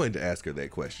 I'm going to ask her that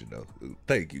question though.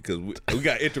 Thank you, because we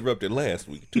got interrupted last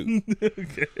week too.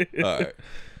 Okay. All right.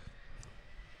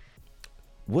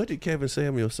 What did Kevin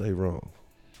Samuels say wrong?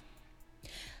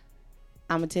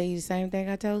 I'm gonna tell you the same thing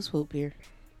I told Swoop here.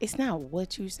 It's not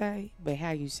what you say, but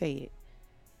how you say it.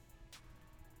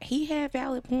 He had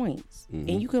valid points,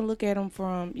 and you can look at him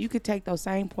from. You could take those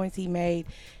same points he made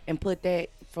and put that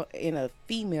in a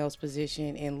female's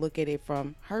position and look at it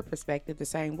from her perspective the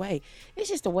same way. It's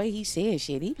just the way he said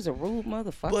shit. He was a rude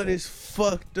motherfucker. But it's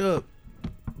fucked up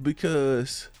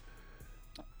because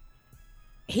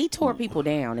he tore people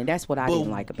down, and that's what I didn't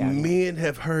like about him. Men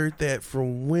have heard that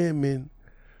from women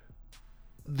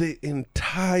the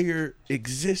entire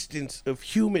existence of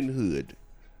humanhood.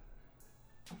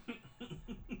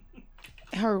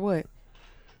 Heard what?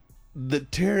 The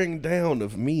tearing down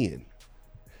of men.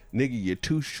 Nigga, you're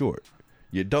too short.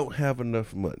 You don't have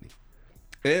enough money.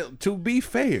 And to be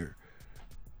fair,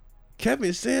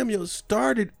 Kevin Samuels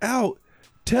started out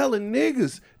telling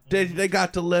niggas that they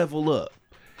got to level up.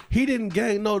 He didn't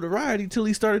gain notoriety till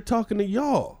he started talking to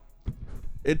y'all.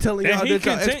 And telling y'all that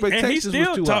y'all expectations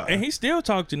was too high. And he still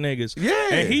talked to niggas. Yeah.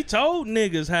 And he told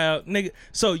niggas how, nigga,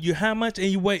 so you how much and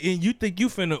you wait and you think you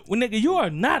finna, well, nigga, you are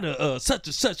not a such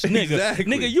and such nigga. Exactly.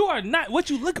 Nigga, you are not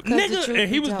what you look, nigga. And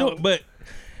he was doing, but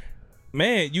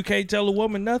man, you can't tell a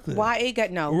woman nothing. Why it got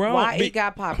it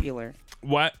got popular?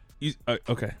 Why?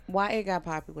 Okay. Why it got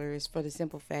popular is for the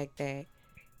simple fact that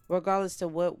regardless to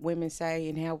what women say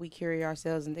and how we carry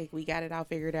ourselves and think we got it all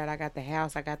figured out, I got the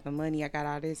house, I got the money, I got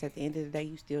all this, at the end of the day,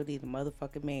 you still need a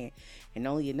motherfucking man. And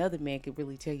only another man can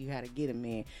really tell you how to get a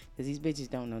man, because these bitches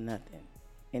don't know nothing.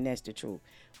 And that's the truth.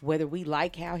 Whether we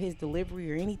like how his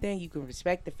delivery or anything, you can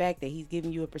respect the fact that he's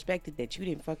giving you a perspective that you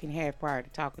didn't fucking have prior to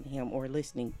talking to him or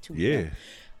listening to him.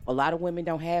 A lot of women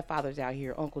don't have fathers out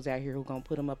here, uncles out here who gonna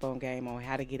put them up on game on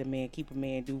how to get a man, keep a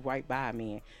man, do right by a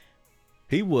man.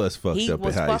 He was fucked up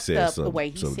in how he said the way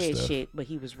he said stuff. shit, but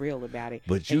he was real about it.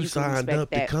 But you signed up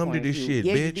to come to this shit,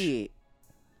 yes, bitch. You did.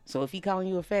 So if he calling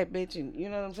you a fat bitch, and you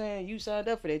know what I'm saying, you signed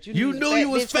up for that. You knew you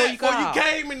was fat before you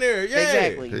came in there. Yeah,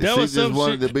 exactly. She just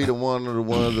wanted to be the one of the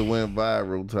ones that went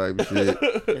viral type shit.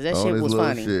 That shit was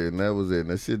funny. Shit, and that was it.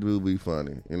 And that shit will be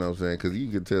funny. You know what I'm saying? Because you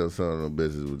could tell some of them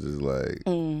bitches was just like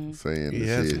saying the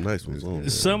shit. Some nice ones on there.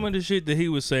 Some of the shit that he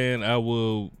was saying, I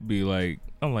will be like,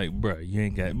 I'm like, bro, you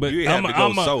ain't got. But you have to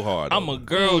go so hard. I'm a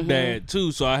girl dad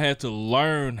too, so I had to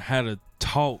learn how to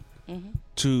talk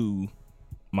to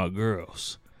my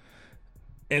girls.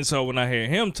 And so when I hear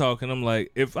him talking, I'm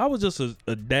like, if I was just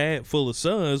a dad full of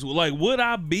sons, like, would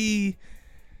I be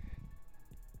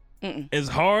as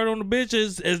hard on the bitch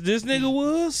as this nigga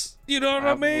was? You know what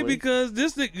I mean? Because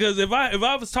if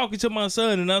I was talking to my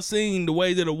son and I seen the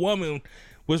way that a woman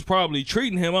was probably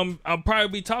treating him, I'll probably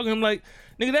be talking to him like,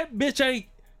 nigga, that bitch ain't,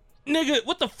 nigga,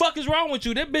 what the fuck is wrong with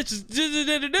you? That bitch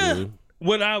is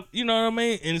without, you know what I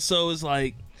mean? And so it's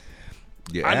like,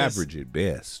 you're average at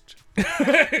best.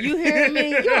 You hear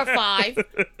me? You're a 5. Well,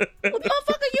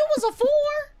 motherfucker, you was a 4.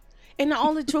 And the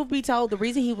only truth be told, the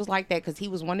reason he was like that, because he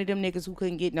was one of them niggas who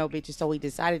couldn't get no bitches, so he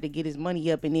decided to get his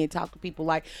money up and then talk to people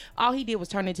like, all he did was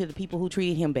turn into the people who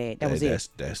treated him bad. That was it.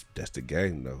 That's the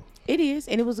game, though. It is,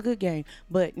 and it was a good game.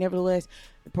 But nevertheless,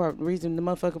 the reason the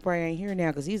motherfucker probably ain't here now,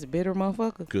 because he's a bitter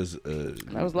motherfucker. Because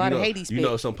there was a lot of hate he spit.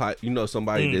 You know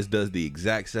somebody that does the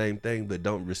exact same thing but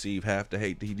don't receive half the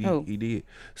hate that he did?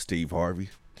 Steve Harvey.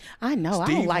 I know. I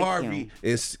don't like him.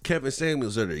 And Kevin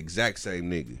Samuels are the exact same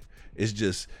nigga. It's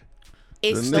just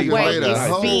it's the the way made a it's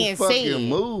whole being fucking said.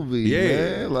 movie, Yeah.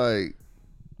 man. Like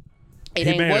It He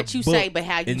ain't made what a you book, say, but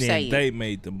how you and say then they it.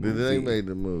 made the movie. they made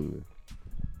the movie.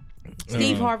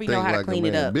 Steve Harvey know Think how to like clean a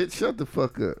it man. up. Bitch, shut the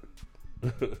fuck up.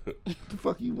 The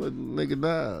fuck you want nigga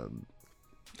down?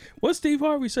 What Steve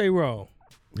Harvey say wrong?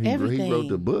 He Everything. wrote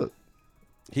the book.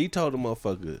 he told the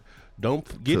motherfucker,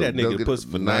 don't get that Go nigga get pussy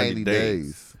for 90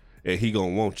 days. And he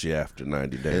gonna want you after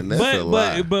 90 days. And that's a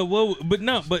lie. But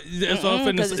that's all I'm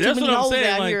finna Because say. there's too That's many what I'm hoes saying.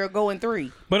 out like, here going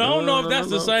 3. but I don't know if No, that's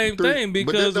the same Three. thing But that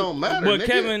because don't matter, what nigga.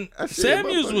 Kevin That shit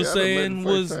Samuels was motherfucker saying gotta make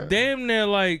the was first time. damn near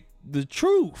like the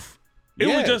truth. It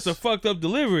was Yes. just a fucked up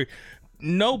delivery.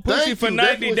 No pussy Thank for you.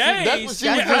 That's 90 what days. that's what she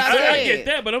That's was what I saying. I get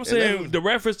that, but I'm saying was- the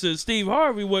reference to Steve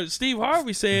Harvey, what Steve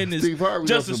Harvey saying is Steve Harvey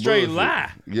just a was some straight bullshit.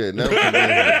 lie. Yeah, that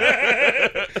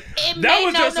was That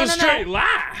was just a straight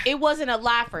lie. It wasn't a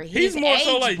lie for his He's more age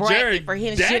so like bracket, Jared for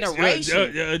his Jackson,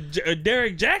 generation.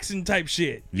 Derek Jackson type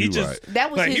shit. He You just right.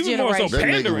 That was like, his he was more so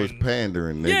generation. that nigga was pandering.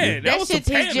 pandering, nigga. Yeah, that That was some shit's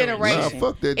his pandering. generation. Nah,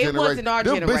 fuck that It generation. wasn't our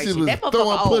Them generation. bitches was That motherfucker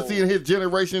throwing old. pussy in his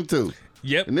generation too.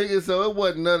 Yep. Nigga, so it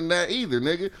wasn't none of that either,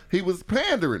 nigga. He was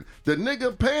pandering. The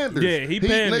nigga panders. Yeah, he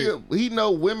pandered. Nigga, he know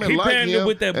women He like pandered him,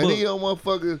 with that and book. he don't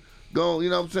motherfucker gon',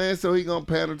 you know what I'm saying? So he gonna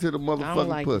pander to the motherfucking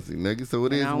like pussy, nigga. So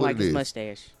it And is I don't what like it his is.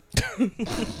 mustache.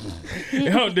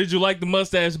 Yo, did you like the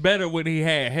mustache better when he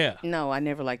had hair? No, I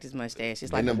never liked his mustache.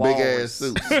 It's like And them walls. big ass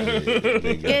suits.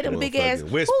 Yeah, them big ass.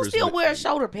 Who still wears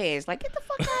shoulder pads? Like, get the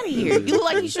fuck out of here. You look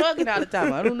like you shrugging all the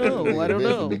time. I don't know. I don't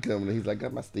know. Be coming, he's like,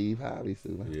 got my Steve Harvey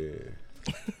suit. Like, Yeah.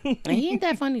 And he ain't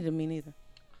that funny to me neither.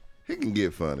 he can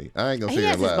get funny. I ain't gonna He say a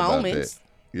has lot his about moments. that.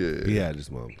 Yeah. He had his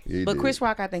moment. He But did. Chris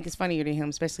Rock, I think, is funnier than him,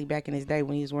 especially back in his day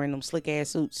when he was wearing them slick ass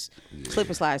suits, slip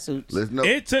and slide suits. Let's know.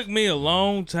 It took me a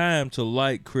long time to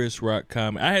like Chris Rock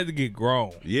comedy. I had to get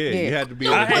grown Yeah, you had to be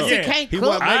Your on pussy yeah. can't He cook.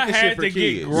 wasn't I making had shit for to get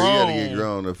kids. You gotta grown get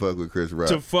grown to fuck with Chris Rock.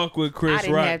 to fuck with I Chris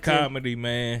didn't Rock have to. comedy,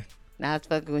 man. Now I was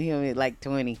fucking with him at like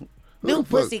 20. the New fuck?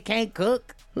 pussy can't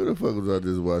cook. Who the fuck was I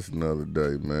just watching the other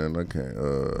day, man? I can't.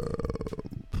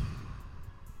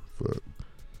 Fuck.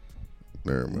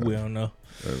 Never mind. We don't know.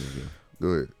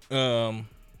 Go ahead.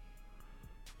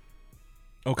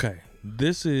 Okay.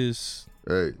 This is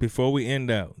Hey, before we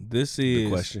end out. This The is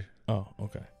question. Oh,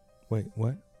 okay. Wait,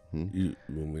 what? You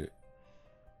want me?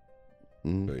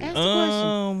 Ask the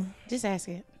question. Just ask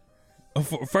it.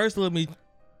 First, let me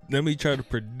try to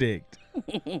predict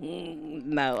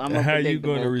No, I'm how you unpredictable.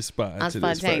 going to respond I'm to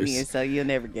this spontaneous, first. so you'll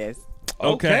never guess.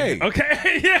 Okay.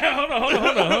 Yeah.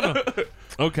 Hold on.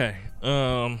 Okay.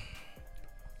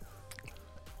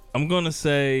 I'm gonna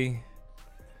say.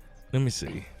 Let me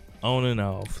see. On and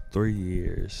off, 3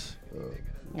 years.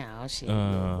 No, shit.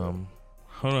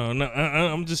 Hold on. No,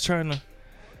 I'm just trying to.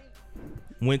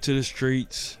 Went to the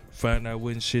streets, find out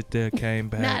when shit there came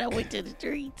back. Nah, I went to the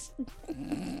streets.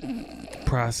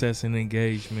 Processing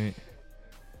engagement.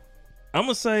 I'm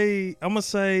gonna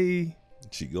say.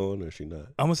 She going or she not?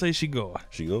 I'm gonna say she going.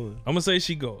 She going. I'm gonna say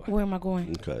she going. Where am I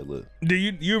going? Okay, look. Do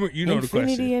you know the Infinity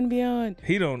question? and beyond.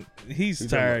 He don't. He's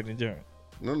tired and drunk.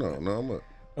 no, I'm a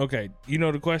Okay, you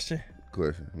know the question.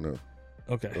 question. No.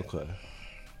 Okay, Okay.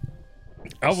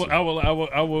 I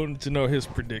wanted to know his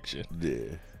prediction.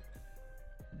 Yeah.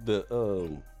 The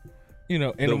You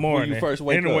know, in The- the morning. when you first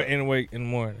wake in the, up. in the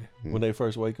morning. when they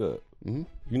first wake up. Mhm.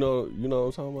 You know what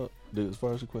I'm talking about? As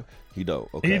far as the question, he don't.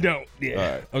 Okay. He don't. Yeah.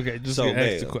 All right. Okay, just So, ask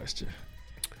the ma'am. question.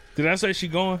 Did I say she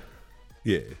going?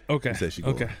 Yeah. Okay. He said she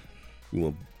going. Okay. You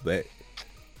want back?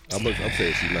 I'm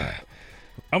saying she not.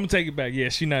 I'm gonna take it back. Yeah,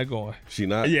 she not going. She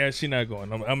not. Yeah, she not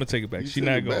going. I'm gonna take it back. You She took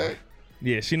not it going. back?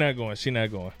 Yeah, she not going. She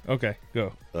not going. Okay,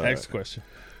 go. All Ask right. the question.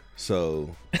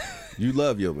 So, you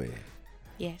love your man.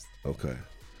 Yes. Okay.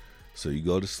 So you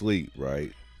go to sleep,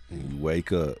 right? And you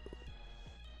wake up.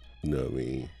 You know what I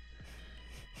mean?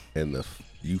 And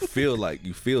you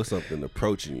feel something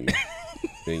approaching you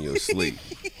in your sleep.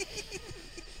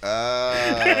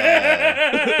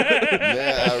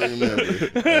 Yeah, I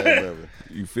remember.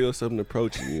 You feel something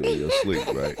approaching you in your sleep,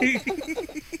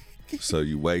 right? So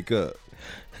you wake up,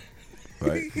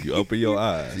 right? You open your She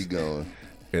eyes, going.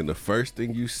 and the first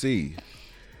thing you see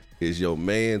is your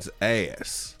man's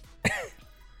ass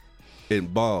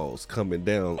and balls coming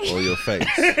down on your face.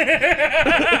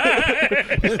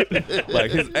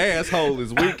 Like his asshole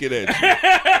is winking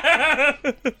at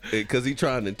you because he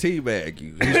trying to teabag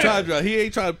you. He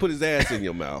ain't trying to put his ass in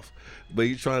your mouth, but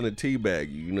he's trying to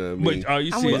teabag you. You know what I mean? But all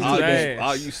you see is all, ass.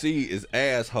 all you see is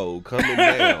asshole coming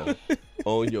down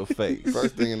on your face.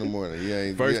 First thing in the morning. Y'all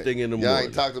ain't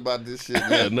morning. talked about this shit.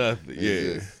 Yeah, nothing. It's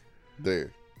Yeah. just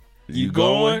there. You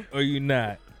going or you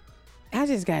not? I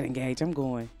just got engaged. I'm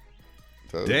going.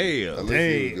 So, Damn. at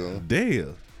least he was going.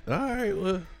 Damn. All right.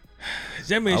 Well,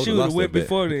 That I means would've she would have lost went that bet.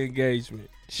 before the engagement.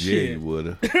 yeah, Shit. you would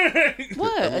have.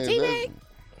 What? I A mean, teabag?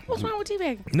 What's wrong with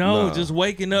teabag? No, Nah. just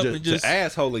waking up and just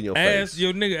asshole in your ass face.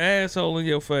 your nigga asshole in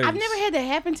your face. I've never had that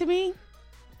happen to me.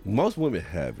 Most women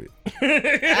have it.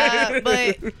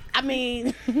 But I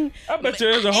mean, I bet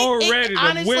you there's a whole Reddit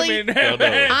honestly- of women that have had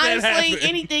that honestly, happen.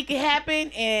 anything can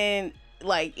happen, and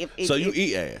like if So you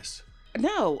eat ass.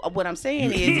 No, what I'm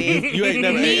saying is You ain't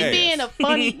never me ate ass. being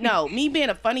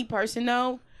a funny person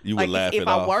though. You would like laugh if it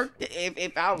I off. worked,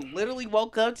 if I literally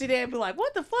woke up to that and be like,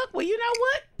 what the fuck? Well, you know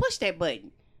what? Push that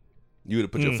button. You would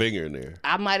have put your finger in there.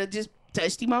 I might have just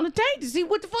touched him on the tank to see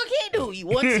what the fuck he do. You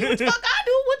want to see what the fuck I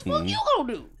do? What the fuck you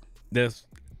gonna do? That's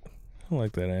I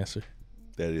like that answer.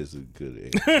 That is a good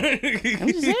answer. I'm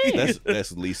just saying.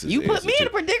 That's Lisa's You put answer me in a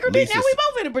too. predicament. Lisa's- Now we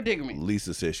both in a predicament.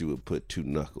 Lisa said she would put 2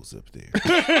 knuckles up there.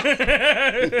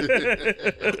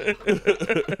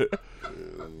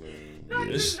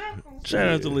 Shout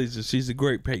out to Lisa. She's a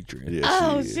great patron. Yeah,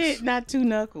 Oh she is. shit! Not 2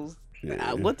 knuckles.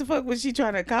 Yeah. What the fuck was she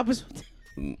trying to accomplish?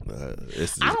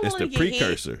 It's I don't it's wanna the get hit.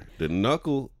 precursor. The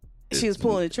knuckle. She was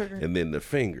pulling the trigger. And then the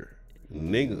finger.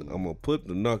 Nigga, I'm gonna put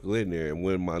the knuckle in there, and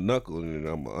when my knuckle in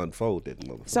there, I'm gonna unfold that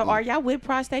motherfucker. So are y'all with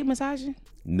prostate massaging?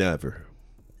 Never.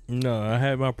 No, I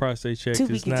had my prostate checked. To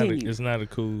be It's not. continued. It's not a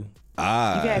cool. You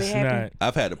had it It's happen? not.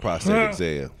 I've had a prostate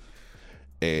exam,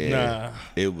 and Nah.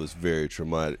 it was very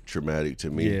traumatic to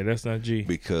me. Yeah, that's not G.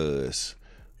 Because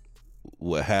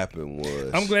what happened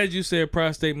was I'm glad you said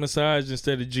prostate massage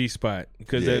instead of G spot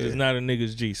because that Yeah. is not a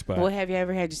nigga's G spot. Well, have you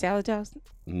ever had your salad tossed?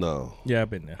 no, Yeah, I've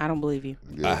been there. I don't believe you.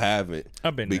 I haven't.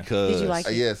 I've been there. Because Did you like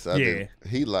it? Yes, I Yeah. did.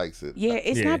 He likes it. Yeah,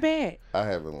 it's Yeah. not bad. I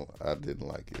haven't. I didn't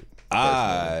like it.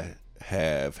 I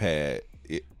have had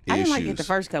issues. I didn't like it the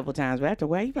first couple times, but after a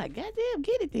while, you be like, goddamn,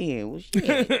 get it then. Well,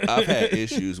 shit. I've had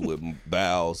issues with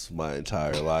bowels my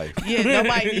entire life. Yeah,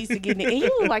 nobody needs to get in it. And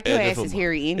you look like your And ass is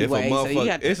hairy If anyway, a so you motherfucker,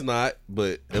 got it's not,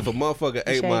 but if a motherfucker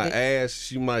ate shave my it. ass,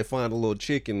 she might find a little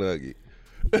chicken nugget.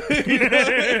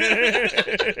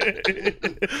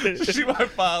 She might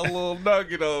find a little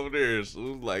nugget over there.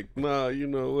 So it's like, nah, you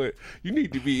know what? You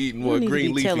need to be eating more you need to green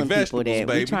be leafy telling vegetables, people that.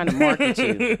 baby. We're trying to market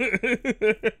you.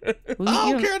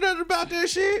 I don't care nothing about that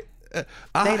shit.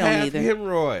 I They don't have either.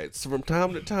 hemorrhoids from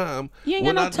time to time You ain't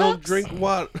when got no I don't tux? drink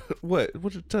water. What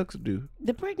do tux do?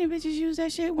 The pregnant bitches use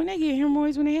that shit when they get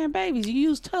hemorrhoids when they have babies. You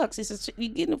use Tux. You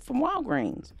getting it from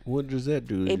Walgreens. What does that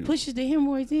do? to It you? pushes the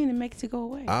hemorrhoids in and makes it go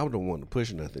away. I don't want to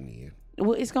push nothing in.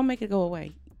 Well, it's gonna make it go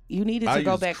away. You need it to I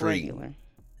go use back cream. regular.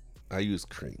 I use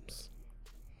creams.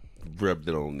 Rubbed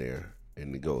it on there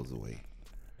and it goes away.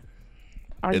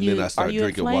 Are And you then I start are you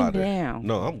drinking inflamed water. now?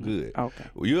 No, I'm good. Okay.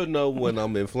 Well, you'll know when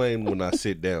I'm inflamed when I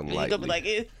sit down You lightly. gonna be like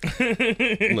it.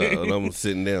 No, and I'm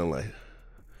sitting down like.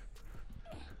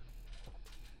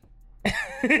 My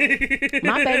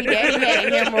baby daddy had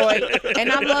a hemorrhoid,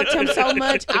 and I loved him so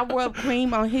much. I rubbed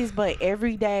cream on his butt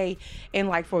every day, and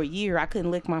like for a year, I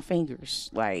couldn't lick my fingers.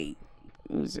 Like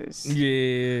it was just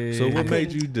Yeah. So what made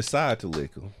couldn't. you decide to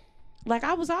lick them? like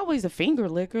I was always a finger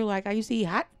licker. Like I used to eat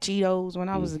hot Cheetos when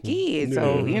I was a kid.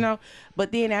 So you know,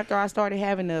 but then after I started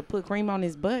having to put cream on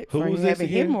his butt Who for was this having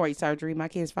again? hemorrhoid surgery, my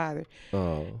kid's father.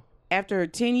 Oh, After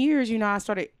 10 years, you know, I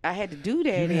had to do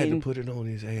that. you had to and put it on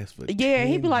his ass for yeah,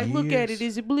 he'd be 10 like, look at years? it.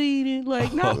 Is it bleeding?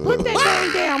 Like, no, put that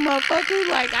thing down, motherfucker.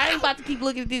 Like, I ain't about to keep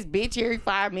looking at this bitch every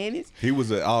 5 minutes. He was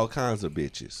at all kinds of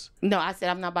bitches. No, I said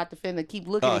I'm not about to finna keep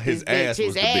looking at his this bitch. ass His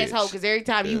was the bitch. asshole, because every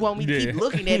time you want me to keep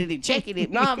looking at it and checking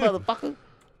it. Nah, motherfucker.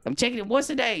 I'm checking it once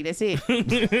a day. That's it.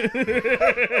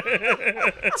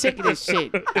 Checking this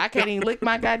shit. I can't even lick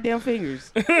my goddamn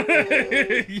fingers. yeah.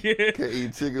 Can't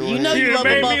eat chicken. You know you You love a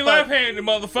made me motherfucker. left-handed,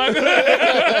 motherfucker.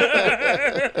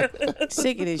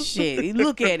 Sick of this shit. He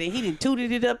look at it. He done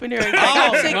tooted it up in there. He's like,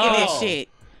 I'm sick of this shit.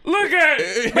 Look at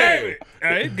it, baby.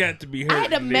 It got to be I hurt.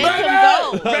 had to make him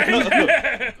go.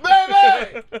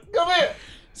 Baby, come here.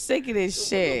 Sick of this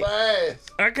shit. My ass.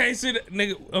 I can't see that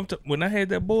nigga. When I had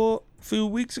that boy a few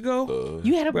weeks ago,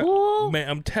 You had a bruh, bull? man,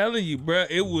 I'm telling you, bro,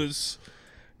 it was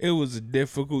a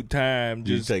difficult time.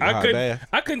 you Just take a hot bath?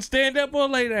 I couldn't stand up or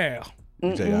lay down.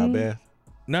 You take a hot bath?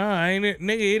 Nah, I ain't it,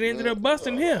 nigga. It ended up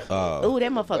busting here. Ooh,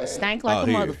 that motherfucker stank like a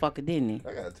here. motherfucker, didn't he?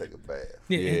 I gotta take a bath.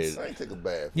 Yeah. I ain't take a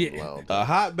bath for a long time. A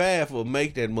hot bath will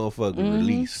make that motherfucker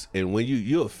release, and when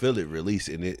you'll feel it release,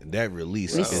 and that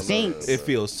release It stinks. It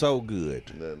feels so good.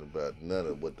 None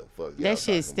of what the fuck. That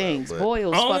shit stinks.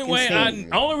 Boils Only fucking way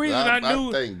stink. only reason I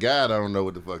knew. Thank God I don't know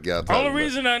what the fuck y'all talking Only about.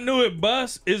 reason I knew it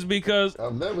bust is because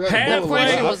I've never had halfway- a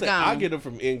Pressure boil. was gone. I get them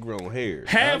from ingrown hair.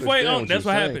 halfway I on. understand That's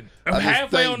what you're happened. saying. I just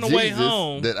Halfway thank on the way Jesus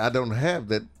home, that I don't have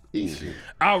that issue.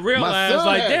 I realized son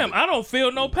like, had damn, it. I don't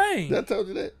feel no pain. I told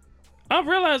you that. I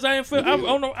realized I ain't feel.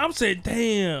 You did. I'm saying,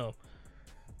 damn.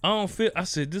 I don't feel. I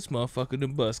said this motherfucker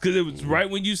done bust because it was right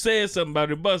when you said something about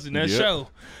it busting that Yep. show.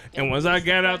 And once I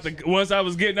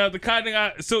was getting out the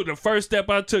car, so the first step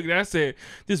I took, I said,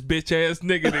 "This bitch ass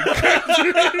nigga done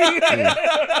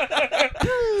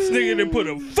this nigga done put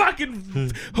a fucking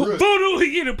voodoo.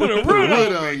 He done put a root Wood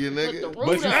on. on you, nigga.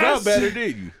 But you felt better,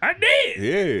 didn't you? I did,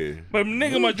 Yeah. but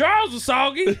nigga, my drawers was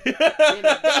soggy. Then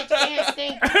the bitch can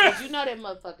stink because you know that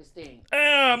motherfucker stink.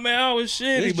 Ah man, I was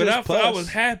shitty, It's but just I pus. was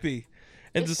happy.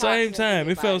 At the It's same toxic time,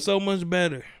 in it your felt body. so much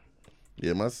better.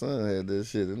 Yeah, my son had that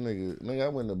shit. That nigga, I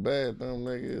went to the bathroom,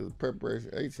 nigga, it was preparation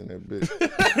H in that bitch.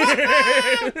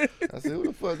 I said, who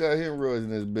the fuck got hemorrhoids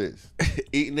in this bitch?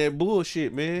 Eating that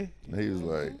bullshit, man. And he was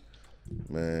like,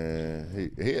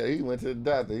 man, he went to the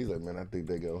doctor. He's like, man, I think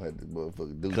they gonna have to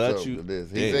motherfucker do Cut something you. to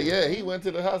this. He Yeah. said, yeah, he went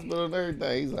to the hospital and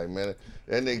everything. He's like, man,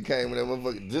 that nigga came with that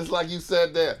motherfucker, just like you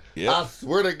said there. Yep. I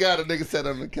swear to God, a nigga sat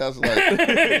on the couch like,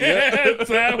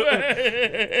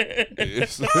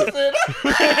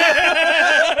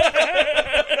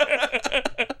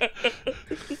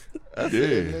 I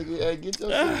said, nigga, hey, get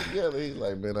your shit together. He's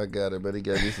like, man, I got it, but he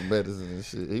got me some medicine and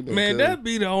shit. He been Man, cool. that'd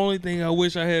be the only thing I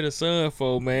wish I had a son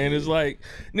for, man. It's like,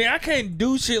 I can't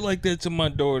do shit like that to my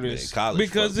daughters. Man, college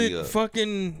because fucked me it up.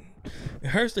 fucking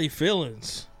hurts their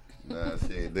feelings. Nah,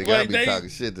 shit, they Like, gotta be they- talking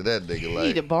shit to that nigga. You Like,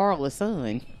 need to borrow a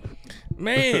son.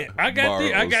 Man, I got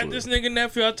Borrow this nigga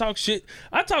nephew. I talk shit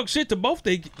to both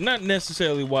they not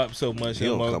necessarily WAP so much. He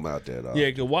don't anymore. come out that often.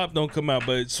 Yeah, cause WAP don't come out,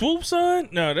 but Swoop son,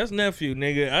 no, that's nephew,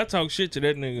 nigga. I talk shit to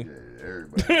that nigga.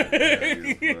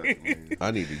 everybody. I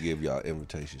need to give y'all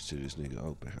invitations to this nigga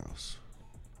open house.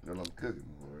 And I'm cooking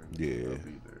for him. Yeah. I'll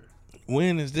be there.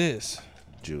 When is this?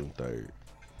 June 3rd.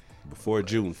 Before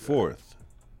June 4th,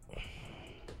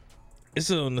 It's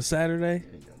on the Saturday.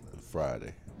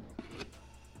 Friday.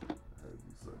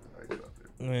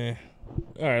 Man,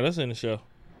 all right, let's end the show.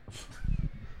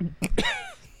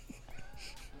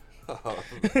 Oh,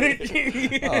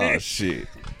 shit.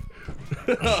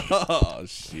 Oh,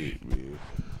 shit, man.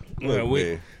 Look,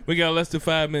 man. We got less than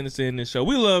 5 minutes in this show.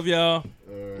 We love y'all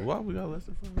Why we got less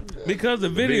than 5 minutes? because the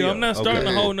video. I'm not starting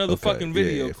a whole nother fucking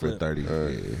video yeah, clip. for 30.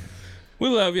 Yeah. We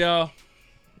love y'all,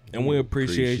 and we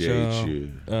appreciate y'all.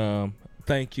 you.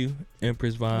 Thank you,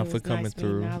 Empress Vine, It for was coming nice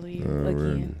through meeting all of you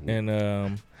again.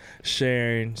 and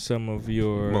sharing some of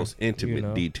your Most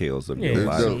intimate details of Yeah. your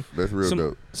That's life. dope. That's real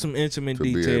dope. some intimate To be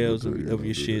able details to, of you your know,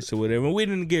 do shit that. or whatever. And we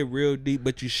didn't get real deep,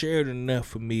 but you shared enough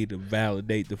for me to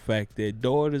validate the fact that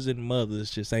daughters and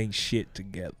mothers just ain't shit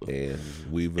together. And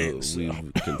we've so-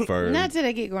 confirmed. Not till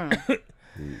they get grown.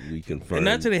 we confirmed And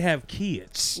not till they have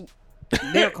kids.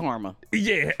 Their karma.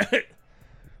 Yeah.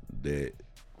 that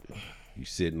you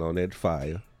sitting on that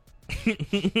fire.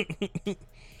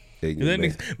 And you That man-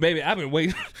 nigga- baby, I've been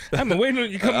waiting on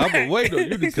you to come I've back. been waiting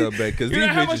on you to come back because You these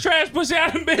know how much bitches. trash pussy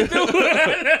I done been through?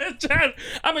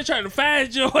 I've been trying to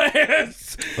find your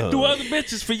ass through other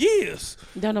bitches for years.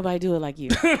 Don't nobody do it like you.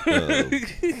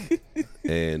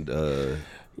 And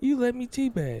You let me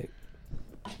teabag.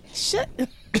 Shut.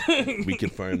 we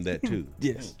confirmed that too.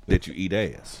 Yes. That you eat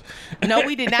ass. No,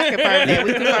 we did not confirm that.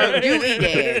 We confirmed you eat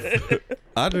ass.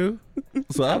 I do.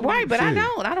 So I Right, but I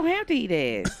don't. I don't have to eat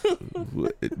ass.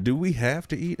 Do we have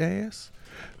to eat ass?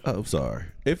 Oh, I'm sorry.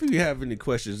 If you have any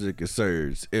questions and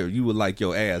concerns, if you would like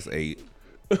your ass ate,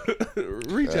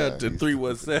 reach out to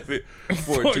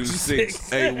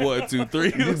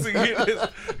 317-426-8123. Once again,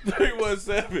 that's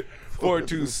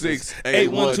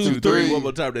 317-426-8123. One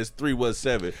more time, that's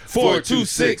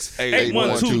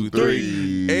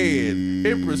 317-426-8123. And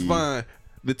Empress Vine,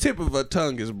 the tip of her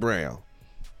tongue is brown.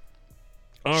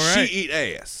 All right. She eat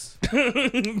ass.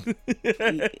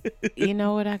 You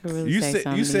know what? I could really say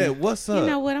something. You to said, what's up? You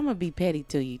know what? I'm gonna be petty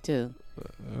to you too.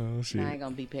 Oh, shit. No, I ain't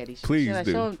gonna be petty. Please should I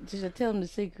do. show him, should I tell him the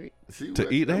secret? To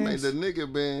eat I mean, ass? the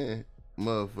nigga been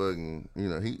motherfucking, you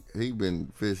know, he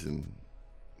been fishing.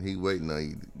 He waiting on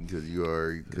you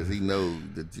because he know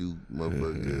that you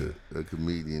motherfucker a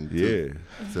comedian too.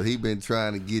 Yeah. So he been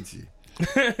trying to get you.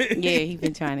 Yeah, he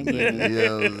been trying to get me. You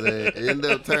know what I'm saying? End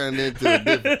up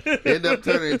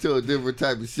turning into a different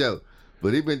type of show.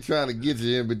 But he been trying to get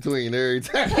you in between every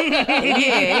time.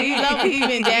 Yeah, he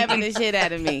been jabbing the shit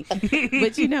out of me.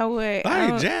 But you know what?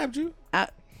 I ain't jabbed you.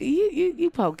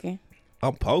 You poking.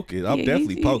 I'm poking. I'm Yeah,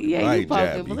 definitely poking. Yeah, I you ain't poking.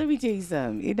 jabbed But you. let me tell you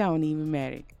something. It don't even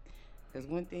matter. Because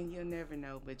one thing you'll never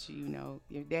know, but you know,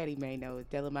 your daddy may know.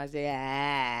 Tell him I say,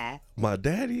 My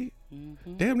daddy?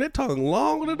 Damn, that tongue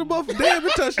longer than the motherfucker. Damn,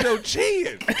 it touched your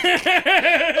chin.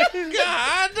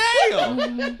 God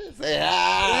damn. Say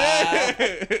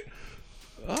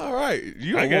All right.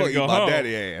 You I don't gotta want to go eat my home.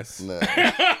 daddy ass. Nah.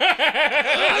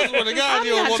 I swear to God, I'm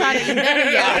you don't not want trying to eat none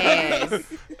of your ass.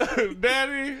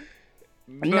 Daddy?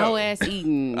 No ass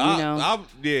eating, you know. I'm,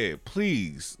 yeah,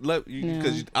 please.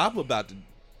 Because I'm about to,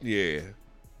 yeah.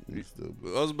 You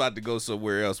stupid. I was about to go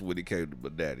somewhere else when it came to my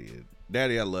daddy. And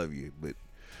Daddy, I love you, but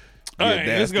All you're a right,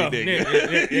 let's nasty go.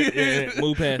 nigga. Yeah.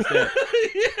 Move past that.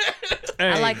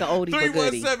 I like an oldie but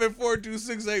goodie.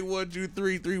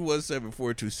 317-426-8123.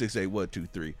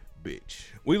 317-426-8123. Bitch.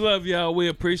 We love y'all. We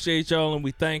appreciate y'all, and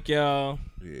we thank y'all.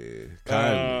 Yeah.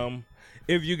 Kindly.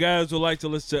 If you guys would like to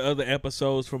listen to other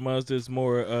episodes from us, there's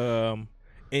more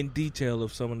in detail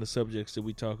of some of the subjects that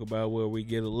we talk about, where we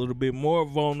get a little bit more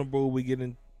vulnerable. We get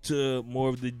into more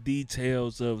of the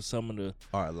details of some of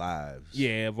Our lives.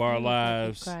 of our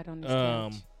lives. Cried on this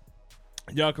couch.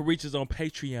 Y'all can reach us on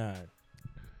Patreon.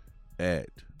 At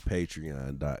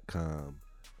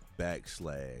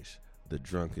patreon.com/the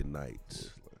Drunken Nights.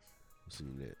 See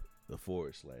that? The /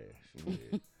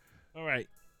 Yeah. All right.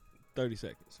 30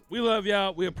 seconds. We love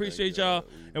y'all. We appreciate y'all.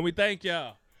 And we thank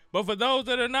y'all. But for those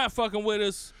that are not fucking with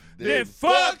us, then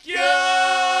fuck you!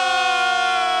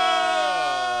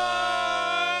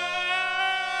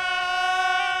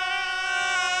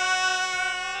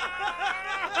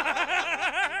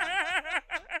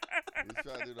 Let's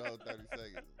try to do the whole 30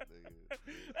 seconds. Nigga.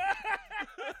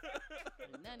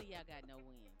 None of y'all got no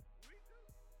win.